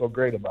don't feel so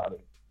great about it.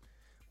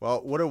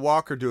 Well, what did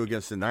Walker do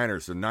against the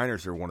Niners? The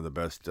Niners are one of the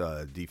best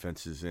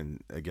defenses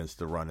against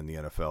the run in the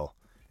NFL.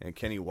 And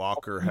Kenny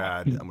Walker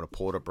had, I'm going to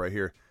pull it up right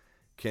here.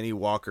 Kenny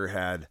Walker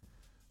had,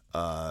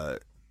 let's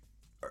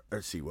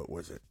see, what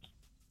was it?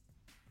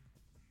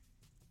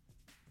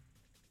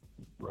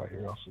 Right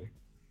here, I'll see.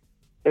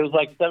 It was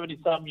like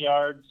 70-some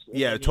yards.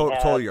 Yeah,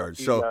 total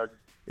yards. So yards.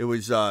 it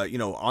was, on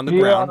the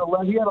ground.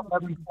 He had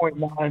 11.9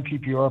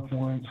 PPR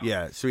points.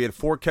 Yeah, so he had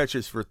 4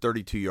 catches for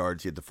 32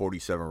 yards. He had the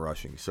 47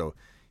 rushing. So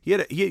he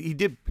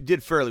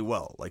did fairly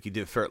well. Like he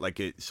did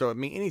So I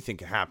mean, anything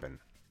can happen.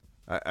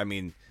 I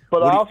mean,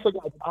 but I also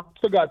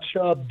got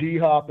Chubb,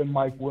 D-Hop, and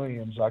Mike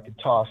Williams. I could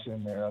toss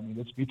in there. I mean,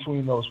 it's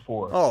between those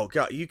 4. Oh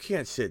God, you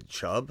can't sit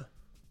Chubb.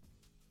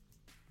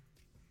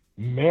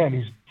 Man,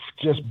 he's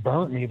just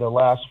burnt me the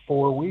last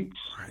 4 weeks.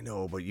 I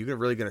know, but you're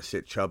really gonna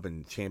sit Chubb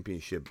in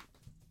championship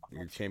week.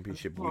 I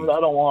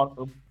don't want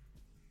him.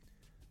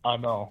 I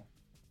know.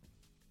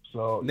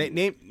 So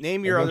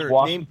name your other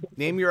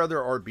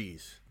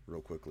RBs real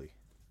quickly.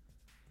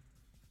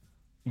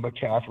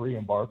 McCaffrey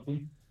and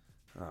Barkley.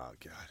 Oh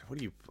God, what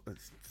are you?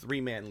 It's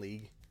 3-man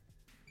league.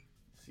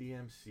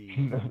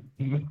 CMC.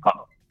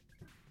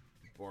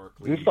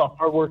 Barkley. This is a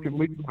hard-working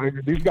league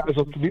player. These guys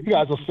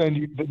will send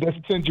you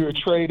a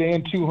trade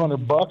and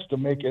 $200 to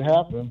make it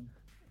happen.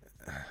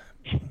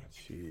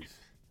 Jeez.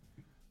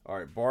 All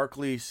right,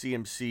 Barkley,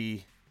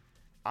 CMC.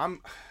 I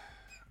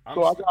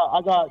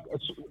got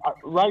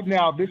right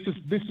now. This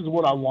is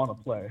what I want to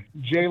play: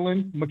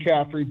 Jalen,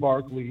 McCaffrey,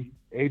 Barkley,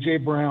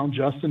 AJ Brown,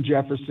 Justin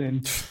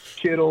Jefferson,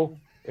 Kittle,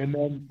 and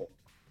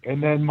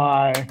then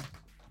my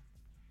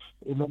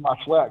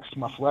flex.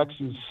 My flex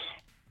is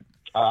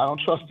I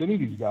don't trust any of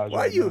these guys.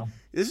 Why now.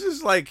 This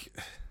is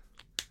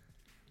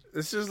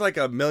like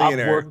a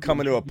millionaire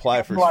coming to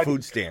apply for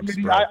food stamps.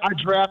 Bro. I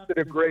drafted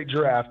a great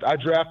draft.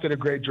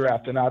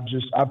 And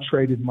I've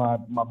traded my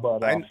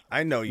butt off.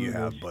 I know you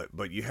have,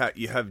 but you have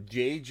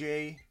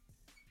JJ,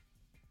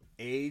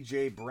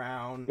 AJ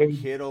Brown,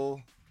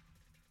 Kittle,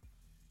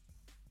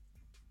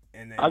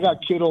 and then I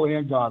got Kittle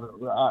and Goddard.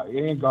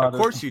 Of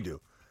course you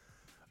do.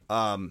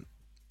 I'm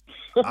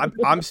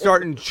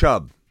starting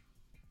Chubb.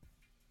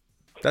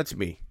 That's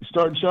me. You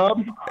starting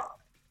Chubb?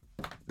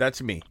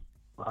 That's me.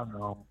 I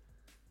know.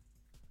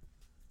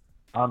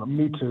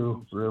 Me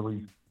too,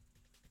 really.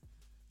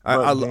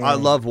 I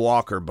love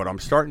Walker, but I'm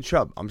starting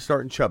Chubb.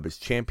 It's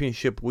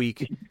championship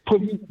week. But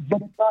he's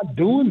not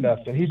doing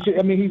nothing. He's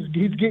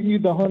getting you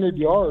the 100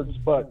 yards,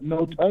 but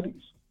no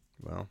tutties.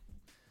 Well,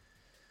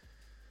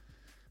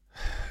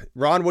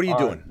 Ron, what are you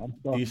doing?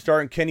 Are you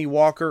starting Kenny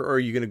Walker, or are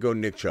you going to go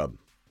Nick Chubb?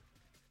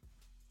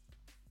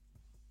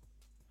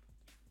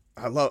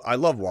 I love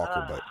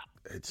Walker, but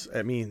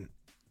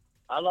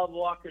I love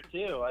Walker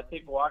too. I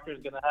think Walker's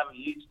going to have a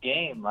huge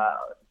game.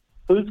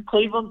 Who's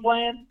Cleveland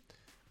playing?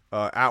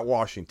 At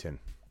Washington.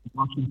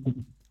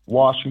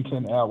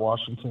 Washington at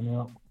Washington.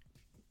 Yeah.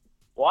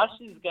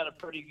 Washington's got a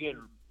pretty good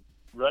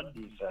run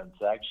defense,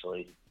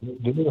 actually.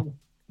 They do.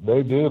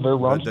 They're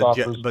run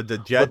stoppers. But the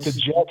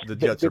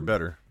Jets are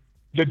better.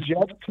 The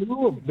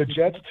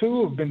Jets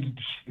too have been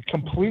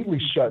completely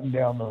shutting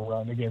down the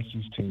run against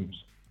these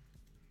teams.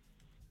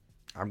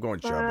 I'm going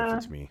Chubb if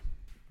it's me.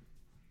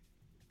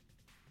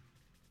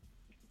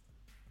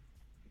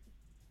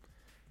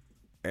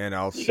 And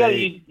I'll you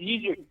say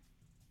use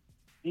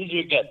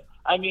your gut.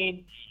 I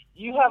mean,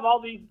 you have all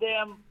these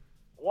damn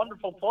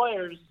wonderful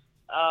players.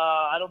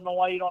 I don't know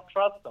why you don't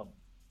trust them.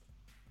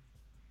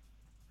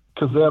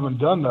 Because they haven't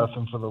done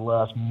nothing for the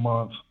last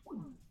month.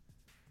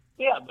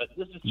 Yeah, but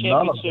this is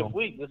championship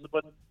week. This is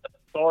when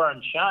soar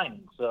and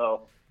shine.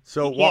 So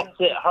you can't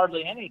sit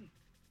hardly any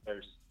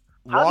players.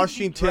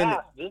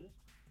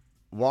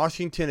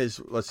 Washington is,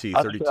 let's see,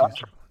 32.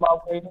 My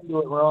way into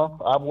it, Ron.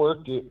 I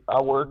worked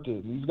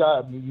it. These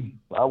guys,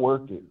 I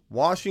worked it.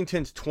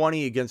 Washington's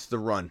 20 against the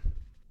run.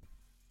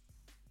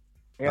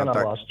 And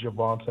I lost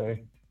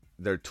Javonte.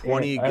 They're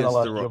 20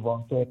 against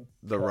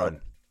the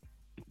run.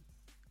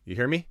 You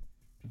hear me?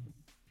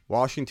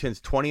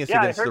 Washington's 20th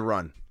against the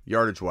run,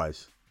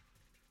 yardage-wise.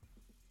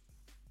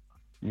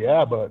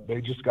 Yeah, but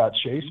they just got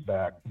Chase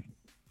back.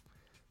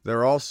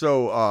 They're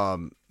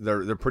also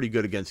they're pretty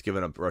good against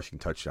giving up rushing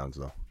touchdowns,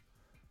 though.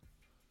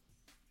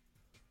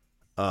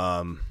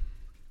 I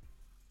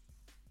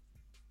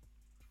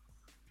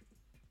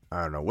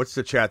don't know. What's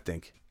the chat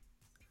think?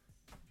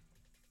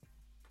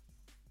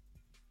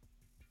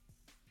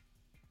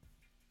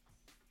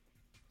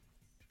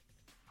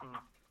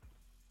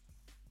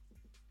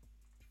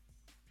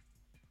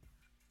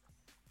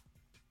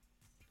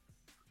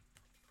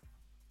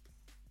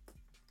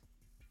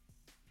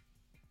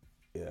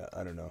 Yeah,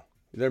 I don't know.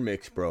 They're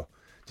mixed, bro.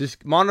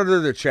 Just monitor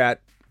the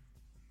chat.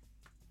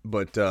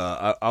 But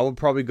I would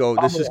probably go.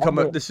 This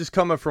is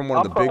coming from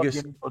one of the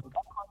biggest.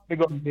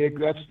 Nick.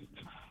 That's.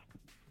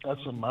 I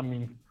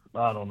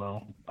don't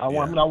know. I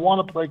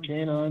want to play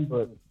Canine,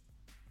 but.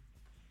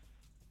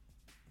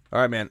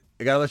 All right, man.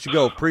 I gotta let you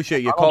go.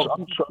 Appreciate you. Call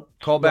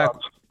back.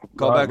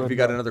 Call back if you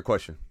got another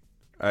question.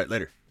 All right,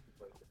 later.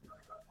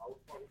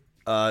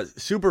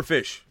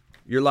 Superfish,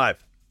 you're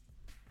live.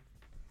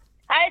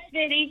 Hi,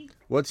 Smitty.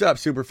 What's up,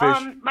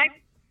 Superfish?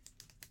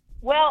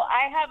 Well,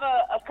 I have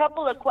a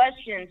couple of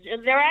questions.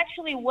 They're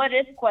actually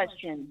what-if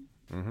questions.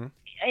 Mm-hmm.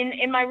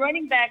 In my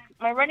running back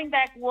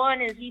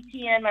one is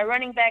ETN. My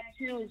running back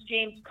two is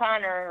James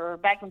Conner, or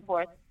back and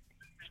forth.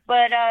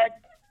 But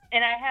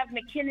and I have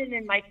McKinnon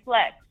in my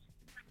flex.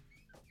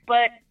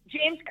 But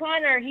James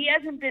Conner, he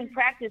hasn't been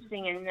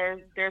practicing, and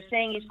they're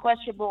saying he's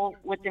questionable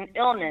with an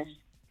illness.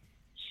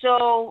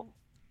 So,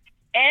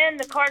 and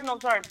the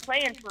Cardinals aren't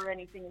playing for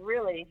anything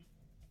really,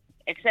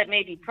 except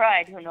maybe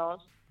pride. Who knows?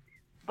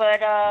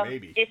 But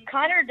if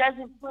Conner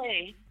doesn't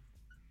play,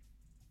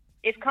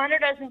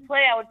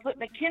 I would put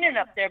McKinnon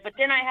up there. But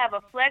then I have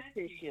a flex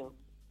issue.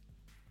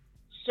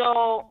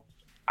 So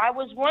I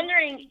was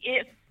wondering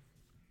if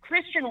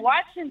Christian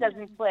Watson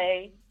doesn't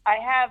play. I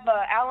have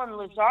Alan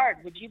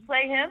Lazard. Would you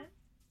play him?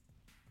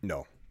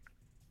 No.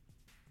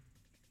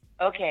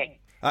 Okay.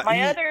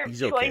 My other he's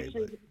choice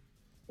okay, is.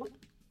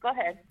 Go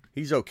ahead.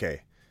 He's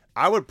okay.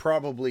 I would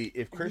probably,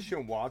 if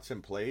Christian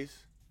Watson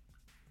plays,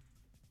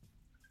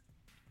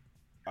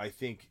 I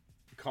think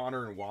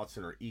Connor and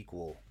Watson are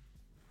equal,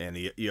 and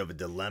you have a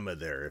dilemma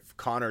there. If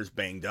Connor's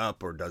banged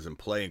up or doesn't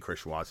play and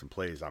Christian Watson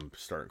plays, I'm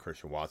starting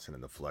Christian Watson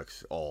in the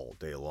flex all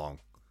day long.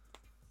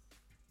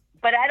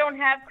 But I don't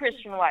have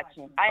Christian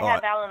Watson. I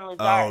have Alan Lazard.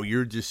 Oh,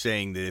 you're just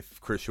saying that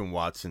if Christian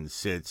Watson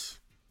sits,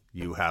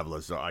 you have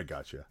Lazard. I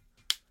got you.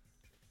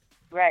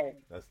 Right.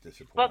 That's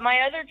disappointing. But my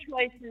other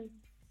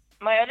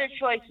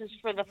choices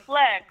for the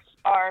flex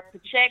are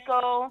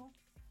Pacheco.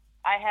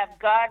 I have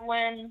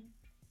Godwin.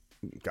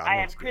 I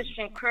have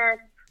Christian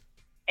Kirk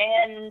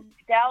and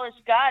Dallas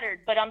Goedert.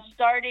 But I'm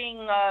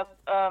starting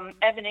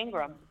Evan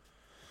Ingram.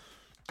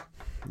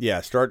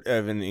 Yeah, start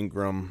Evan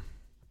Ingram.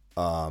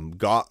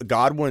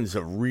 Godwin's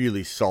a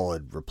really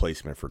solid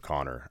replacement for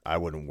Connor. I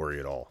wouldn't worry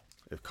at all.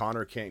 If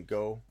Connor can't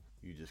go,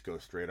 you just go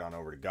straight on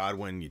over to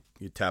Godwin.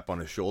 You tap on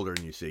his shoulder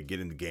and you say, "Get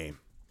in the game,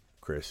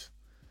 Chris."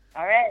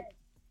 All right.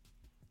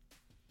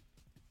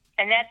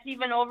 And that's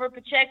even over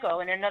Pacheco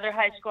in another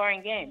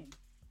high-scoring game.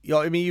 You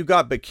know, I mean, you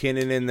got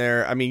McKinnon in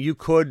there. I mean, you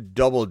could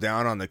double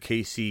down on the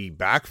KC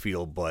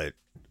backfield, but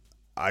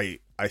I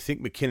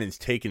think McKinnon's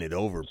taking it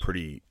over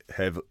pretty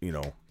heavy,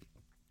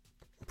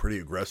 pretty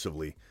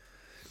aggressively.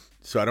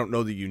 So I don't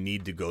know that you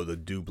need to go the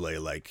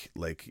double like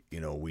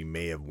we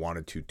may have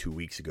wanted to 2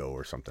 weeks ago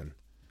or something.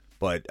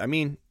 But I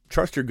mean,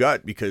 trust your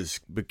gut, because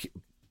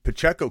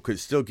Pacheco could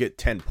still get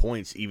 10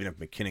 points even if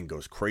McKinnon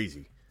goes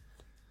crazy.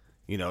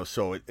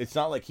 So it's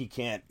not like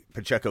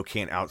Pacheco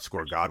can't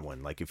outscore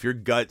Godwin. Like, if your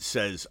gut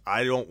says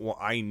I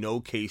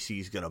know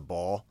KC's gonna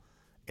ball,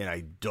 and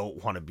I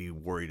don't want to be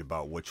worried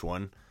about which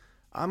one,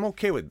 I'm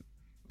okay with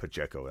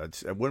Pacheco.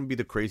 That wouldn't be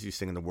the craziest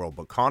thing in the world.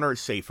 But Connor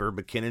is safer.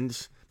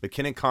 McKinnon,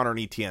 Connor, and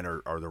Etienne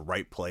are the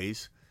right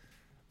plays.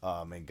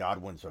 And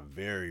Godwin's a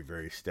very,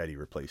 very steady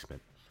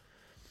replacement.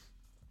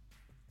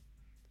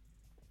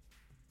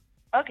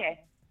 Okay.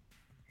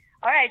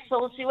 All right, so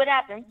we'll see what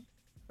happens.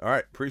 All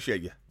right,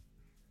 appreciate you.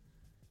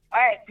 All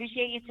right,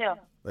 appreciate you too.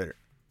 Later.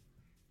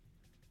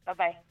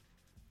 Bye-bye.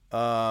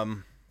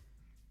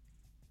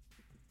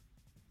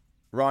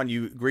 Ron,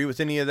 you agree with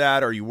any of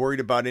that? Are you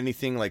worried about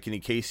anything, like any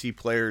KC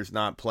players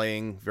not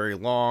playing very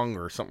long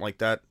or something like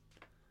that?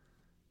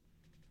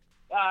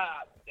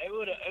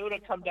 It would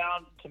have come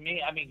down to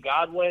me. I mean,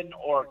 Godwin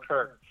or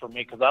Kirk for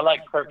me, because I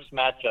like Kirk's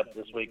matchup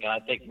this week, and I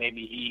think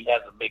maybe he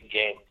has a big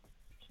game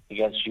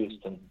against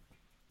Houston.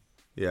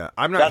 Yeah,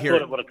 That's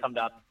what it would have come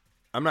down to.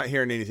 I'm not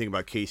hearing anything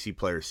about KC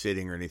players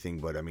sitting or anything,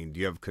 but I mean, do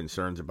you have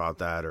concerns about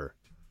that, or?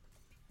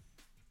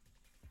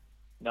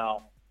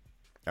 No.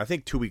 I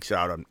think 2 weeks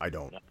out, I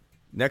don't. No.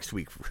 Next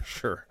week for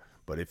sure.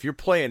 But if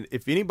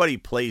anybody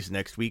plays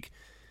next week,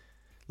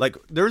 like,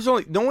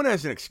 no one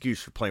has an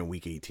excuse for playing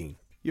week 18.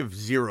 You have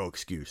zero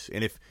excuse.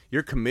 And if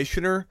your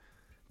commissioner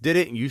did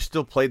it and you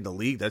still played in the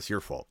league, that's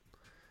your fault.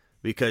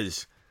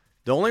 Because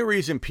the only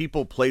reason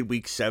people played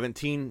week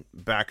 17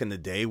 back in the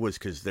day was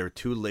because they're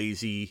too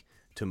lazy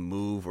to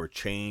move or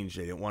change.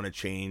 They didn't want to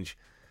change.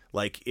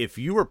 Like, if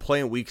you were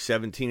playing week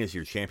 17 as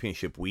your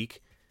championship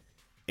week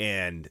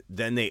and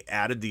then they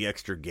added the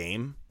extra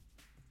game,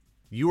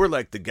 you were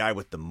like the guy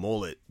with the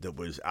mullet that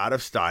was out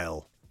of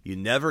style. You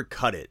never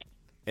cut it.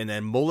 And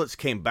then mullets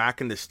came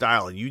back into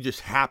style and you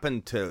just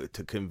happened to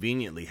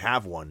conveniently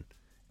have one,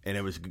 and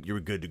you were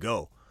good to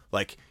go.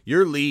 Like,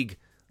 your league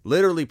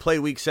literally played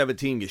week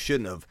 17, you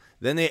shouldn't have.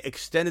 Then they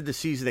extended the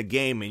season a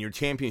game and your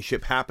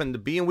championship happened to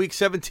be in week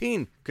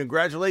 17.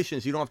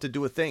 Congratulations, you don't have to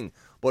do a thing.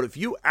 But if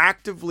you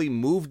actively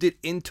moved it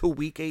into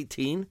week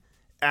 18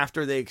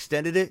 after they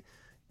extended it,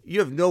 you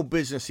have no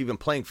business even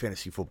playing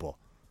fantasy football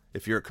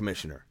if you're a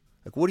commissioner.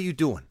 Like, what are you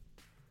doing?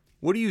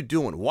 What are you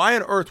doing? Why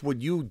on earth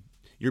would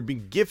you're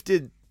being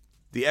gifted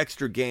the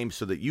extra game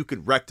so that you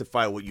could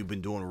rectify what you've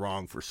been doing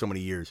wrong for so many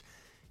years?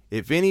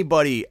 If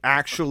anybody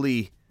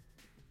actually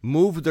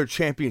moved their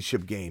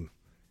championship game,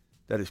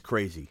 that is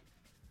crazy.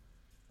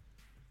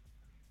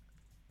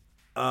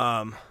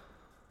 All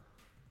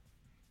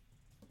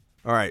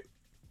right.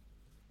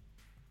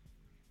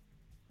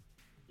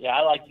 Yeah,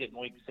 I liked it in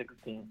week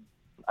 16.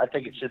 I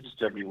think it should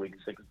still be week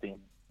 16.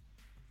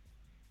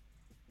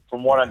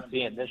 From what I'm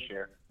seeing this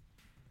year.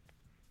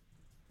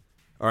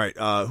 All right.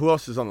 Who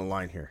else is on the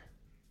line here?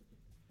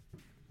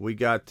 We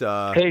got.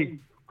 Hey,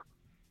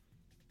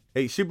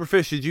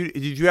 Superfish. Did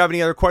you have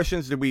any other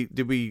questions? Did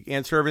we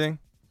answer everything?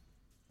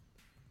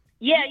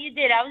 Yeah, you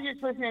did. I was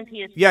just listening to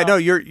you. Yeah, no,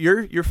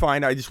 you're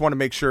fine. I just want to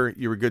make sure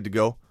you were good to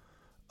go.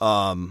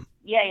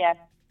 Yeah.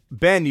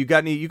 Ben, you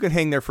got any? You can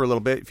hang there for a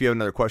little bit if you have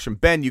another question.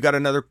 Ben, you got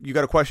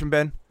a question,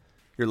 Ben?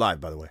 You're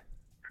live, by the way.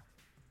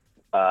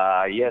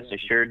 Yes, I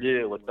sure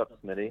do. What's up,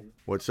 Smitty?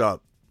 What's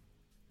up?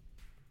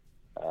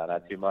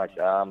 Not too much.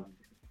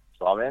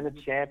 So I'm in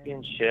the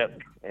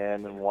championship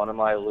in one of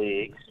my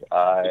leagues.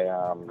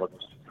 I look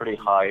pretty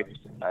hyped,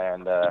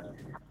 and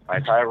my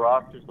entire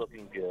roster's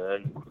looking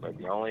good. But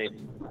the only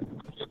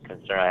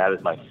concern I have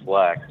is my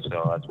flex,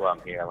 so that's why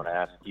I'm here. I want to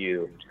ask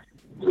you,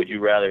 would you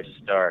rather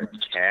start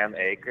Cam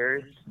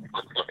Akers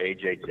or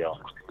A.J.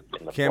 Dillon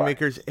in the Cam flex?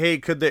 Akers. Hey,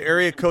 could the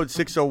area code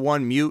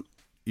 601 mute?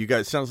 You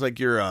guys, sounds like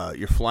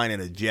you're flying in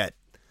a jet.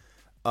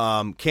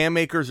 Cam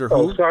Akers or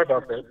who? Oh, sorry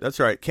about that. That's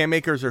all right. Cam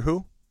Akers or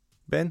who?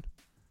 Ben?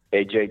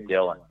 A.J.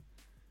 Dillon.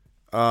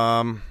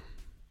 Man,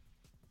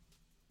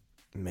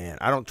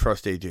 I don't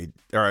trust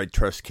I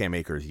trust Cam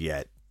Akers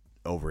yet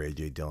over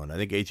A.J. Dillon. I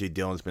think A.J.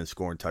 Dillon's been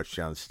scoring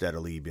touchdowns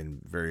steadily,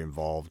 been very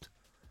involved.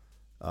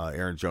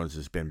 Aaron Jones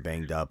has been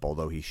banged up,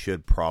 although he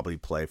should probably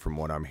play from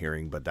what I'm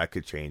hearing, but that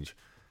could change.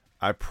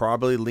 I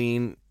probably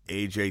lean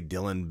A.J.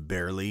 Dillon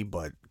barely,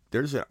 but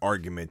there's an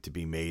argument to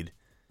be made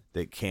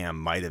that Cam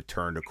might have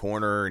turned a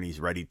corner and he's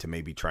ready to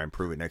maybe try and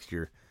prove it next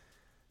year.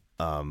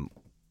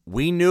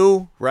 We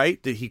knew,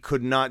 right, that he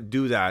could not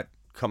do that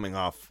coming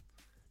off.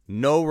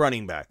 No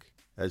running back,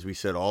 as we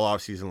said all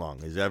offseason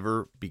long, has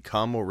ever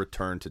become or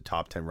returned to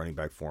top 10 running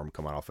back form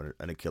coming off an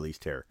Achilles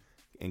tear,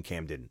 and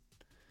Cam didn't.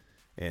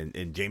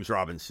 And James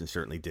Robinson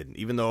certainly didn't,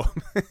 even though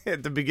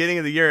at the beginning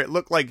of the year it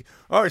looked like,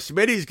 oh,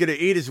 Smitty's going to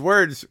eat his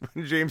words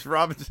when James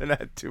Robinson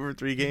had 2 or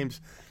 3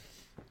 games.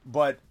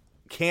 But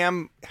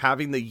Cam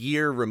having the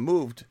year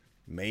removed,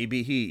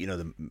 maybe he,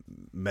 the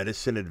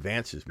medicine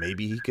advances.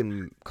 Maybe he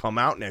can come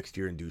out next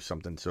year and do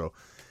something. So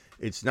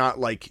it's not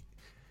like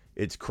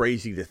it's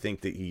crazy to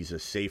think that he's a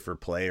safer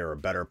play or a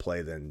better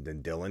play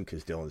than Dillon,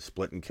 because Dillon's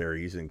splitting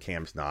carries and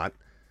Cam's not.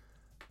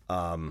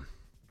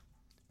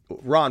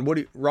 Ron,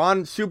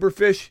 Ron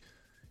Superfish,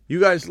 you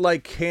guys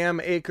like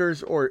Cam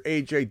Akers or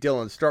A.J.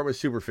 Dillon? Start with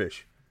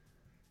Superfish.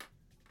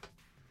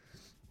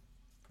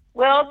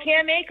 Well,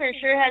 Cam Akers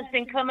sure has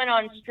been coming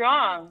on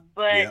strong,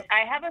 but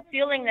I have a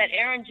feeling that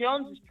Aaron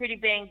Jones is pretty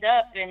banged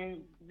up,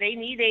 and they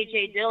need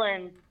A.J.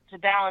 Dillon to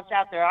balance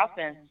out their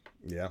offense.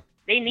 Yeah.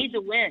 They need to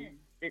win.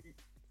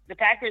 The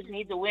Packers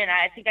need to win.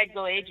 I think I'd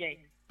go A.J.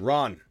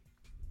 Ron.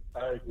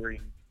 I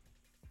agree.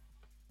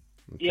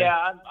 Okay. Yeah,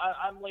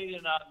 I'm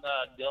leaning on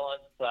the Dillon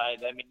side.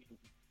 I mean,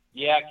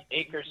 yeah,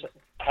 Akers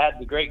had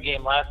the great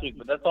game last week,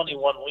 but that's only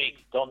 1 week.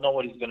 Don't know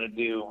what he's going to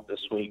do this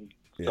week.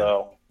 Yeah.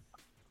 So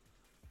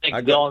I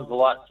think Dillon's a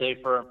lot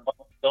safer.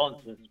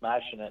 Dillon's been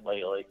smashing it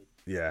lately.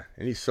 Yeah,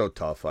 and he's so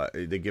tough.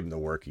 They give him the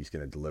work, he's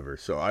going to deliver.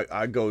 So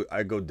I go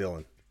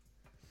Dillon.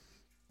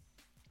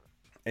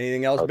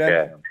 Anything else, Ben?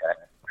 Okay.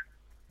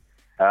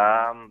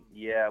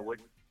 Yeah,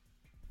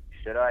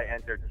 should I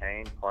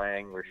entertain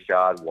playing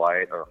Rachaad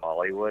White or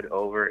Hollywood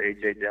over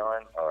A.J.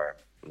 Dillon, or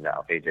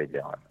no, A.J.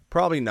 Dillon?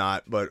 Probably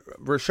not, but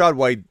Rachaad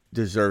White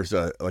deserves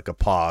a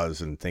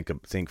pause and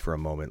think for a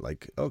moment.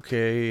 Like,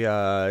 okay,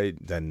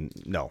 then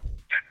no.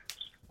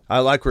 I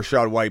like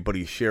Rachaad White, but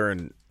he's a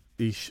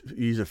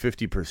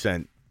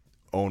 50%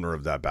 owner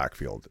of that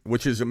backfield,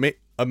 which is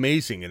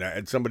amazing.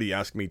 And somebody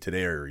asked me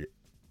today, or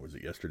was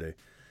it yesterday,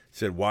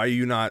 said, why are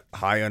you not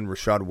high on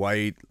Rachaad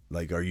White?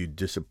 Like, do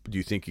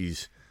you think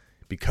he's,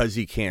 because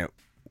he can't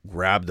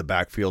grab the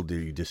backfield, are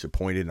you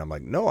disappointed? And I'm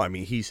like, no, I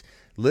mean, he's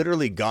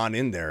literally gone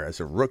in there as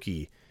a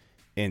rookie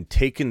and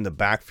taken the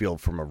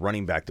backfield from a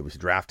running back that was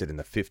drafted in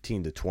the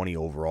 15 to 20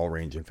 overall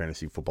range in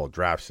fantasy football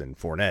drafts in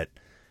Fournette,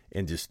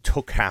 and just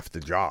took half the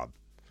job.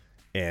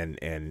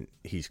 And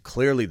he's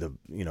clearly a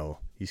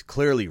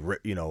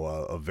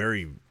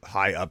very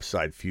high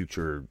upside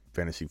future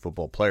fantasy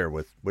football player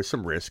with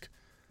some risk.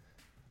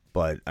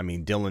 But I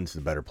mean, Dillon's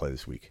the better play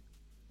this week.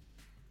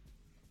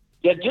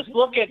 Yeah, just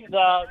look at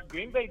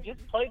Green Bay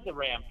just played the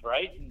Rams,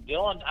 right? And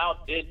Dillon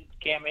outdid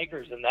Cam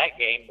Akers in that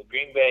game, the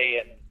Green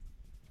Bay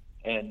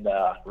and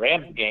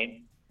Rams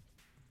game.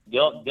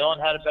 Dillon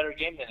had a better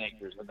game than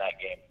Akers in that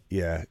game.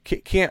 Yeah,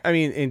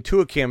 in 2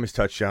 of Cam's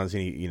touchdowns,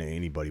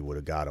 anybody would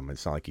have got him.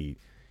 It's not like he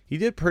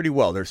did pretty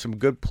well. There's some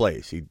good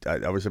plays.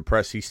 I was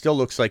impressed. He still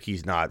looks like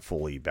he's not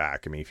fully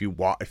back. I mean, if you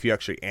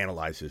actually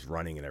analyze his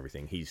running and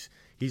everything, he's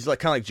like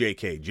kind of like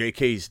J.K.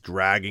 J.K.'s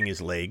dragging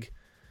his leg.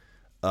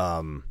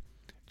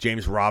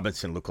 James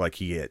Robinson looked like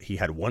he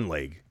had one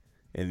leg,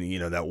 and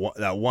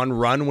that one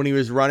run when he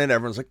was running,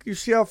 everyone's like, "You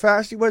see how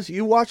fast he was?"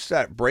 You watched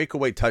that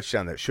breakaway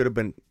touchdown that should have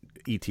been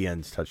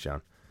Etienne's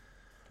touchdown.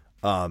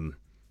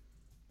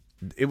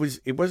 It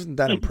wasn't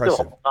that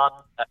impressive.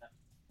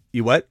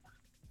 You what?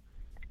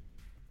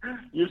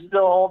 You're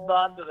still holding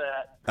on to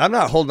that. I'm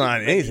not holding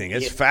on to anything.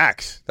 It's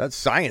facts. That's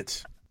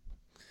science.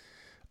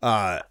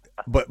 But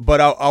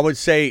I would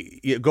say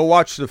go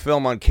watch the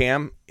film on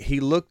Cam. He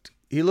looked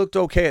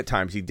okay at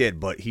times. He did,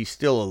 but he's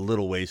still a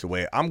little ways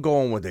away. I'm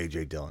going with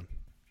A.J. Dillon.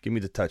 Give me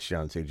the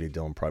touchdowns, A.J.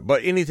 Dillon probably.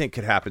 But anything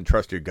could happen.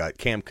 Trust your gut.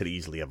 Cam could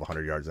easily have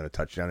 100 yards and a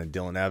touchdown, and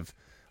Dillon have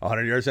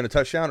 100 yards and a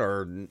touchdown,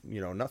 or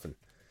nothing.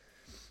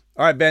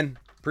 All right, Ben.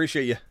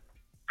 Appreciate you.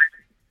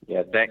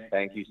 Yeah,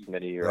 thank you,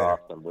 Smitty. You're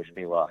awesome. Wish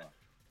me luck.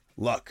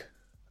 Luck.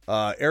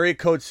 Area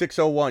code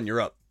 601.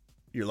 You're up.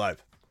 You're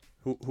live.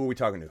 Who are we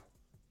talking to?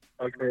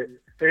 Okay.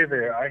 Hey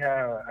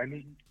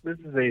there. This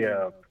is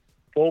a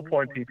full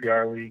point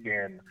PPR league,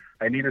 and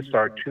I need to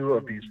start 2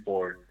 of these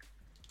 4.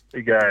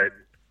 We got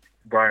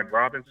Brian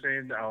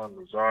Robinson, Alan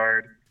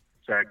Lazard,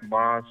 Zach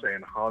Moss,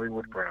 and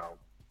Hollywood Brown.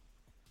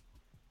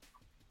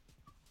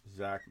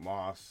 Zach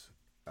Moss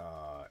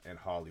and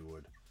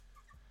Hollywood.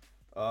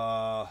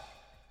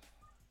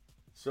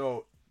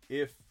 So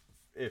if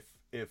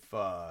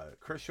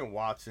Christian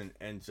Watson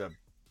ends up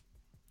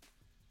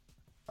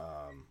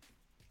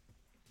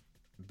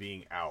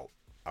being out,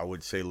 I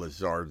would say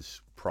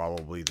Lazard's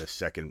probably the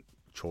second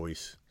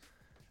choice.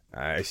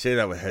 I say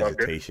that with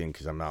hesitation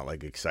because I'm not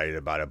excited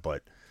about it,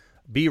 but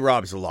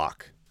B-Rob's a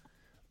lock.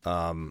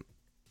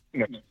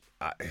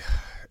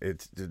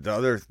 It's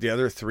the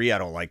other 3 I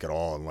don't like at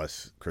all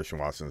unless Christian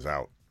Watson's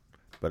out.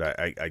 But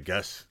I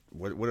guess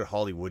what did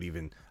Hollywood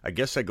even? I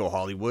guess I go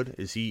Hollywood.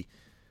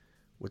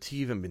 What's he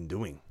even been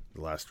doing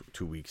the last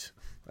 2 weeks?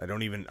 I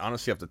don't even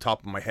honestly off the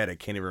top of my head I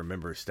can't even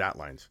remember his stat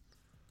lines.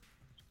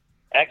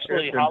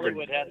 Actually,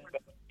 Hollywood had a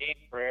better game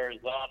for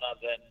Arizona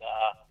than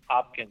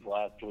Hopkins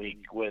last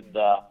week with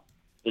the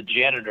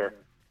janitor.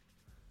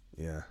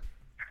 Yeah.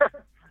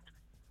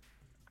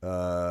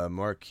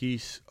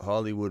 Marquise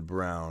Hollywood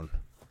Brown.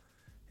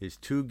 His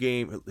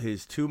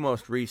two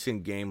most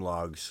recent game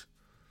logs.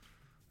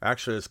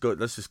 Actually,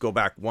 let's just go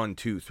back 1,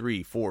 2,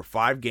 3, 4,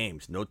 5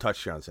 games. No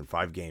touchdowns in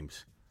 5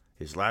 games.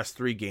 His last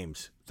 3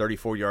 games,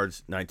 34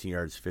 yards, 19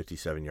 yards,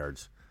 57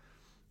 yards.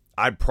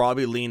 I'd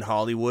probably lean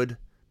Hollywood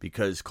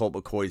because Colt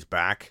McCoy's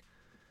back.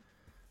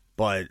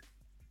 But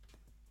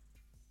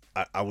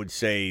I would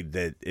say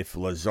that if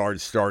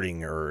Lazard's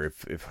starting or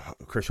if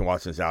Christian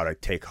Watson's out,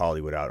 I'd take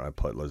Hollywood out and I'd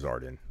put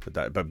Lazard in.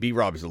 But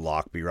B-Rob is the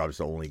lock. B-Rob is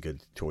the only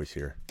good choice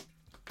here.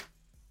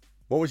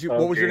 What was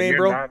your name,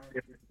 bro?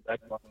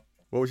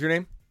 What was your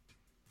name?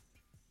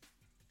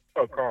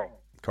 Oh, Carl.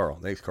 Carl.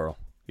 Thanks, Carl.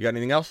 You got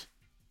anything else?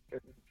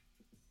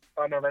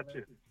 Oh, no, that's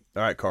it.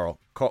 All right, Carl.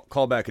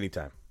 Call back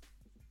anytime.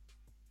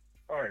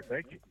 All right,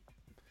 thank you.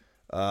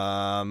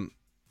 All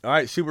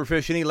right,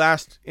 Superfish. Any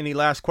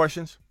last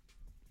questions?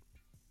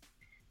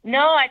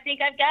 No, I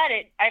think I've got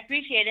it. I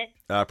appreciate it.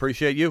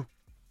 Appreciate you.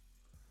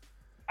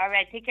 All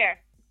right, take care.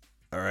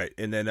 All right,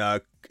 and then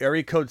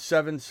area code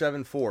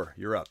 774.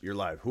 You're up. You're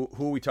live. Who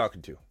are we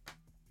talking to?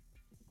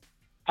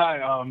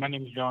 Hi, my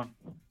name is John.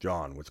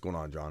 John, what's going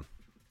on, John?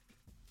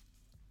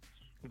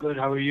 Good.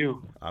 How are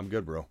you? I'm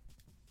good, bro.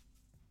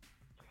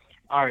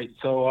 All right.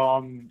 So,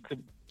 to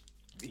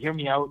hear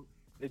me out.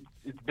 It's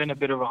been a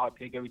bit of a hot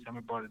take every time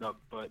I brought it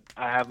up, but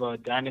I have a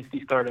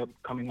dynasty startup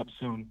coming up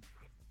soon,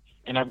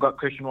 and I've got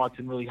Christian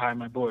Watson really high on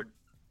my board.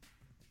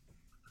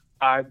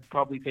 I'd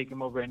probably take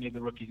him over any of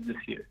the rookies this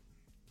year.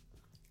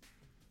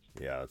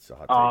 Yeah, that's a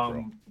hot take,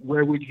 bro.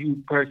 Where would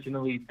you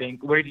personally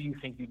think? Where do you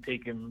think you'd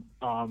take him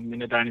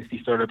in a dynasty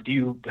startup? Do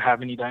you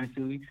have any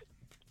dynasty leagues?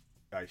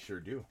 I sure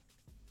do,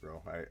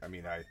 bro. I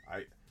mean, I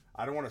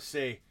don't want to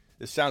say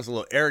this sounds a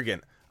little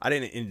arrogant. I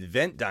didn't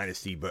invent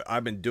dynasty, but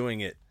I've been doing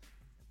it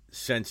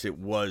since it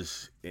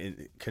was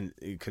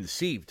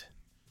conceived.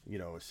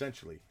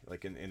 Essentially,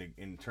 like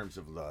in terms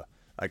of the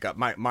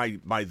my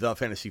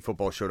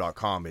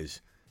thefantasyfootballshow.com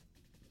is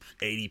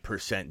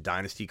 80%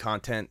 dynasty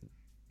content.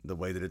 The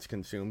way that it's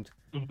consumed.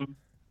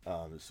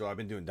 Mm-hmm. So I've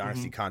been doing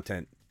dynasty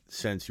content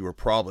since you were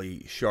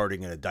probably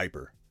sharding in a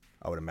diaper,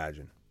 I would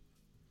imagine.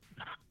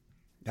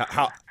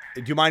 How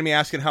do you mind me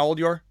asking how old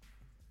you are?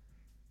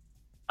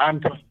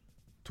 I'm 20.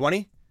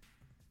 20?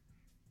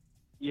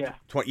 Yeah.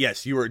 20.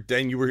 Yes, you were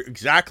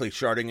exactly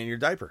sharding in your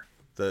diaper.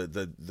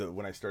 The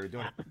when I started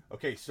doing it.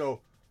 Okay,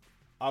 so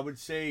I would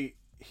say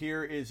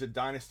here is a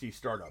dynasty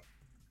startup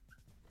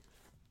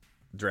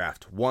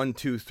draft. 1,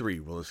 2, 3.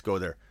 Well, let's go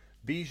there.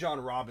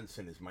 Bijan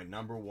Robinson is my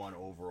number 1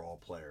 overall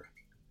player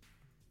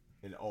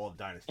in all of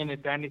Dynasty. In a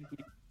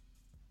Dynasty,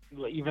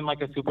 even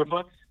like a super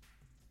flex?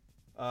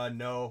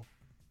 No.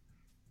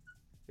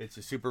 It's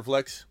a super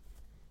flex?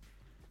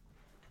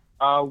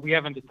 We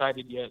haven't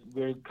decided yet.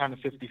 We're kind of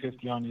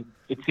 50-50 on it.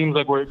 It seems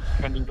like we're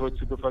trending towards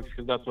super flex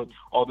because that's what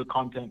all the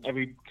content,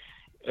 every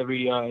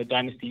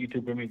Dynasty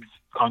YouTuber makes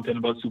content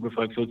about super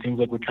flex, so it seems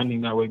like we're trending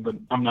that way, but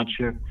I'm not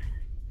sure.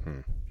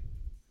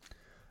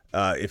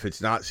 If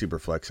it's not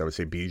Superflex, I would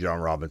say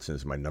Bijan Robinson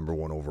is my number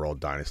 1 overall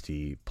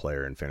dynasty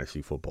player in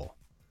fantasy football.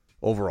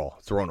 Overall,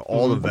 throwing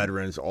all the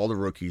veterans, all the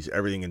rookies,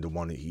 everything into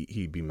one,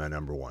 he'd be my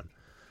number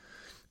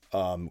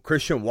 1.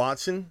 Christian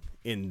Watson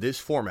in this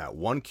format,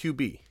 1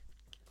 QB.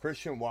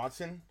 Christian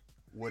Watson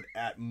would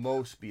at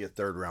most be a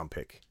 3rd-round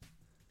pick.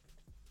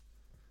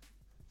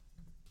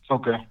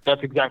 Okay,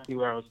 that's exactly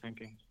where I was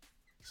thinking.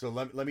 So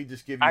let me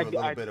just give you a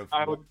little bit of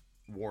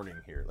warning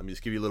here. Let me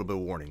just give you a little bit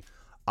of warning.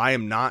 I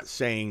am not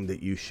saying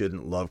that you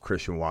shouldn't love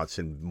Christian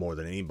Watson more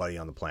than anybody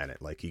on the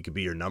planet. Like, he could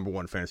be your number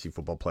 1 fantasy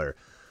football player.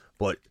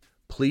 but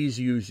please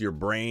use your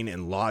brain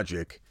and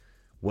logic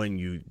when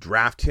you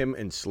draft him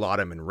and slot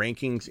him in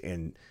rankings.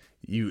 And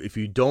if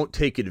you don't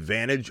take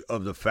advantage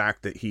of the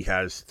fact that he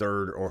has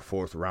 3rd or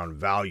 4th round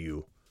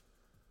value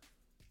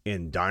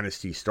in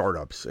dynasty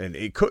startups, and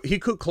he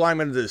could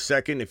climb into the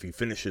 2nd if he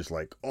finishes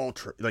like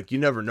ultra, like you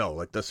never know.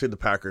 Like let's say the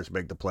Packers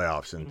make the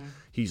playoffs and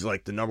he's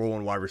like the number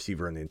 1 wide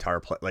receiver in the entire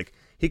play. Like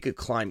he could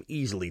climb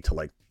easily to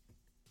like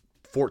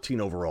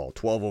 14 overall,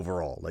 12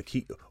 overall. Like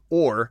he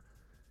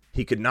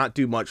could not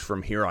do much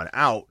from here on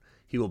out.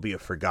 He will be a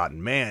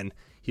forgotten man.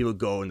 He will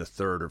go in the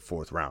 3rd or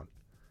 4th round.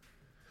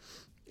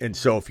 And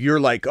so if you're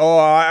like, oh,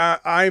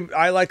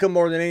 I like him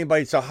more than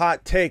anybody, it's a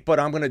hot take, but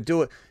I'm going to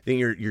do it, then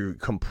you're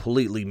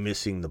completely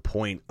missing the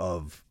point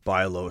of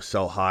buy low,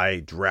 sell high,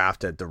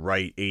 draft at the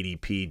right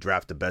ADP,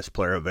 draft the best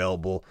player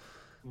available.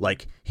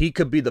 Like he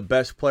could be the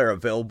best player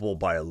available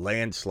by a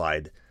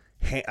landslide,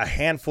 a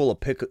handful of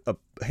picks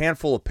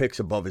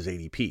above his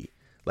ADP.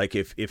 Like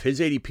if his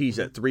ADP is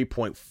at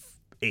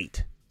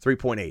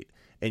 3.8,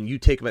 and you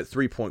take him at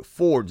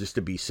 3.4 just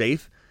to be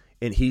safe,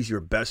 and he's your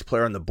best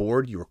player on the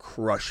board, you're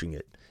crushing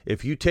it.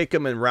 If you take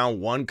him in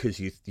round 1 because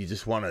you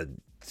just want to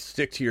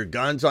stick to your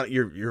guns on it,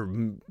 you're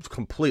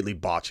completely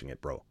botching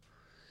it, bro.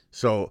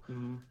 So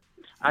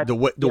the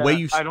way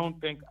you, I don't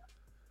think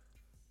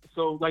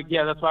so. Like,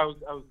 yeah, that's why I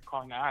was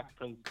calling to ask,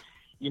 because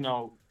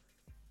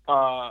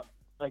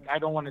like I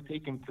don't want to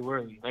take him too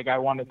early. Like I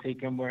want to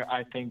take him where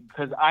I think,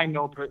 because I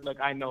know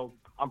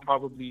I'm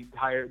probably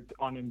higher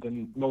on him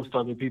than most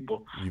other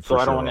people. So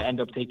I don't want to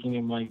end up taking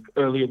him like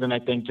earlier than I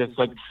think, just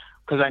like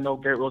because I know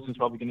Garrett Wilson's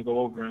probably going to go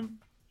over him.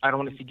 I don't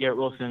want to see Garrett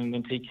Wilson and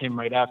then take him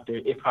right after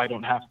if I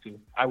don't have to.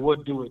 I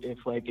would do it if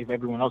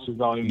everyone else was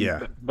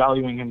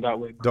valuing him that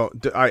way.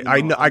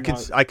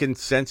 I can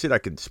sense it. I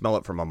can smell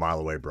it from a mile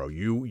away, bro.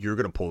 You're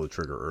going to pull the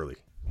trigger early.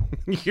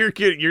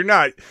 You're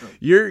not.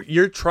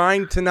 You're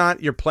trying to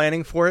not. You're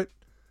planning for it.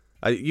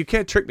 You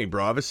can't trick me,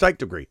 bro. I have a psych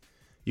degree.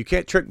 You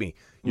can't trick me.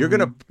 You're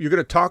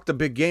gonna talk the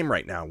big game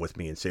right now with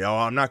me and say, "Oh,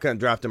 I'm not gonna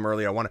draft him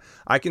early.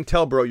 I can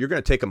tell, bro. You're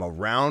gonna take him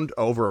over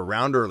a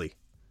round early.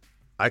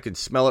 I can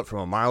smell it from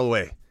a mile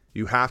away.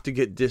 You have to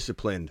get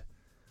disciplined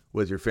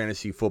with your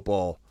fantasy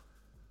football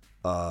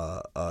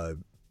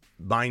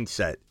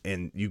mindset,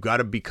 and you got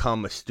to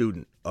become a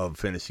student of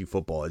fantasy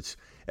football. It's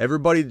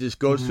everybody just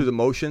goes through the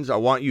motions. I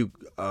want you.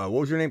 What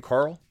was your name,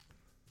 Carl?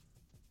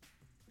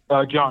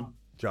 John.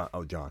 John.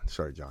 Oh, John.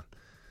 Sorry, John.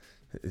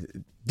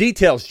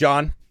 Details,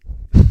 John.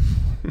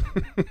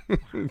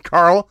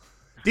 Carl.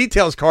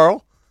 Details,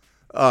 Carl.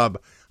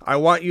 I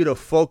want you to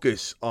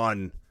focus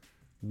on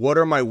what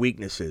are my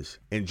weaknesses.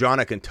 And, John,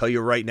 I can tell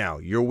you right now,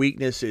 your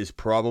weakness is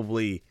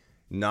probably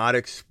not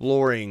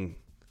exploring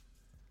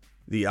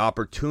the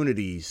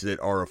opportunities that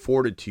are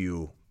afforded to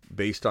you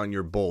based on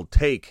your bold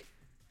take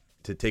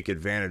to take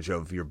advantage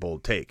of your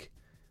bold take.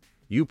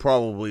 You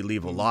probably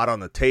leave a lot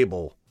on the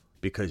table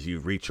because you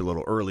reach a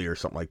little early or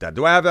something like that.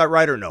 Do I have that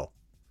right or no?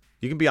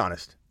 You can be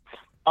honest.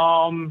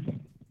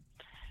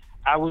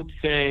 I would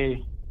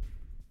say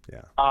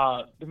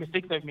the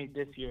mistakes I've made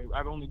this year,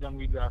 I've only done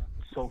redraft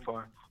so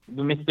far.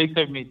 The mistakes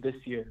I've made this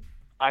year,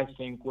 I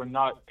think, were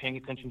not paying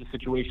attention to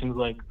situations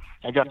like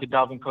I drafted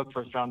Dalvin Cook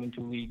first round in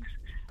 2 weeks.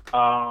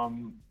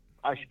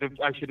 I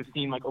should have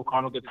seen like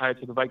O'Connell get tired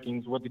to the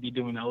Vikings. What did he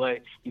do in LA?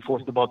 He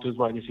forced the ball to his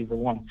wide receiver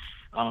 1.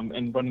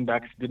 And running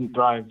backs didn't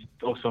thrive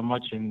so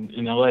much in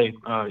LA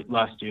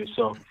last year.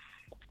 So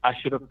I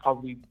should have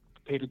probably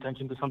paid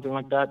attention to something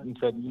like that and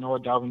said, you know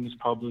what, Dalvin is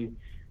probably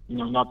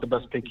not the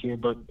best pick here,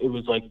 but it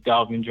was like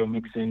Dalvin, Joe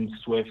Mixon,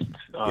 Swift.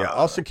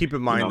 Also keep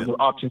in mind the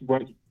options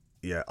weren't.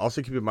 Yeah,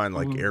 also keep in mind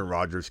like Aaron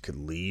Rodgers could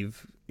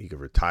leave, he could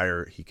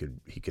retire, he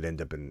could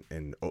end up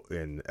in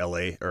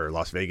LA or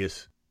Las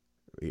Vegas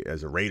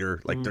as a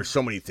Raider. Like there's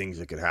so many things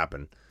that could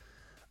happen.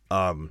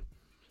 Some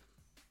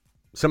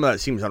of that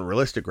seems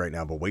unrealistic right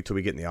now, but wait till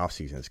we get in the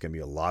offseason. It's going to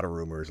be a lot of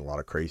rumors, a lot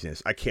of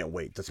craziness. I can't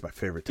wait. That's my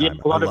favorite time.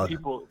 Yeah, a lot of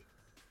people.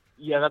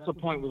 Yeah, that's the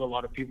point with a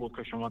lot of people.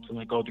 Christian Watson,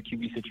 like, the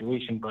QB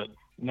situation, but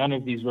none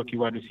of these rookie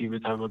wide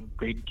receivers have a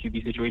great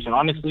QB situation.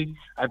 Honestly,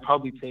 I'd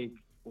probably take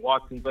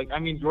Watson.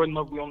 Jordan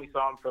Love, we only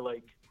saw him for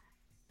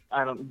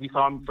we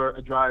saw him for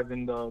a drive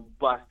in the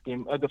last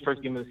game, the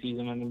first game of the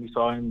season, and then we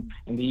saw him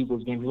in the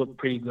Eagles game. He looked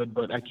pretty good,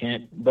 but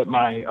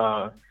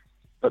my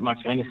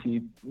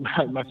fantasy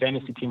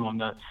team on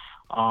that.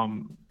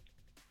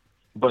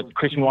 But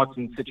Christian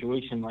Watson's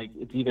situation, like,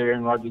 it's either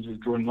Aaron Rodgers or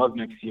Jordan Love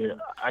next year.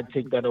 I'd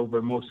take that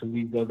over most of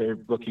these other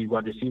rookie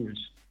wide receivers.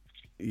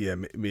 Yeah,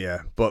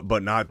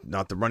 but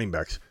not the running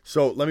backs.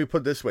 So let me put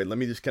it this way. Let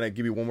me just kind of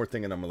give you one more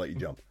thing, and I'm gonna let you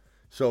jump.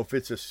 So if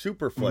it's a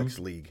super flex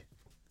league,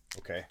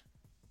 okay,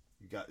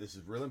 this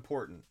is real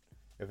important.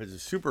 If it's a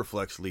super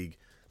flex league,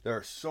 there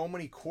are so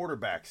many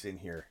quarterbacks in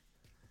here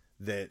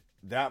that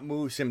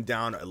moves him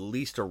down at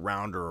least a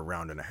round or a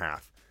round and a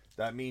half.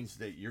 That means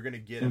that you're going to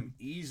get him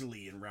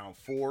easily in round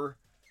 4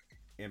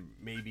 and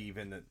maybe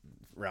even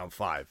round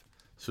 5.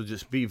 So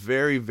just be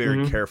very,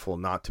 very careful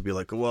not to be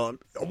like, well,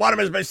 I want him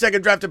as my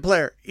second drafted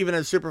player, even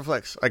as super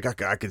flex. I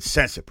can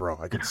sense it, bro.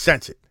 I can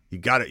sense it. You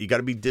got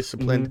to be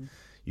disciplined.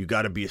 You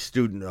got to be a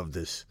student of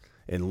this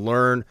and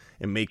learn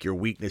and make your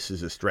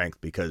weaknesses a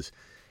strength. Because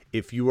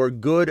if you are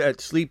good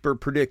at sleeper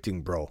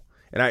predicting, bro,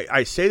 and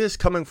I say this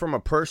coming from a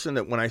person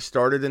that when I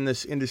started in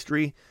this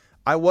industry,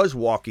 I was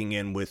walking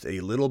in with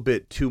a little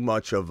bit too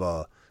much of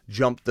a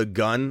jump the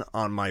gun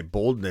on my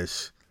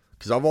boldness,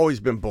 because I've always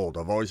been bold.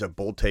 I've always had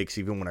bold takes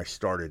even when I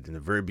started in the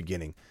very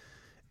beginning.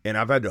 And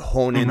I've had to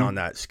hone in on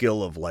that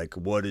skill of like,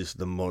 what is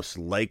the most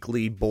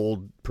likely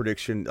bold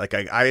prediction? Like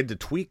I had to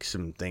tweak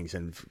some things,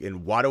 and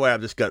why do I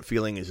have this gut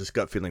feeling? Is this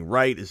gut feeling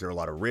right? Is there a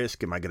lot of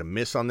risk? Am I going to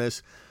miss on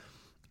this?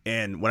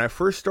 And when I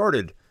first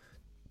started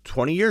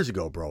 20 years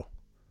ago, bro,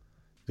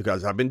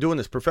 because I've been doing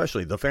this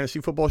professionally,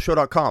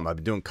 thefantasyfootballshow.com, I've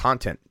been doing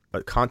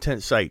a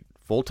content site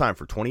full time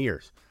for 20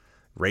 years,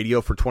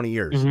 radio for 20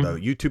 years. The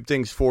YouTube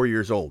thing's 4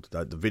 years old.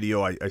 The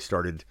video I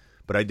started,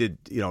 but I did,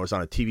 I was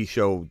on a TV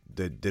show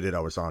that did it. I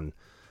was on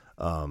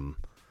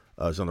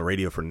the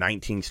radio for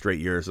 19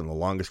 straight years, on the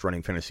longest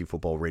running fantasy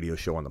football radio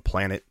show on the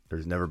planet.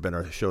 There's never been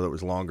a show that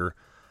was longer,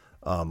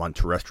 on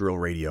terrestrial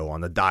radio,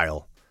 on the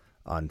dial,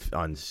 on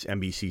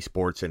NBC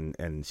Sports and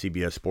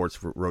CBS Sports,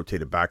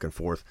 rotated back and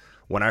forth.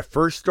 When I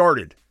first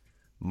started,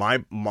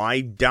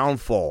 my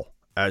downfall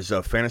as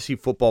a fantasy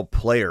football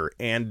player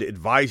and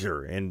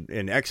advisor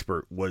and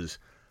expert was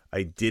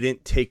I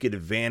didn't take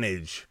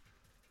advantage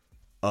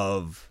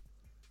of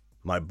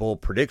my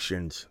bold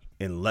predictions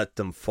and let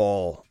them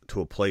fall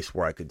to a place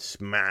where I could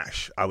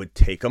smash. I would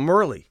take them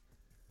early,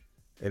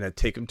 and I'd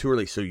take them too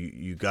early. So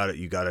you got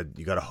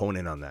to hone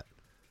in on that.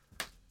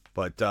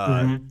 But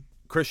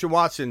Christian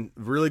Watson,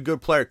 really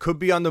good player, could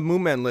be on the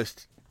Mooman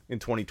list in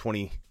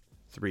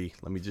 2023.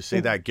 Let me just say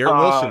that Garrett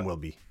Wilson will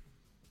be.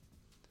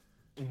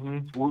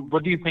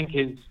 What do you think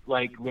his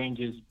range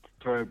is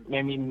for?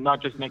 I mean,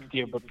 not just next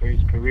year, but for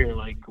his career.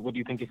 Like, what do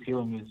you think his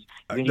ceiling is?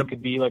 You think he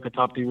could be like a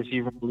top 3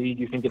 receiver in the league?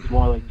 You think it's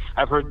more like,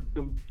 I've heard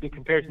the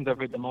comparisons I've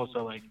heard the most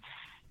are like,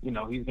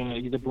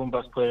 he's a boom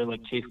bust player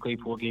like Chase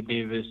Claypool, Gabe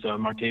Davis,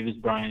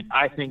 Martavis Bryant.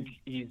 I think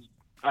he's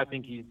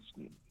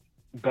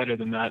better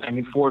than that. I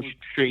mean, 4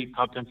 straight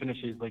top 10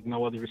 finishes, like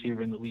no other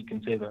receiver in the league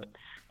can say that.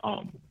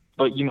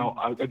 But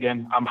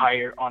again, I'm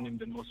higher on him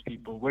than most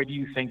people. Where do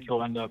you think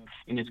he'll end up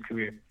in his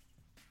career?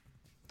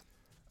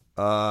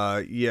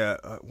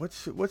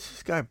 What's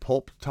this guy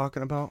Pulp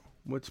talking about?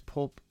 What's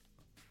Pulp?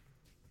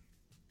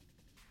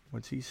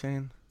 What's he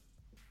saying?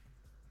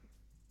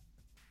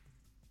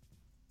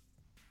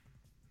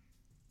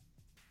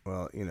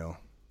 Well,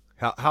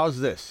 how's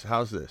this?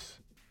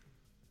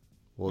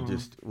 We'll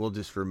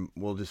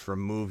just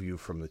remove you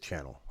from the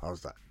channel.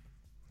 How's that?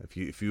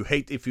 If you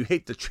hate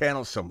the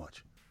channel so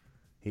much,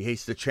 he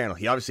hates the channel.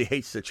 He obviously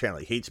hates the channel.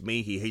 He hates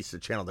me. He hates the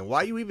channel. Then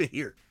why are you even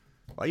here?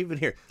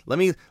 Let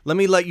me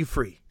let you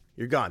free.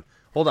 You're gone.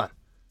 Hold on.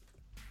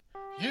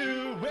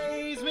 You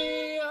raise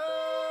me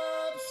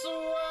up so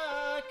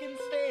I can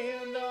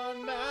stand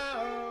on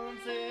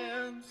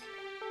mountains.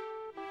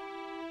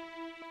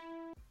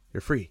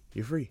 You're free.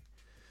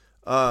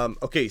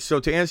 Okay, so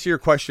to answer your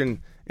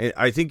question,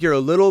 I think you're a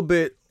little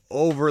bit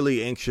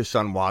overly anxious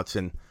on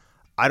Watson.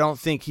 I don't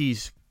think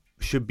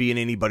should be in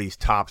anybody's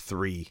top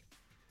 3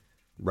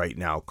 right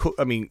now.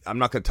 I mean, I'm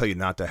not going to tell you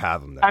not to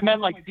have him there. I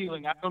meant like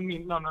ceiling. I don't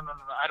mean no.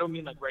 I don't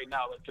mean like right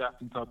now, like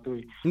drafting top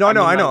 3. No,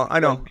 I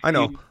know.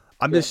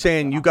 I'm just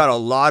saying you got a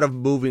lot of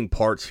moving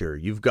parts here.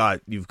 You've got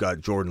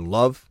Jordan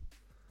Love,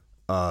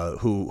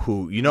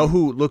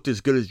 who looked as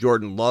good as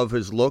Jordan Love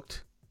has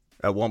looked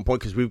at one point,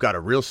 because we've got a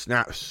real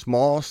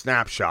small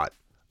snapshot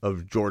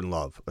of Jordan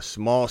Love, a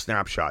small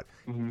snapshot.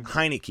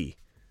 Heineke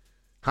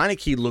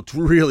looked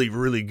really,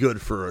 really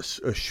good for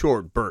a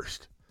short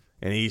burst,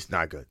 and he's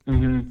not good.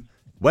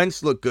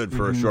 Wentz looked good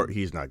for a short.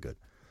 He's not good.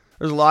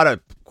 There's a lot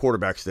of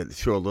quarterbacks that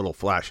show a little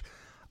flash.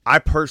 I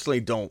personally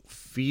don't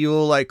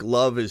feel like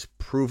Love has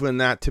proven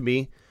that to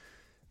me,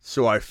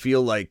 so I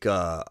feel like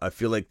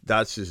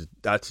that's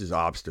his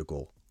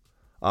obstacle.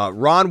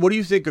 Ron, what do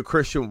you think of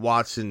Christian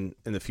Watson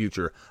in the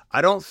future?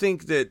 I don't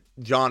think that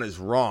John is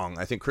wrong.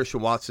 I think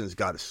Christian Watson's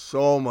got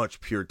so much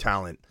pure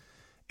talent,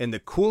 and the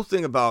cool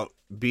thing about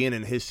being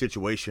in his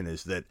situation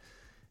is that,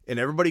 and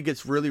everybody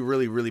gets really,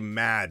 really, really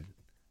mad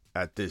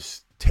at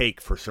this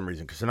take for some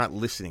reason because they're not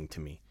listening to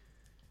me.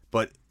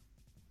 But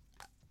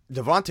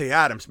Davante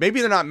Adams, maybe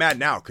they're not mad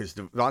now because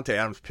Davante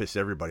Adams pissed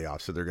everybody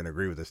off, so they're going to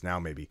agree with us now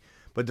maybe.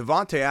 But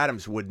Davante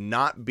Adams would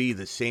not be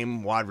the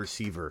same wide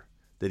receiver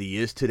that he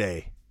is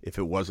today if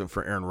it wasn't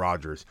for Aaron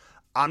Rodgers.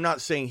 I'm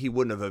not saying he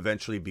wouldn't have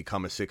eventually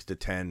become a 6 to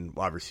 10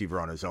 wide receiver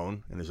on his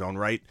own, in his own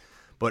right.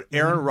 But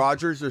Aaron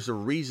Rodgers, there's a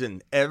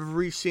reason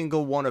every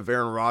single one of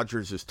Aaron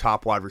Rodgers'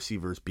 top wide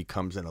receivers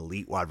becomes an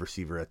elite wide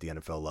receiver at the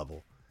NFL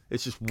level.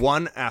 It's just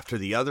one after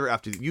the other.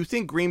 You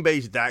think Green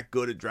Bay's that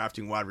good at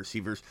drafting wide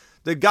receivers?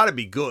 They've got to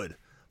be good,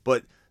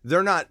 but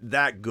they're not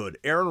that good.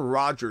 Aaron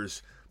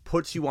Rodgers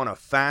puts you on a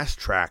fast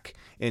track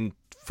and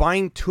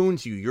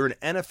fine-tunes you. You're an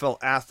NFL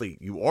athlete.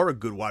 You are a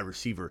good wide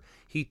receiver.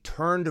 He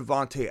turned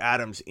Davante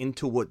Adams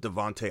into what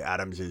Davante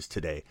Adams is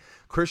today.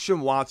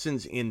 Christian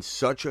Watson's in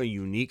such a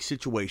unique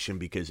situation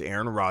because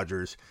Aaron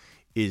Rodgers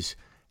is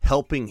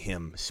helping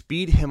him,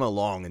 speed him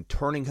along, and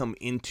turning him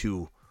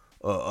into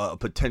a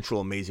potential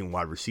amazing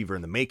wide receiver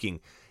in the making.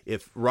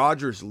 If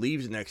Rodgers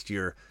leaves next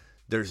year,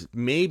 there's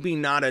maybe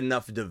not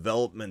enough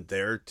development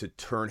there to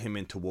turn him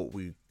into what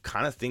we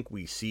kind of think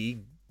we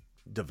see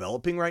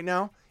developing right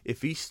now.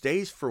 If he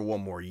stays for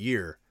one more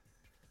year,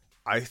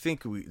 I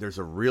think there's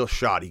a real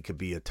shot he could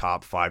be a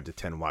top 5 to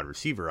 10 wide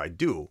receiver. I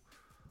do.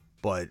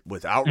 But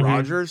without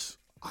Rodgers,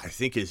 I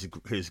think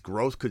his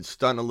growth could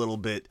stunt a little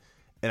bit,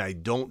 and I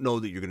don't know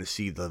that you're going to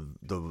see the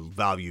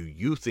value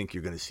you think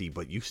you're going to see,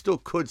 but you still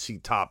could see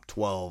top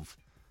 12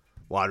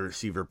 wide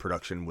receiver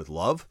production with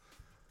Love.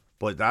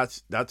 But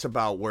that's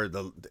about where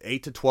the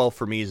 8 to 12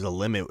 for me is the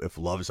limit if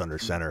Love's under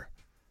center.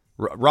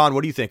 Ron,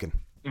 what are you thinking?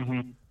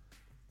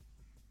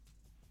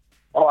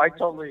 Oh, I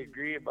totally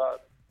agree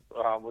about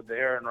with the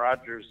Aaron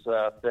Rodgers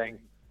thing.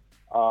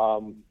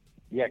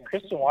 Yeah,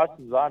 Christian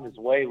Watson's on his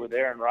way with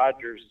Aaron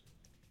Rodgers.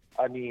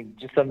 I mean,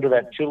 just under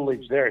that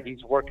tutelage there,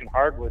 he's working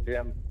hard with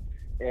him,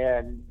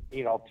 and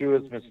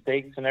through his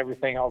mistakes and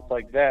everything else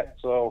like that.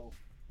 So,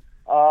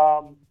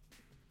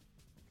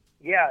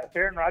 yeah, if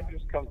Aaron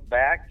Rodgers comes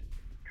back,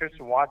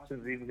 Christian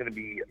Watson's even going to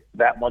be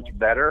that much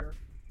better.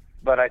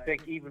 But I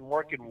think even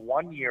working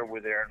 1 year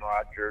with Aaron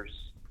Rodgers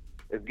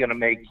is going to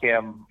make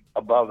him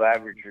above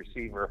average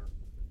receiver.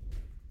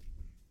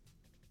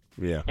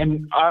 Yeah.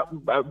 And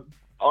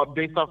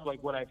based off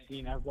like what I've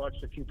seen, I've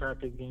watched a few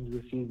Packers games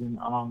this season.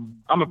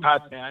 I'm a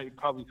Pats fan. It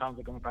probably sounds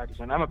like I'm a Packers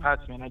fan. I'm a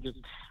Pats fan.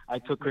 I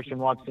took Christian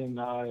Watson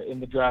in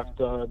the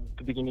draft at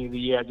the beginning of the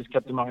year. I just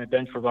kept him on my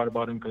bench, forgot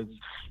about him because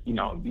he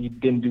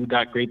didn't do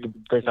that great the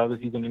first half of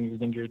the season, and he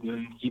was injured,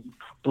 and he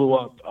blew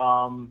up.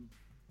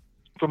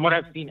 From what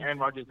I've seen, Aaron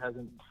Rodgers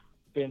hasn't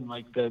been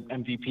like the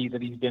MVP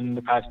that he's been in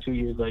the past 2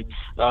 years. Like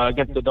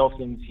against the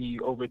Dolphins, he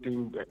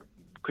overthrew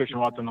Christian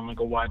Watson on like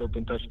a wide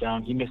open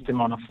touchdown. He missed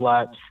him on a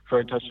flat for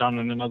a touchdown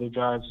on another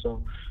drive.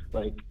 So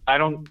like I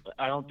don't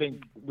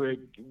think we're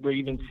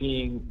even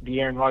seeing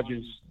the Aaron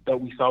Rodgers that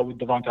we saw with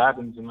Devonta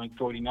Adams and like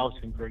Jordy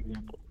Nelson, for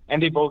example.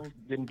 And they both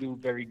didn't do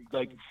very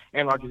like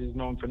Aaron Rodgers is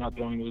known for not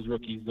throwing to his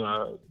rookies.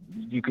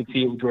 You could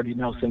see it with Jordy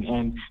Nelson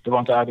and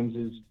Devonta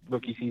Adams'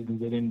 rookie season.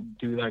 They didn't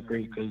do that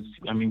great because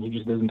he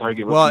just doesn't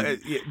target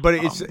rookies. Well, but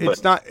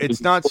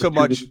it's not so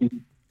much.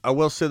 I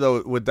will say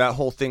though, with that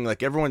whole thing,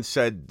 like everyone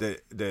said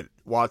that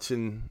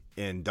Watson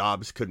and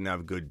Dobbs couldn't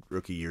have good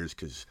rookie years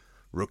because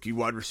rookie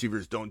wide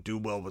receivers don't do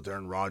well with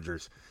Aaron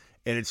Rodgers,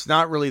 and that's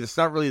not really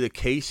the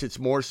case. It's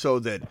more so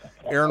that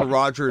Aaron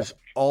Rodgers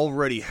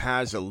already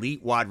has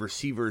elite wide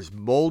receivers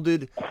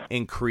molded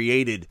and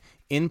created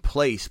in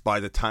place by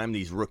the time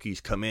these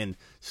rookies come in.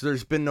 So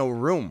there's been no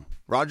room.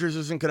 Rodgers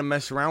isn't going to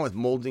mess around with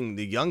molding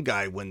the young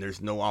guy when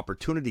there's no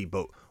opportunity.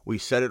 But we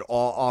said it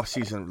all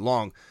offseason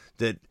long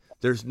that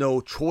there's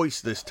no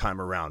choice this time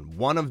around.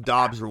 One of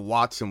Dobbs or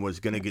Watson was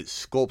going to get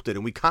sculpted,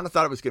 and we kind of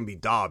thought it was going to be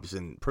Dobbs,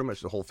 and pretty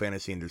much the whole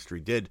fantasy industry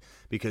did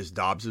because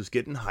Dobbs was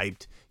getting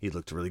hyped. He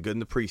looked really good in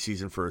the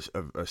preseason for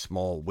a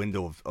small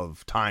window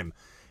of time,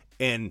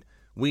 and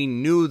we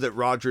knew that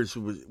Rodgers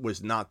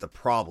was not the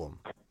problem.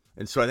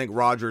 And so I think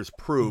Rodgers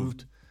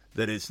proved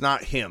that it's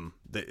not him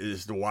that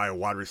is the why a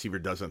wide receiver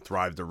doesn't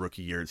thrive the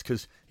rookie year. It's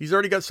because he's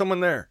already got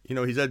someone there.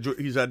 He's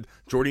had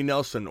Jordy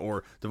Nelson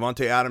or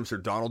Devontae Adams or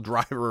Donald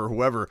Driver or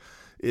whoever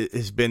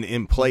has been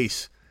in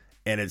place,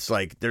 and it's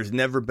like there's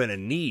never been a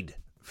need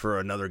for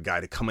another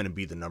guy to come in and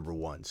be the number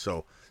one.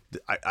 So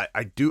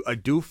I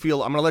do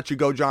feel I'm going to let you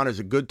go, John. It's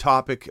a good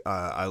topic.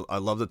 I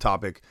love the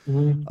topic.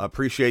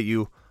 Appreciate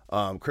you.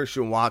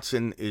 Christian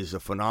Watson is a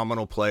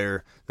phenomenal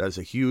player. That has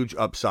a huge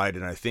upside,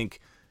 and I think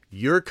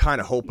you're kind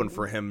of hoping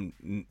for him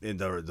in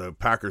the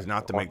Packers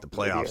not to make the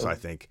playoffs, I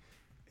think,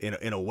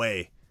 in a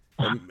way.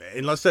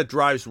 Unless that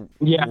drives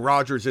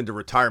Rodgers into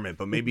retirement,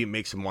 but maybe it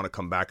makes him want to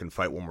come back and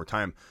fight one more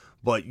time.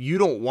 But you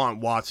don't want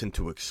Watson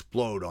to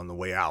explode on the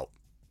way out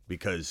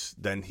because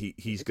then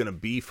he's going to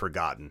be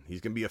forgotten.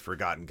 He's going to be a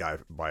forgotten guy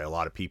by a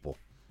lot of people.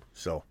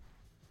 So,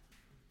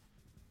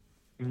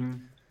 all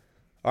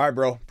right,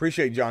 bro.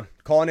 Appreciate you, John.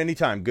 Call in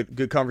anytime.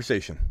 Good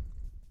conversation.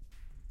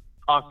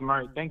 Awesome. All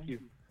right. Thank you.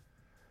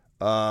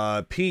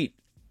 Pete,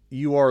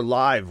 you are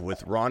live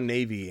with Ron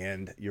Navy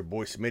and your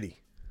boy Smitty.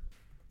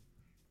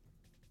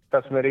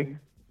 What's up, Smitty?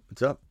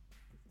 What's up?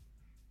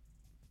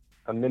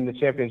 I'm in the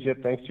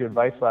championship thanks to your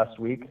advice last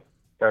week.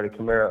 Started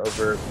Kamara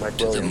over Mike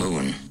Williams. To the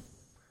moon.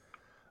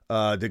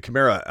 Did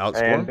Kamara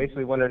outscore? And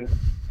basically wondering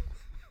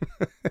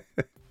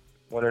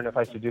if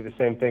I should do the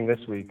same thing this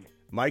week.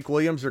 Mike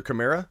Williams or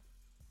Kamara?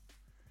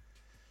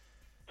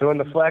 So in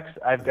the flex,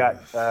 I've got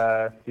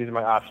these are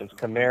my options: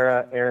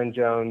 Kamara, Aaron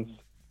Jones,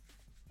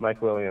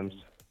 Mike Williams.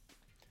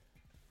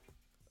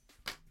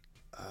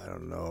 I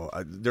don't know.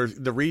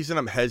 The reason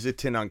I'm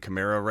hesitant on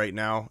Kamara right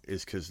now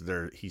is because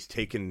he's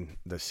taken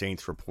the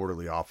Saints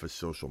reportedly off his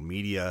social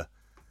media.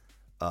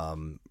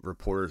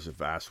 Reporters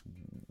have asked,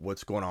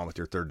 what's going on with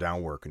your third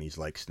down work? And he's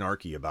like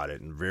snarky about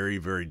it and very,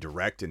 very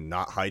direct and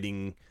not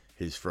hiding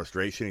his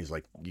frustration. He's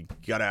like, you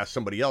got to ask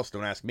somebody else.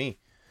 Don't ask me.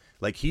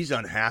 Like, he's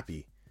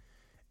unhappy.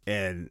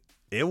 And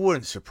it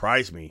wouldn't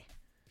surprise me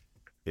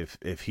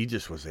if he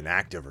just was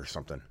inactive or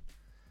something.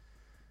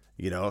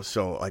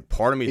 So like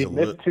part of me is He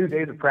missed 2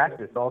 days of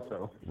practice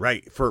also.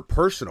 right for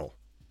personal.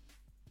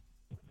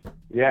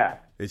 Yeah.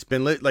 It's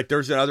been like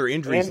there's other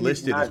injuries And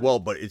listed as well,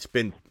 but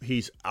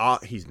he's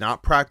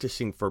not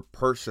practicing for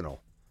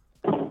personal.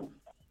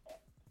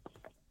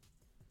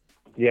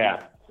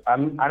 Yeah. I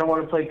don't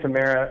want to play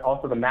Kamara.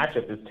 Also, the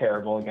matchup is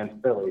terrible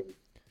against Philly.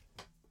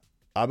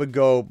 I would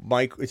go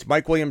Mike. It's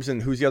Mike Williams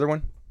and who's the other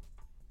one?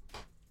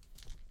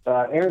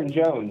 Aaron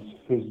Jones,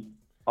 who's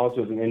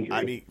also an injury.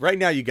 I mean, right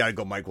now you got to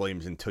go Mike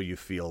Williams until you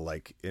feel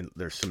like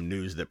there's some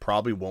news that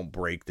probably won't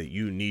break that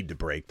you need to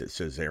break that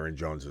says Aaron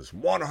Jones is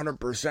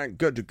 100%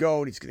 good to go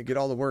and he's going to get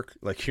all the work.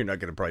 Like, you're not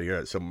going to probably hear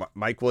it. So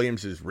Mike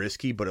Williams is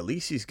risky, but at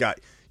least he's got,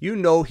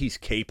 he's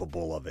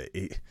capable of it.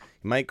 He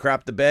might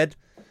crap the bed,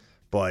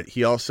 but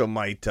he also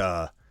might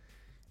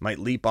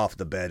leap off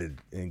the bed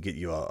and get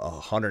you a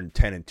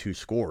 110 and 2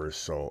 scores.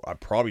 So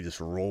I'd probably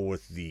just roll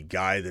with the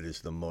guy that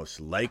is the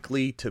most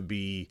likely to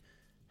be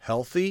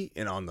healthy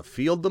and on the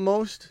field the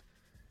most,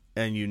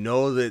 and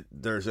that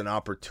there's an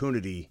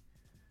opportunity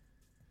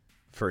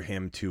for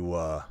him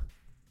to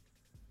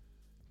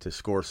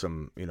score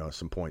some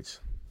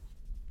points.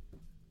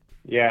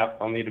 Yeah,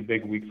 I'll need a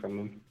big week from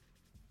him,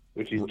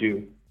 which he's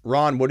due.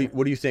 Ron, what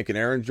do you think?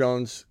 Aaron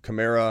Jones,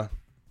 Kamara,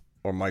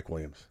 or Mike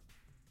Williams?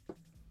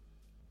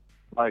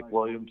 Mike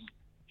Williams.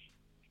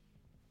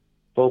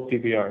 Both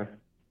PPR.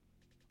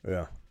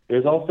 Yeah.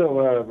 There's also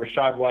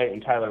Rashad White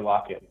and Tyler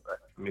Lockett, but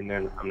I mean,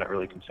 I'm not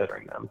really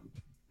considering them.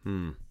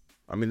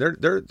 I mean,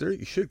 they're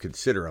you should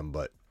consider them,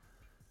 but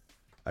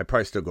I'd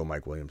probably still go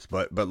Mike Williams.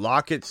 But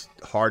Lockett's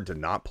hard to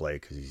not play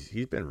because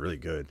he's been really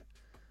good.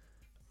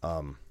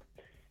 Hand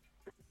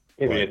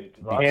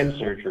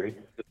surgery.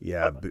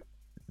 Yeah, but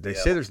they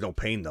say there's no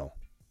pain though,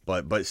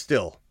 but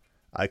still,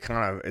 it's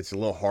a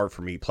little hard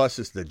for me. Plus,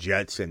 it's the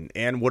Jets,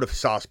 and what if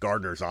Sauce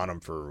Gardner's on him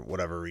for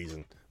whatever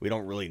reason? We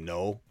don't really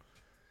know.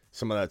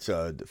 Some of that's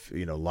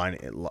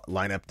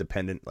lineup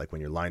dependent. Like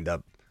when you're lined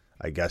up,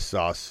 I guess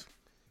Sauce,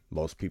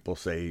 most people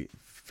say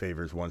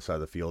favors one side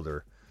of the field.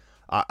 Or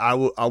I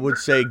would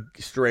say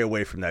stray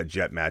away from that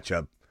Jet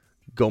matchup.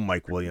 Go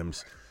Mike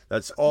Williams.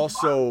 That's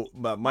also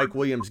Mike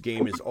Williams'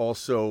 game is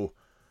also,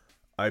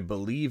 I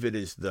believe it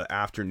is the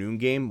afternoon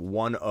game.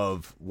 One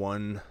of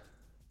 1,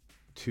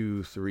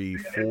 2, 3,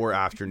 4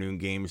 afternoon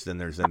games. Then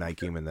there's a night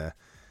game in there.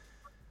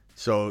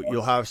 So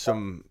you'll have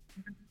some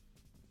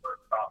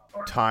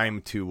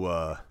time to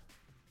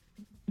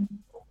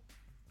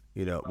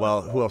who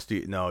else do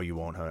you no you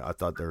won't. I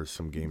thought there was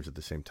some games at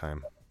the same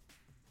time.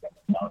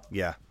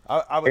 Yeah,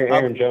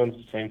 Aaron Jones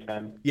at the same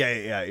time. Yeah,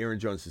 Aaron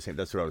Jones the same.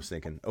 That's what I was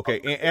thinking. Okay,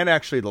 and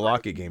actually the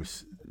Lockett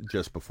game's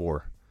just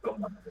before,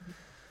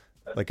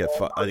 like I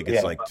think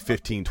it's like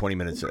 15-20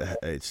 minutes.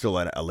 It's still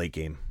a late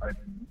game.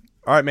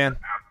 All right, man,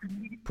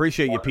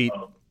 appreciate you, Pete.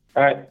 All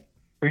right,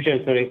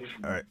 appreciate it, Cody.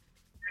 All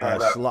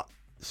right,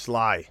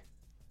 Sly,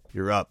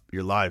 you're up.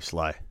 You're live,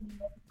 Sly.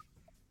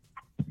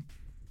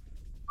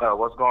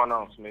 What's going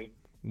on, Smith?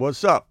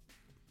 What's up?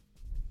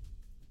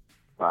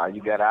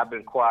 I've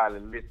been quietly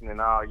listening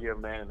all year,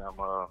 man. I'm,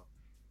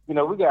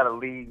 we got a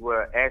league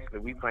where actually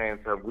we playing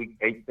for week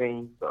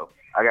 18, so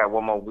I got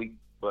one more week,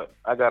 but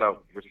I got a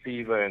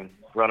receiver and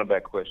running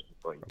back question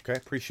for you. Okay,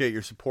 appreciate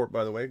your support,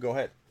 by the way. Go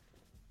ahead.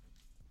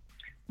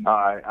 All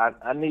right,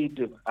 I need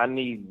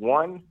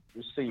one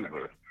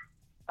receiver.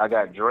 I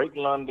got Drake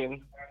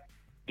London,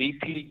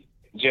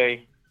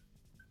 DPJ,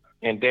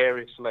 and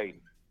Darius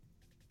Slayton.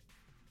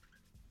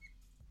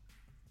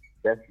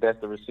 That's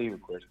the receiver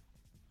question.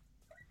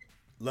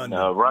 London.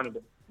 I'm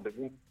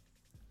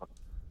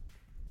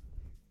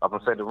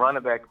gonna say the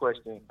running back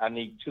question. I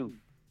need 2.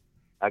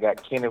 I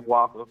got Kenneth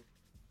Walker,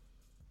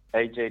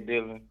 AJ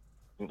Dillon,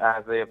 and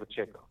Isaiah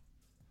Pacheco.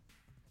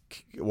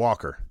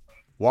 Walker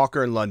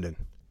and London.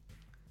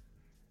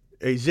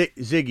 Hey,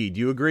 Ziggy,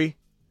 do you agree?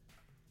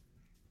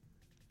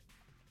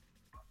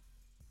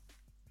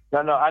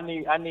 No. I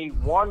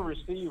need one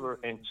receiver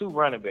and 2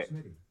 running backs.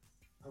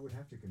 I would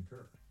have to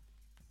concur.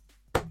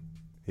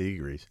 He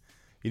agrees.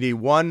 You need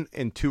 1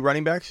 and 2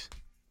 running backs?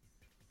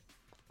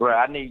 Right,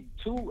 I need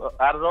 2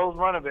 out of those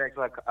running backs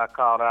I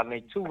called. I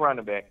need 2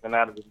 running backs, and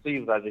out of the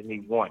receivers, I just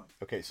need 1.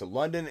 Okay, so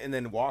London and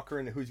then Walker,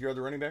 and who's your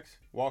other running backs?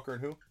 Walker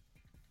and who?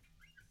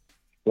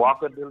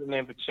 Walker, Dillon,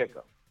 and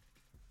Pacheco.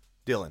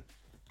 Dillon.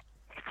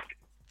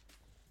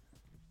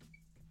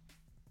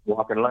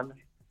 Walker, London.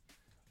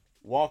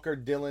 Walker,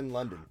 Dillon,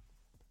 London.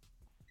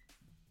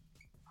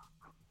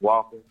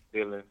 Walker,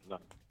 Dillon,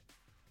 London.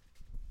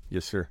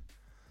 Yes, sir.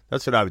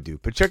 That's what I would do.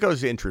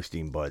 Pacheco's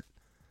interesting, but,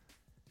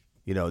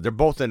 they're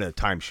both in a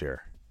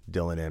timeshare,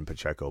 Dillon and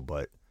Pacheco,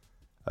 but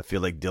I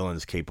feel like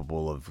Dillon's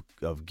capable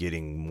of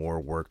getting more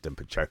work than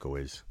Pacheco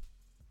is,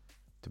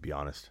 to be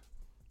honest.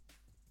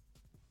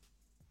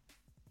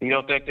 You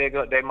don't think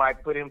they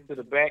might put him to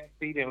the back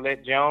seat and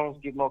let Jones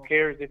get more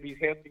carries if he's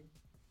healthy?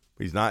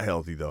 He's not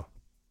healthy, though.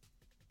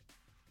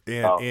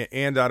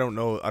 And I don't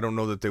know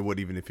that they would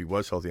even if he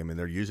was healthy. I mean,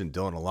 they're using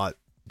Dillon a lot.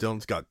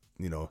 Dillon's got,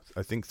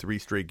 I think 3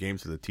 straight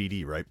games of the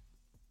TD, right?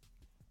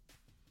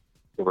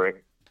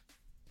 Correct.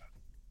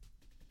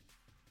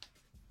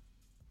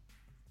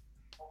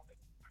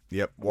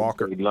 Yep,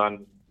 Walker,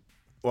 London.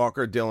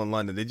 Walker, Dillon,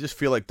 London. They just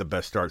feel like the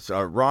best starts.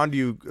 Ron, do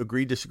you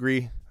agree,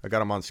 disagree? I got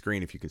them on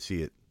screen if you can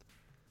see it.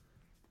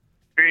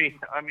 Agree.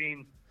 I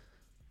mean,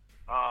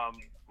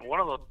 one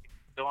of those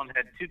Dillon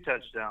had 2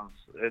 touchdowns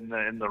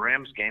in the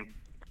Rams game.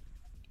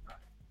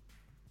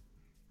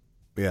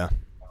 Yeah.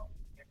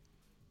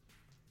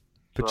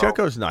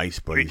 Pacheco's nice,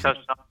 but 3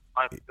 touchdowns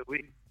last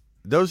week.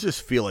 Those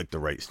just feel like the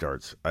right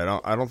starts. I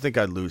don't think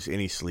I'd lose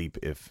any sleep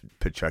if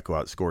Pacheco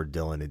outscored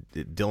Dillon.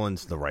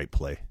 Dillon's the right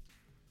play,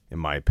 in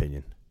my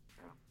opinion.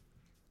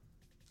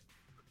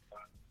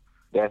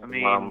 That's I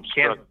mean,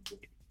 Kansas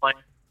playing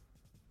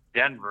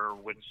Denver,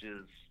 which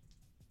is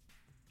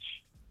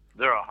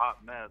they're a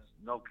hot mess.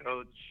 No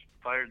coach,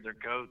 fired their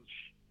coach.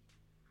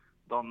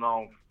 Don't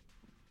know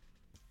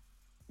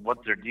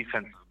what their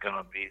defense is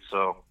gonna be.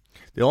 So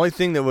the only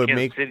thing that would Kansas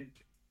make City,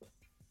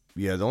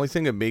 the only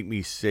thing that make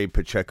me say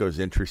Pacheco's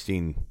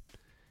interesting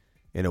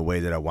in a way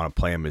that I want to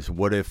play him is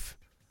what if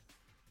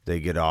they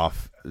get out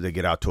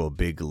to a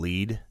big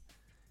lead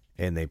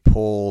and they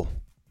pull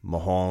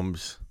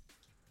Mahomes,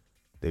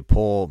 they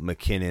pull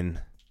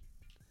McKinnon,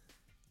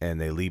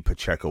 and they leave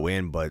Pacheco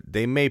in, but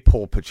they may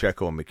pull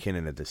Pacheco and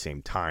McKinnon at the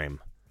same time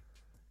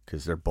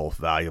because they're both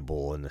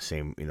valuable in the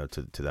same,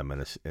 to them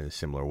in a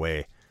similar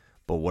way.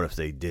 But what if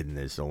they didn't?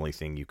 Is the only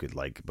thing you could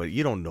but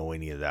you don't know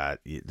any of that.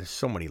 There's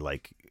so many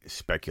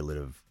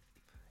speculative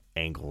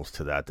angles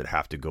to that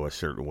have to go a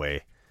certain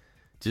way.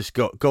 Just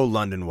go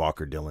London,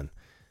 Walker, Dillon.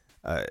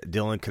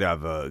 Dillon could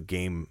have a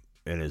game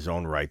in his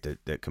own right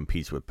that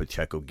competes with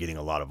Pacheco getting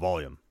a lot of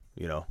volume.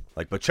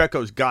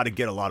 Pacheco's got to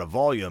get a lot of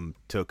volume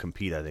to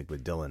compete, I think,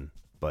 with Dillon.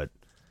 But,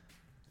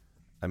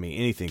 I mean,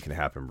 anything can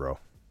happen, bro.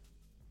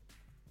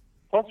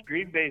 plus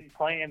Green Bay's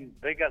playing.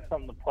 They got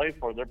something to play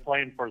for. They're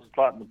playing for a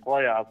spot in the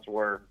playoffs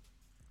where,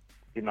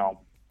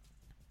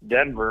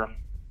 Denver,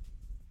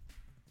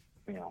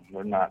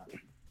 they're not.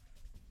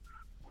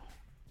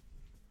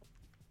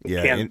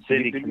 Yeah, Kansas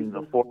City can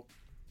afford to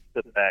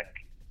sit back.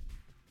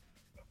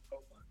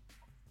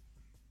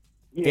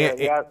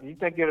 Yeah, you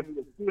think it'll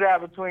be a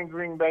shootout between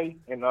Green Bay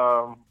and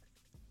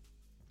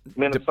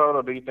Minnesota,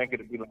 or do you think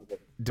it'll be like that?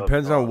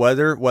 Depends on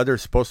weather.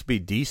 Weather's supposed to be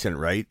decent,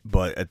 right?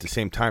 But at the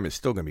same time, it's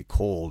still going to be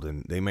cold,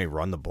 and they may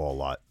run the ball a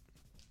lot.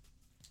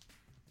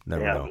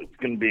 Never know. It's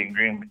going to be in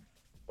Green Bay.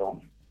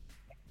 So.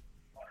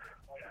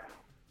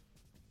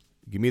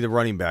 Give me the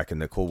running back in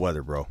the cold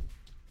weather, bro.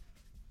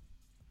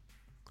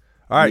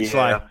 All right,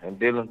 Sly. And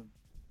Dylan.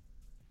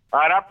 All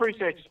right, I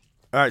appreciate you.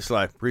 All right,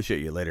 Sly.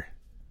 Appreciate you later.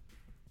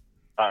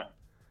 All right.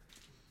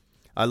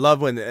 I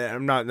love when,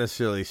 I'm not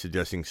necessarily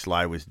suggesting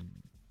Sly was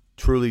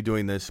truly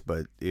doing this,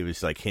 but it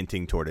was like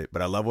hinting toward it.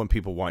 But I love when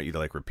people want you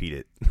to repeat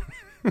it.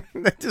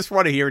 I just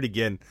want to hear it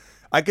again.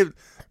 I could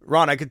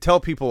tell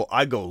people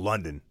I go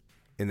London,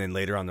 and then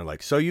later on they're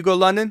like, so you go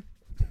London?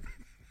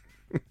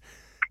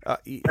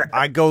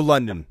 I go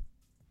London.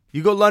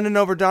 You go London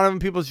over Donovan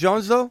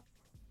Peoples-Jones, though?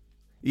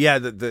 Yeah,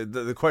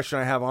 the question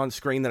I have on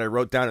screen that I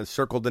wrote down and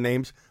circled the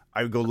names,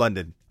 I would go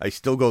London. I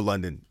still go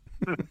London.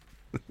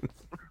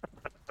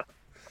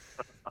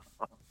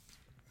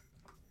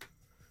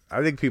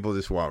 I think people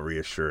just want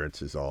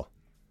reassurance is all.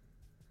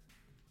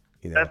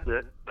 That's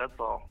it. That's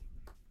all.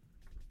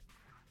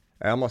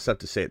 I almost have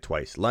to say it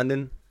twice.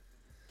 London,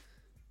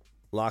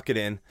 lock it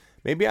in.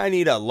 Maybe I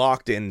need a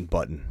locked in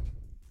button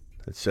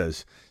that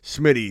says,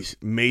 Smitty's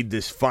made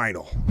this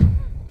final.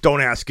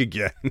 Don't ask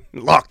again.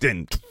 Locked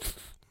in.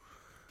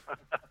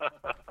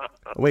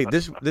 Wait,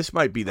 this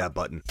might be that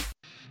button.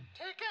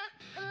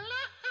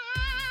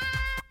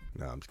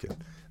 No, I'm just kidding.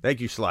 Thank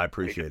you, Sly.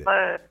 Appreciate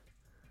it.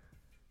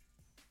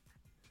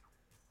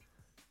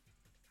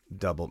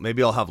 Double.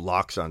 Maybe I'll have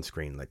locks on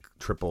screen, like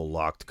triple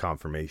locked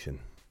confirmation.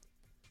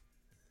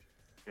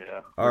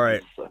 Yeah. All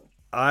right.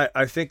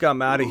 I think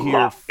I'm out of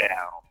here.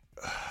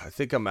 I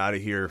think I'm out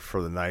of here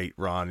for the night,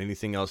 Ron.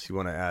 Anything else you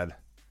want to add?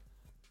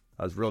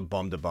 I was real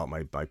bummed about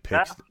my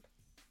picks.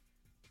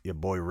 Your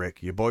boy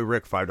Rick,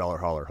 $5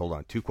 holler. Hold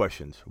on. 2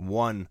 questions.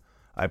 1,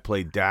 I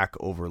played Dak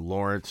over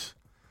Lawrence.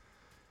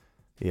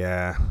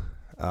 Yeah.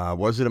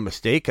 Was it a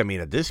mistake? I mean,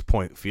 at this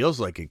point, feels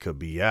like it could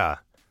be, yeah.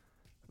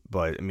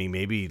 But, I mean,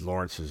 maybe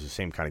Lawrence is the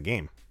same kind of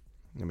game.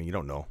 I mean, you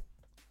don't know.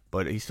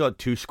 But he still had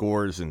 2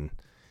 scores, and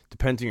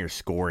depends on your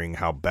scoring,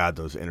 how bad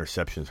those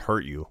interceptions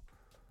hurt you.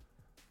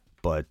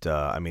 But,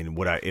 I mean,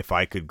 if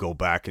I could go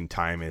back in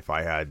time, if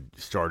I had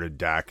started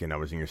Dak and I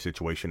was in your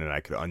situation and I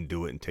could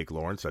undo it and take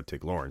Lawrence, I'd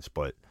take Lawrence.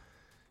 But,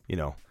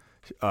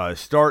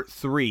 start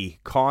 3,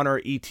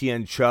 Connor,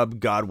 Etienne, Chubb,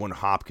 Godwin,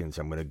 Hopkins.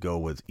 I'm going to go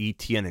with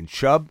Etienne and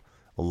Chubb,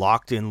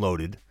 locked in,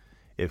 loaded.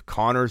 If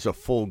Connor's a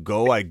full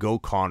go, I go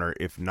Connor.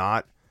 If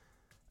not,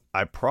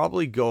 I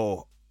probably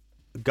go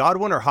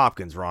Godwin or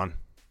Hopkins, Ron.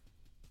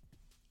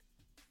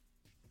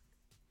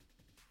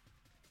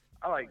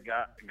 I like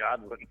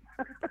Godwin.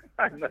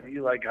 I know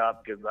you like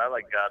Hopkins. I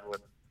like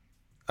Godwin.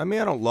 I mean,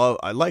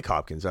 I like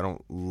Hopkins. I'm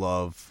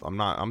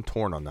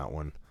torn on that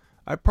one.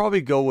 I'd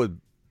probably go with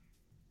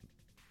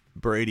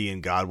Brady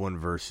and Godwin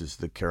versus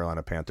the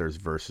Carolina Panthers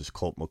versus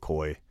Colt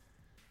McCoy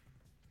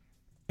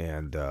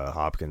and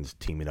Hopkins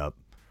teaming up.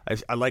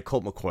 I like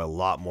Colt McCoy a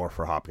lot more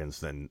for Hopkins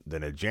than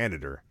a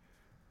janitor,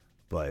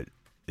 but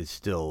it's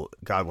still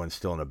Godwin's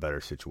still in a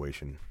better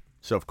situation.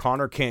 So if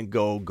Connor can't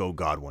go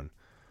Godwin.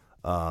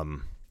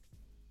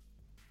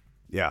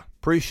 Yeah,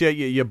 appreciate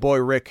you, your boy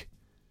Rick,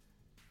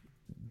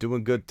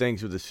 doing good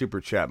things with the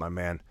super chat, my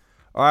man.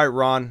 All right,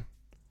 Ron,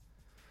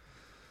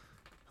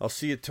 I'll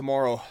see you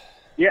tomorrow.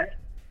 Yeah.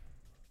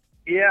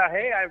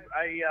 Hey, I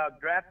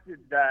drafted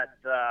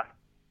that.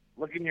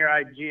 Look in your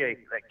IG,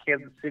 that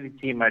Kansas City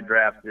team I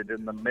drafted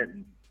in the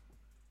mitten.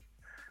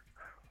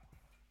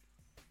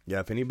 Yeah,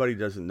 if anybody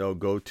doesn't know,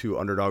 go to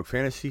Underdog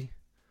Fantasy.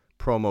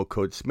 Promo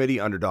code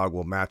Smitty. Underdog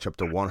will match up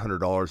to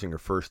 $100 in your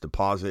first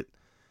deposit.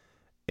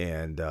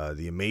 And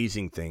the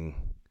amazing thing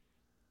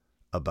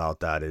about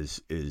that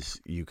is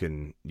you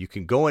can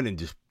go in and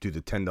just do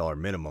the $10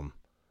 minimum.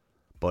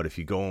 But if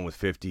you go in with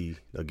 50,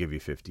 they'll give you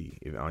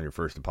 50 on your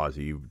first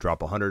deposit. You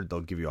drop 100,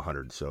 they'll give you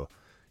 100. So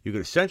you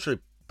could essentially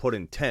put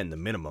in 10, the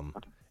minimum.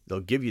 They'll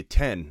give you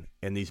 10,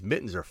 and these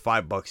mittens are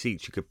 $5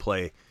 each. You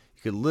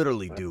could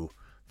literally do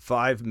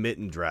 5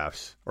 mitten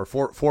drafts or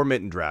four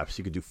mitten drafts.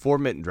 You could do 4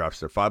 mitten drafts.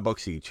 They're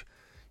 $5 each.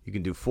 You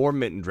can do 4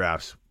 mitten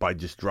drafts by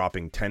just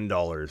dropping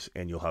 $10,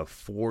 and you'll have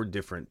 4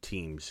 different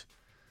teams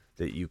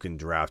that you can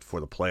draft for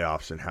the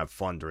playoffs and have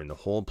fun during the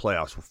whole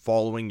playoffs. We're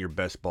following your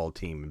best ball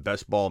team. And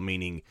best ball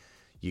meaning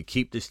you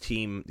keep this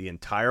team the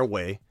entire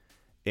way,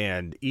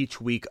 and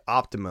each week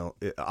optimal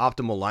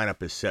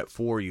lineup is set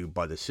for you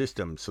by the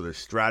system. So there's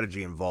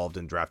strategy involved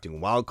in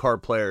drafting wild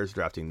card players,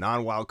 drafting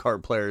non-wild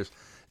card players,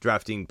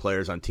 drafting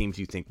players on teams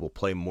you think will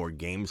play more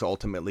games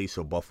ultimately.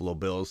 So Buffalo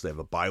Bills, they have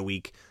a bye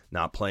week,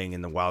 not playing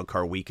in the wild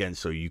card weekend.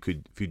 So you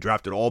could, if you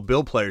drafted all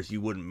Bill players,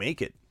 you wouldn't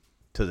make it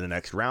to the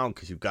next round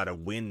because you've got to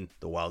win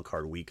the wild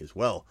card week as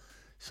well.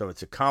 So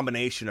it's a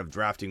combination of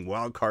drafting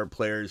wild card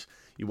players.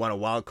 You want a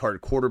wild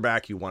card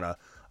quarterback. You want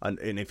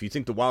and if you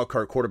think the wild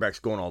card quarterback's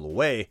going all the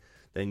way,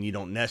 then you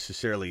don't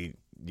necessarily,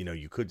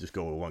 you could just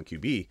go with 1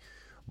 QB.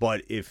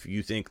 But if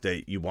you think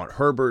that you want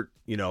Herbert,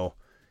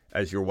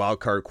 as your wild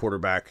card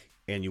quarterback,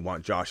 and you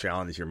want Josh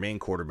Allen as your main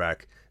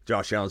quarterback,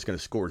 Josh Allen's going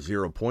to score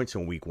 0 points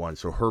in week 1,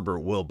 so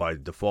Herbert will by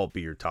default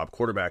be your top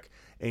quarterback.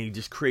 And you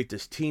just create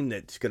this team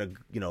that's going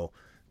to,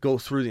 go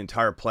through the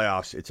entire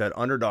playoffs. It's at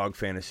Underdog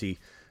Fantasy.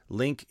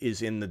 Link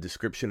is in the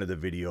description of the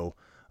video.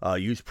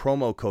 Use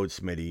promo code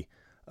Smitty.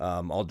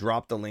 I'll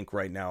drop the link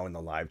right now in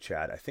the live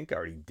chat. I think I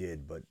already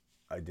did, but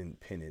I didn't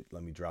pin it.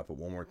 Let me drop it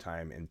one more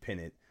time and pin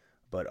it.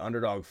 But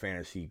Underdog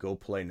Fantasy, go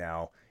play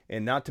now.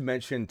 And not to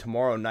mention,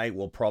 tomorrow night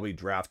we'll probably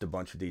draft a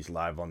bunch of these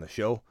live on the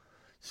show.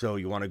 So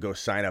you want to go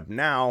sign up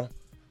now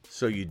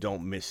so you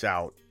don't miss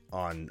out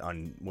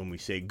on when we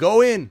say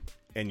go in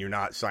and you're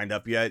not signed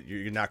up yet.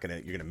 You're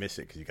gonna miss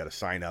it because you got to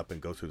sign up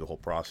and go through the whole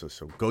process.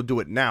 So go do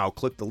it now.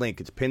 Click the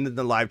link. It's pinned in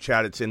the live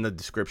chat. It's in the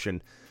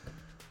description.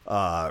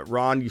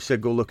 Ron, you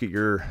said go look at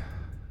your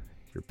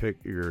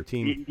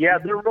team. Yeah,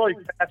 they're really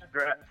fast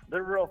drafts.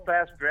 They're real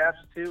fast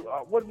drafts too.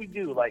 What did we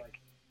do?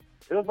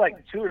 It was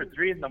 2 or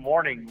 3 in the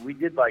morning. We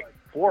did 4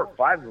 or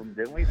 5 of them,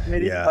 didn't we,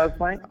 Smitty, last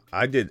night?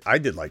 I did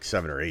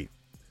 7 or 8.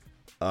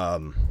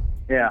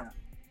 Yeah.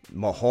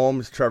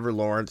 Mahomes, Trevor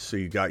Lawrence. So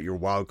you got your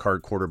wild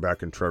card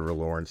quarterback in Trevor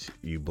Lawrence,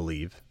 you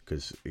believe,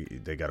 because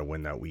they got to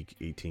win that Week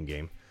 18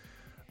 game.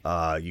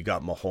 You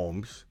got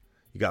Mahomes.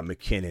 You got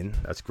McKinnon.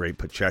 That's great.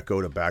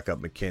 Pacheco to back up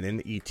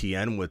McKinnon.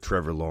 ETN with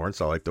Trevor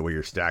Lawrence. I like the way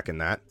you're stacking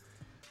that.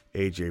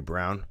 A.J.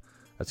 Brown.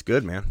 That's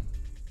good, man.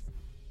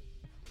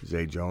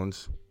 Zay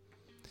Jones.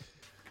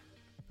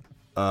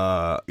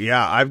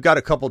 Yeah, I've got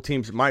a couple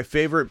teams. My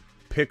favorite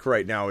pick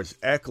right now is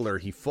Eckler.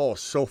 He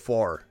falls so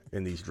far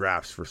in these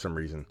drafts for some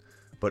reason.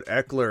 But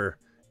Eckler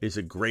is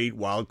a great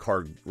wild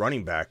card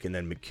running back, and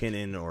then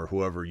McKinnon or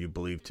whoever you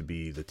believe to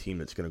be the team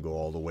that's going to go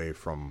all the way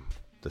from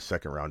the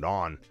second round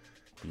on,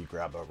 you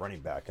grab a running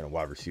back and a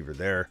wide receiver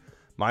there.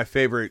 My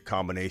favorite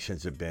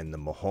combinations have been the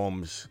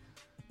Mahomes,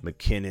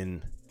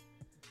 McKinnon,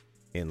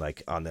 and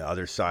on the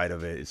other side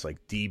of it, it's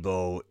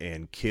Debo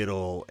and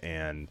Kittle,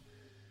 and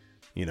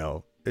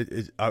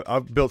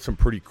I've built some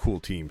pretty cool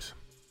teams.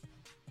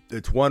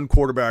 It's 1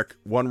 quarterback,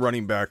 1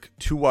 running back,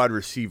 2 wide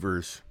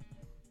receivers,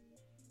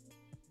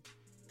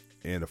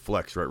 and a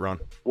flex, right, Ron?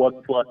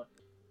 1 flex.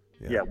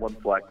 Yeah, 1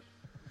 flex.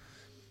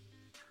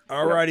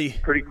 Alrighty.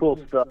 Yeah, pretty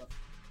cool stuff.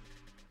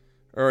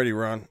 Alrighty,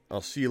 Ron. I'll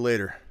see you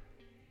later.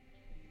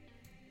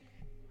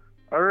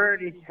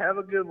 Alrighty. Have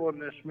a good one,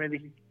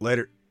 Smitty.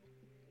 Later.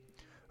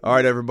 All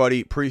right,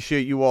 everybody.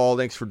 Appreciate you all.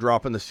 Thanks for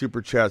dropping the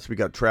super chats. We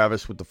got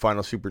Travis with the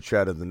final super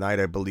chat of the night,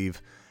 I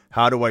believe.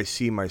 How do I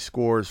see my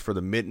scores for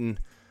the mitten?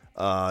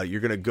 You're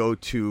gonna go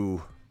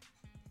to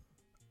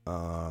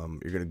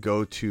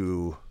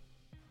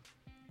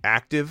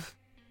active.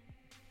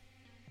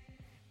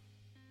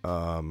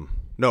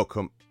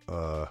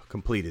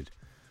 Completed.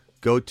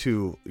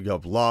 You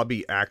have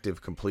lobby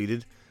active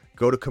completed.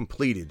 Go to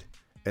completed,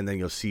 and then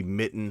you'll see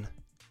mitten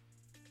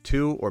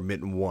 2 or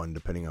mitten 1,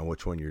 depending on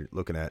which one you're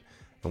looking at.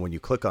 And when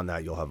you click on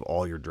that, you'll have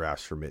all your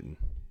drafts for mitten.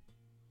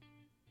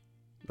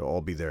 They'll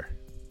all be there.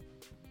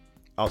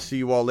 I'll see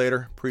you all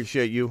later.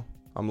 Appreciate you.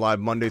 I'm live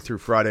Monday through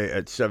Friday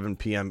at 7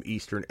 p.m.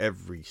 Eastern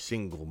every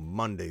single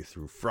Monday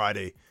through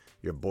Friday.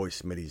 Your boy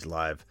Smitty's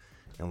live,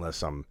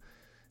 unless I'm,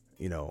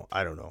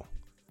 I don't know,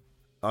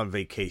 on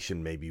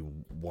vacation maybe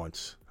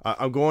once.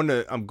 I'm going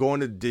to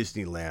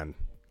Disneyland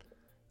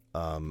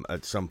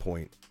at some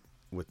point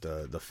with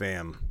the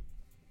fam,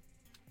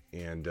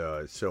 and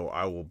so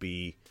I will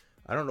be.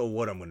 I don't know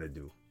what I'm going to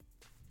do.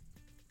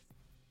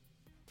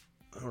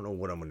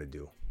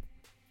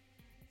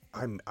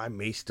 I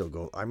may still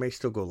go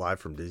live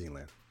from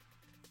Disneyland.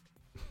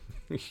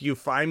 You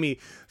find me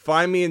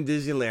in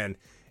Disneyland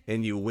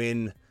and you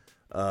win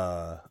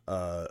a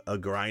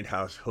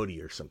Grindhouse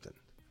hoodie or something.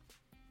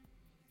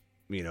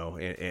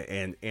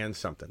 And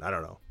something. I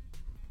don't know.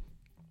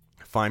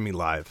 Find me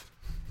live.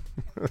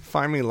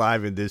 Find me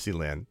live in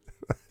Disneyland.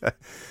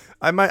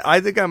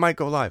 I think I might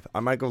go live. I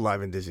might go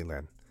live in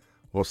Disneyland.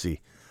 We'll see.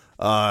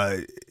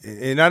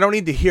 And I don't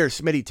need to hear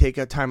Smitty take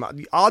a time.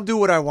 I'll do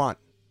what I want.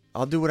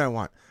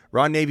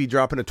 Ron Navy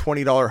dropping a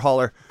 $20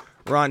 hauler.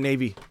 Ron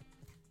Navy.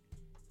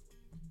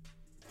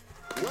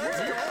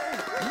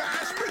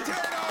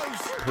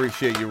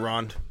 Appreciate you,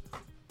 Ron.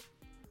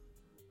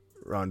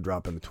 Ron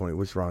dropping the 20.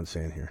 What's Ron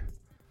saying here?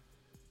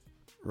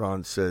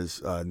 Ron says,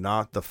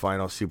 not the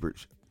final super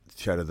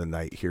chat of the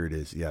night. Here it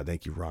is. Yeah,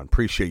 thank you, Ron.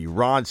 Appreciate you.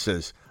 Ron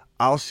says,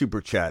 I'll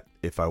super chat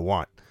if I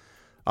want.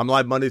 I'm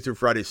live Monday through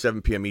Friday,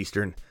 7 p.m.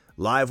 Eastern.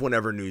 Live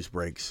whenever news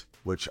breaks,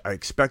 which I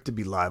expect to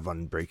be live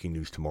on breaking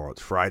news tomorrow.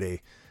 It's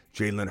Friday.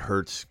 Jalen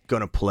Hurts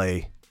gonna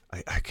play.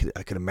 I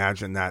could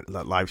imagine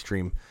that live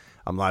stream.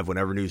 I'm live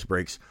whenever news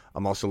breaks.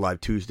 I'm also live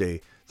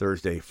Tuesday,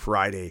 Thursday,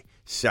 Friday,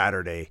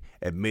 Saturday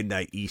at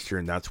midnight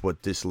Eastern. That's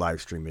what this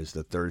live stream is,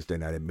 the Thursday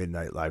night at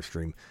midnight live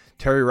stream.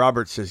 Terry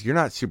Roberts says, you're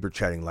not super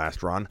chatting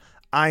last, Ron.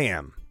 I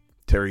am.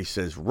 Terry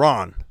says,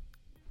 Ron,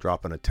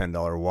 dropping a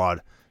 $10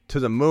 wad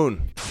to the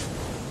moon.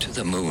 To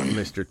the moon.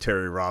 Mr.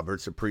 Terry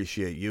Roberts,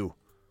 appreciate you.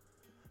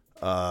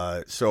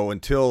 So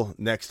until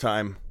next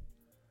time,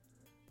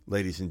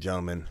 ladies and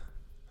gentlemen,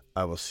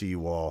 I will see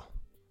you all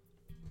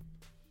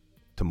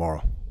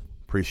tomorrow.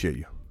 Appreciate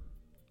you.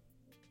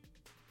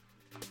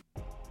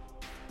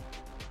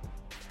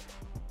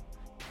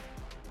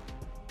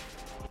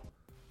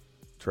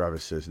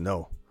 Travis says,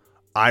 no,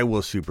 I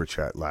will super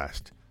chat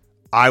last.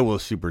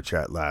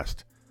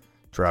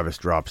 Travis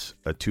drops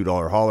a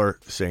 $2 hauler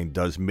saying,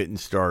 does Mitten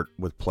start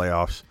with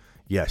playoffs?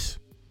 Yes.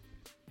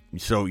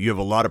 So you have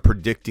a lot of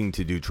predicting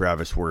to do,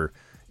 Travis, where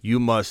you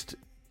must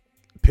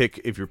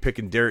pick, if you're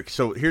picking Derek.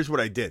 So here's what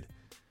I did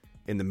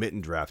in the Mitten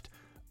draft.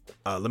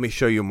 Let me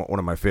show you one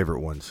of my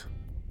favorite ones.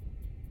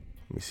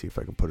 Let me see if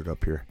I can put it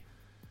up here.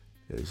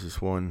 Is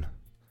this one?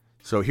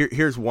 So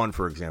here's one,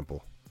 for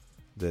example,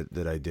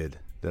 that I did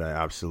that I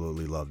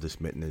absolutely love. This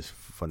Mitten is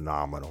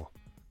phenomenal.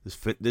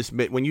 This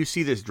when you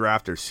see this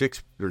draft, there's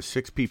six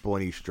people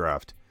in each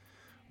draft.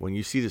 When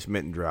you see this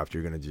Mitten draft,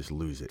 you're gonna just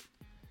lose it.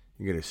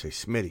 You're gonna say,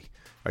 Smitty,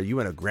 are you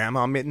in a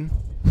grandma Mitten?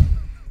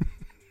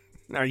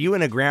 Are you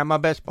in a grandma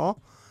best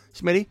ball,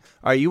 Smitty?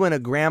 Are you in a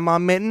grandma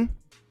Mitten?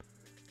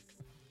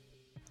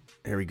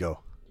 Here we go.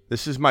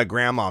 This is my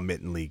grandma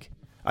Mitten league.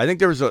 I think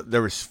there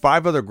was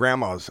 5 other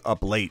grandmas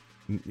up late,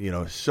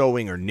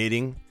 sewing or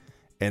knitting,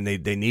 and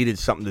they needed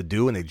something to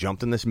do, and they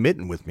jumped in this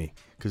Mitten with me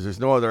because there's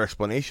no other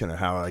explanation of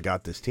how I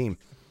got this team.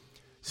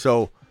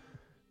 So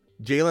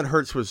Jalen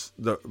Hurts was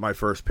my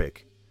first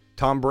pick.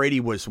 Tom Brady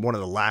was one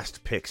of the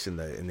last picks in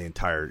the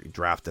entire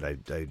draft that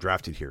I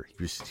drafted here.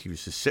 He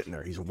was just sitting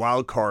there. He's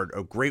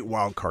a great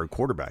wild card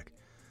quarterback.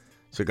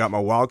 So I got my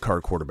wild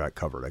card quarterback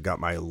covered. I got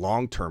my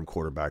long-term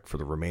quarterback for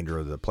the remainder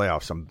of the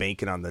playoffs. I'm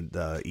banking on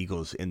the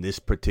Eagles in this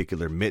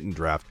particular Mitten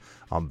draft.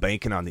 I'm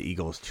banking on the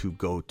Eagles to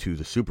go to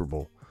the Super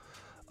Bowl.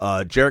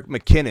 Jerick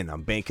McKinnon,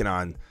 I'm banking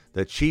on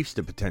the Chiefs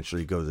to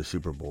potentially go to the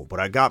Super Bowl. But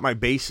I got my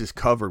bases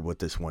covered with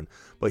this one.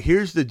 But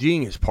here's the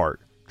genius part,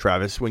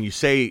 Travis. When you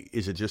say,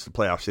 is it just the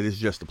playoffs? It is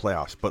just the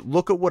playoffs. But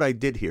look at what I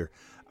did here.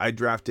 I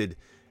drafted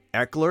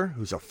Eckler,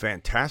 who's a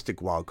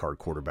fantastic wild card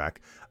quarterback.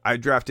 I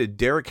drafted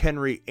Derrick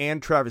Henry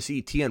and Travis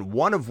Etienne,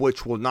 one of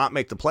which will not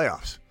make the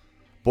playoffs.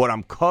 But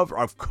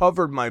I've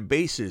covered my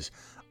bases.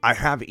 I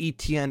have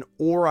Etienne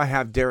or I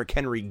have Derrick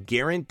Henry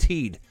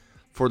guaranteed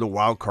for the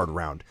wild card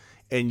round.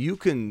 And I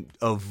could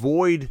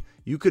avoid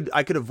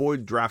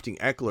drafting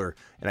Eckler,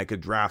 and I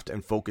could draft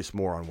and focus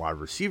more on wide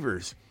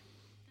receivers.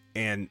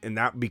 And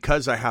that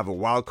because I have a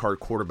wild card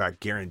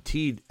quarterback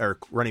guaranteed, or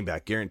running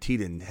back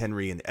guaranteed in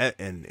Henry and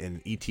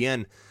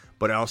Etienne,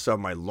 but I also have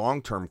my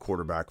long-term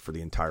quarterback for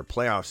the entire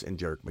playoffs in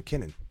Jerick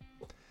McKinnon.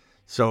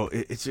 So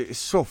it's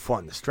so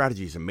fun. The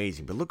strategy is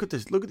amazing. But look at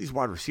this. Look at these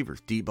wide receivers: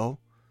 Debo,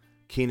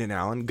 Keenan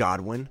Allen,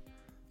 Godwin,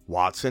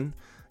 Watson.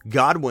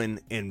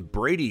 Godwin and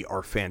Brady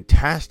are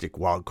fantastic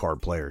wild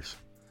card players.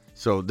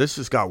 So this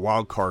has got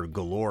wild card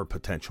galore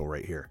potential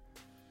right here.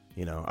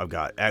 I've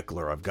got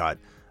Eckler,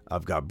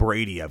 I've got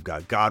Brady, I've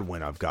got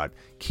Godwin, I've got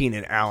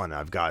Keenan Allen,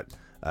 I've got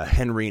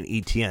Henry and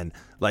Etienne.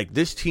 Like,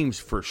 this team's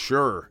for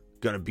sure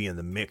going to be in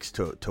the mix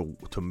to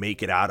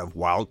make it out of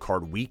wild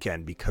card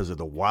weekend because of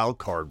the wild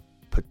card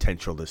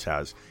potential this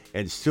has,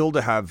 and still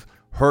to have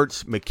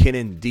Hurts,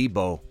 McKinnon,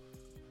 Debo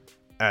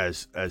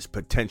as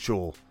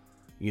potential,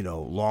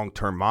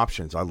 long-term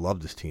options. I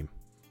love this team.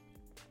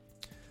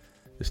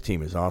 This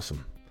team is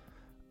awesome.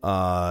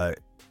 Ron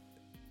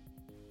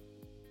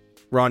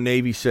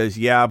Navy says,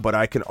 yeah, but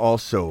I can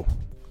also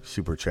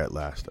super chat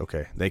last.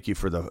 Okay, thank you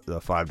for the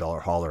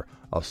 $5 holler.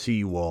 I'll see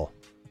you all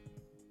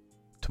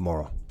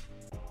tomorrow.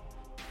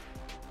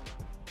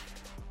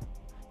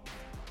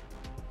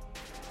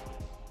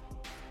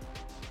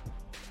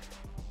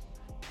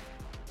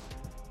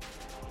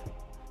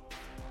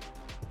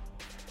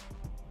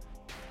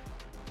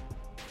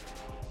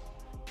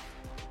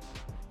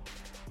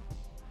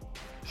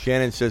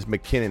 Shannon says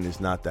McKinnon is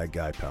not that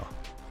guy, pal.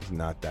 He's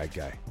not that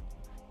guy.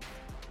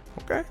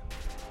 Okay.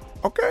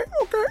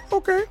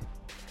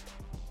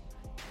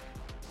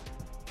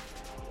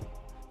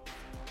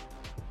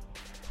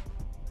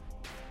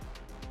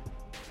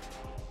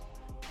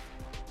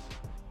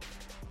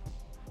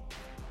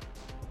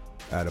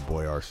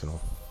 Attaboy,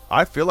 Arsenal.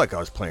 I feel like I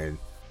was playing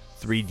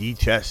 3D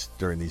chess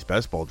during these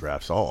best ball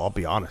drafts. I'll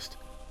be honest.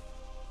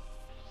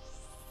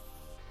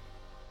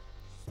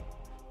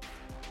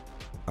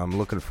 I'm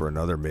looking for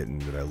another mitten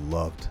that I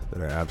loved,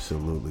 that I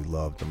absolutely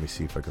loved. Let me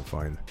see if I can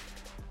find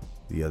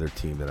the other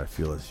team that I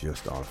feel is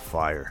just on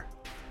fire.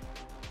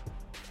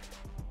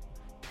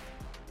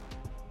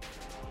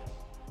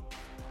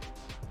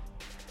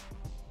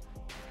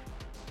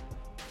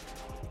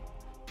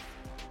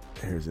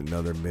 Here's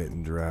another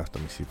mitten draft.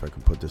 Let me see if I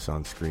can put this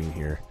on screen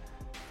here.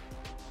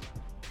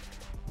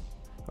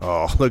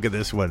 Oh, look at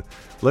this one.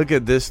 Look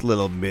at this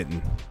little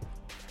mitten.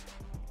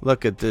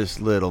 Look at this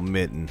little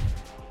mitten.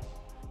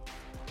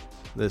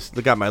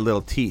 Look at my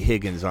little T.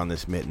 Higgins on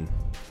this mitten.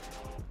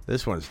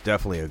 This one's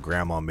definitely a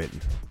grandma mitten.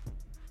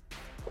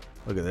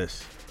 Look at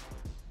this.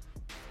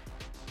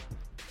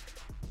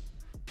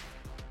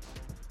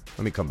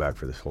 Let me come back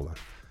for this. Hold on.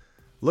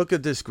 Look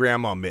at this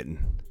grandma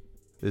mitten.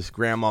 This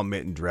grandma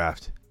mitten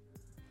draft.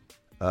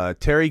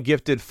 Terry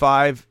gifted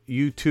 5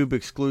 YouTube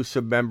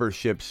exclusive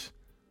memberships,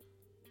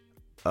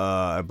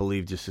 I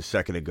believe just a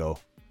second ago.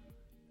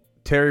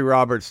 Terry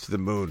Roberts to the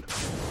moon.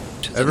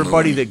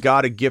 Everybody that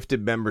got a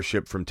gifted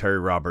membership from Terry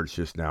Roberts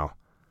just now,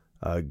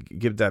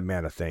 give that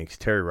man a thanks.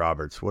 Terry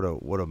Roberts, what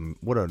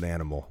an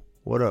animal,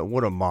 what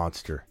a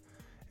monster.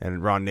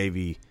 And Ron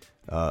Navy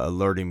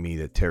alerting me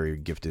that Terry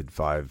gifted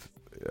 5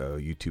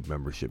 YouTube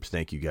memberships.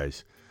 Thank you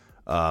guys.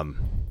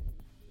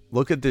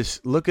 Look at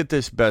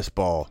this best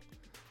ball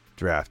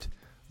draft.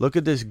 Look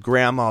at this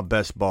grandma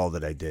best ball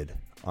that I did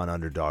on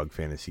Underdog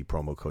Fantasy,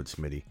 promo code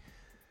Smitty.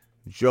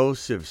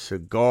 Joseph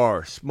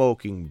Cigar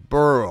Smoking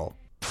Burrow.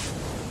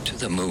 To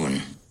the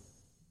moon.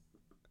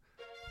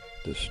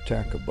 The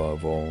stack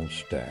above all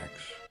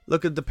stacks.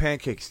 Look at the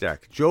pancake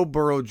stack. Joe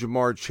Burrow,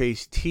 Jamar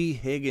Chase, T.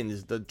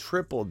 Higgins, the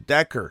triple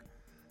decker.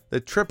 The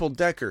triple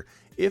decker.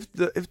 If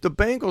the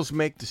Bengals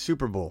make the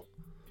Super Bowl,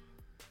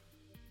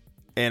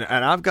 and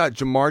I've got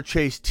Jamar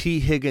Chase,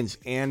 T. Higgins,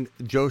 and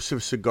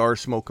Joseph Cigar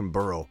Smoking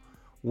Burrow,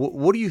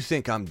 what do you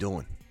think I'm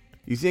doing?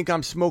 You think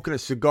I'm smoking a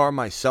cigar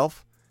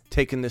myself,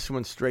 taking this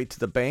one straight to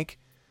the bank?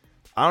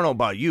 I don't know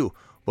about you,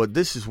 but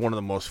this is one of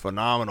the most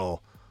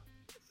phenomenal,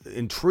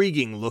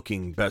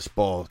 intriguing-looking best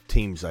ball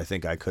teams I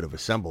think I could have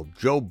assembled.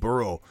 Joe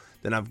Burrow,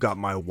 then I've got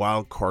my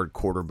wild card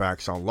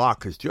quarterbacks on lock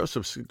because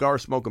Joseph Cigar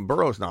Smoking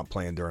Burrow's not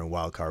playing during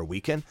wild card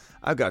weekend.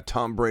 I've got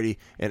Tom Brady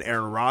and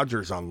Aaron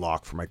Rodgers on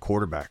lock for my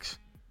quarterbacks.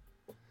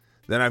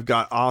 Then I've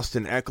got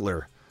Austin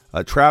Eckler.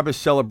 Travis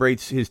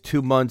celebrates his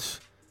 2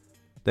 months.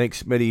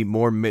 Thanks, Smitty.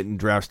 More mitten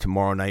drafts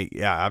tomorrow night.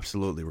 Yeah,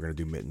 absolutely. We're going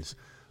to do mittens.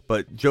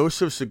 But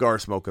Joseph Cigar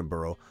Smoking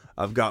Burrow.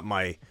 I've got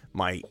my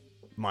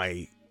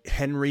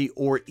Henry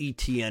or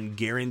ETN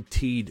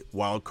guaranteed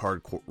wild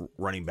card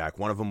running back.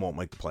 One of them won't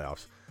make the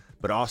playoffs.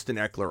 But Austin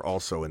Eckler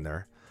also in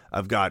there.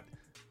 I've got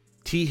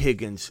T.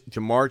 Higgins,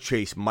 Jamar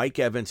Chase, Mike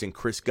Evans, and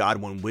Chris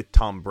Godwin with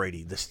Tom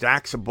Brady. The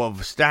stacks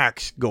above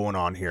stacks going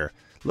on here.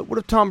 Look, what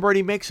if Tom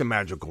Brady makes a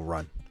magical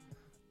run?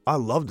 I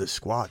love this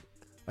squad.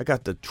 I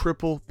got the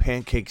triple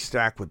pancake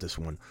stack with this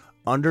one.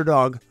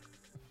 Underdog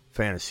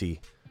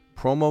Fantasy.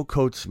 Promo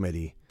code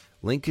Smitty.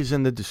 Link is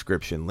in the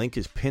description. Link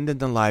is pinned in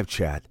the live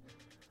chat.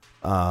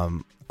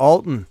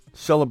 Alton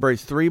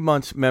celebrates 3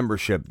 months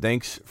membership.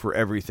 Thanks for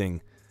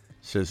everything,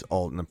 says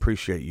Alton.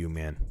 Appreciate you,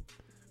 man.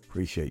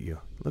 Appreciate you.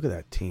 Look at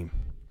that team.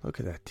 Look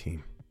at that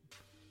team.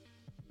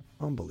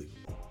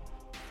 Unbelievable.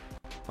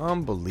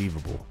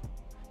 Unbelievable.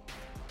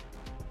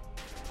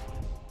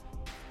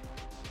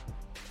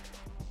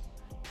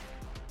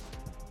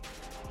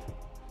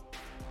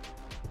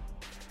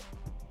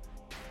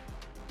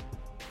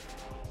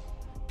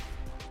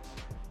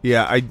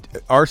 Yeah,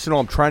 Arsenal,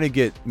 I'm trying to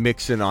get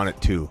Mixon on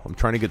it too. I'm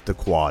trying to get the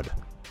quad.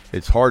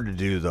 It's hard to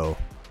do though.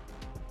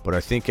 But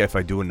I think if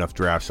I do enough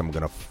drafts, I'm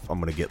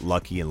gonna get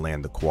lucky and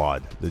land the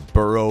quad. The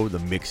Burrow, the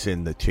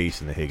Mixon, the Chase,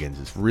 and the Higgins.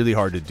 It's really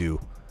hard to do.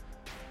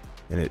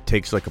 And it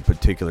takes like a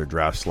particular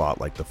draft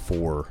slot, like the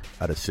 4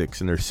 out of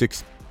 6. And there's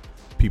 6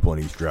 people in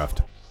each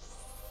draft.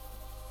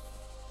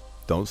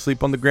 Don't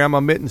sleep on the grandma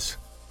mittens.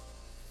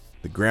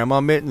 The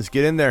grandma mittens,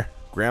 get in there.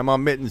 Grandma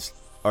mittens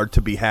are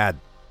to be had.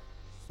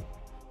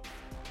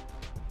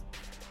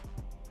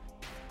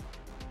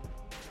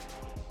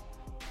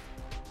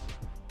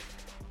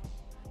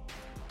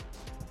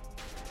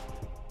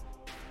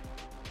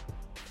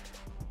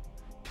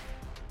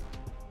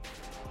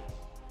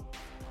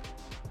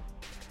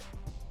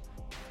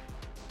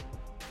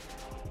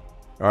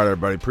 All right,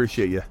 everybody.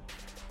 Appreciate you.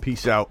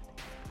 Peace out.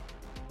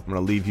 I'm going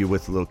to leave you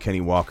with a little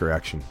Kenny Walker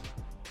action.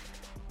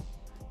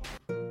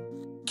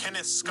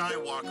 Kenneth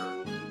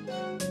Skywalker.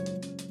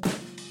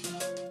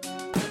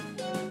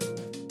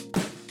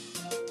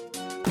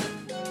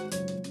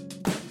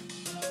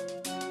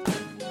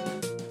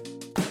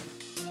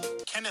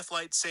 Kenneth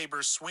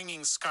Lightsaber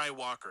Swinging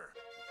Skywalker.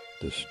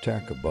 The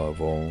stack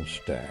above all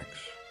stacks.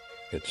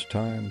 It's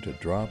time to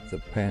drop the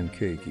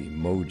pancake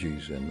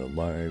emojis in the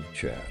live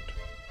chat.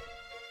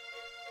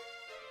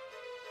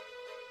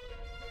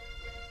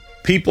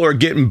 People are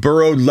getting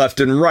burrowed left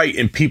and right,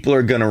 and people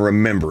are going to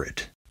remember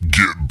it.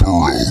 Get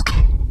burrowed.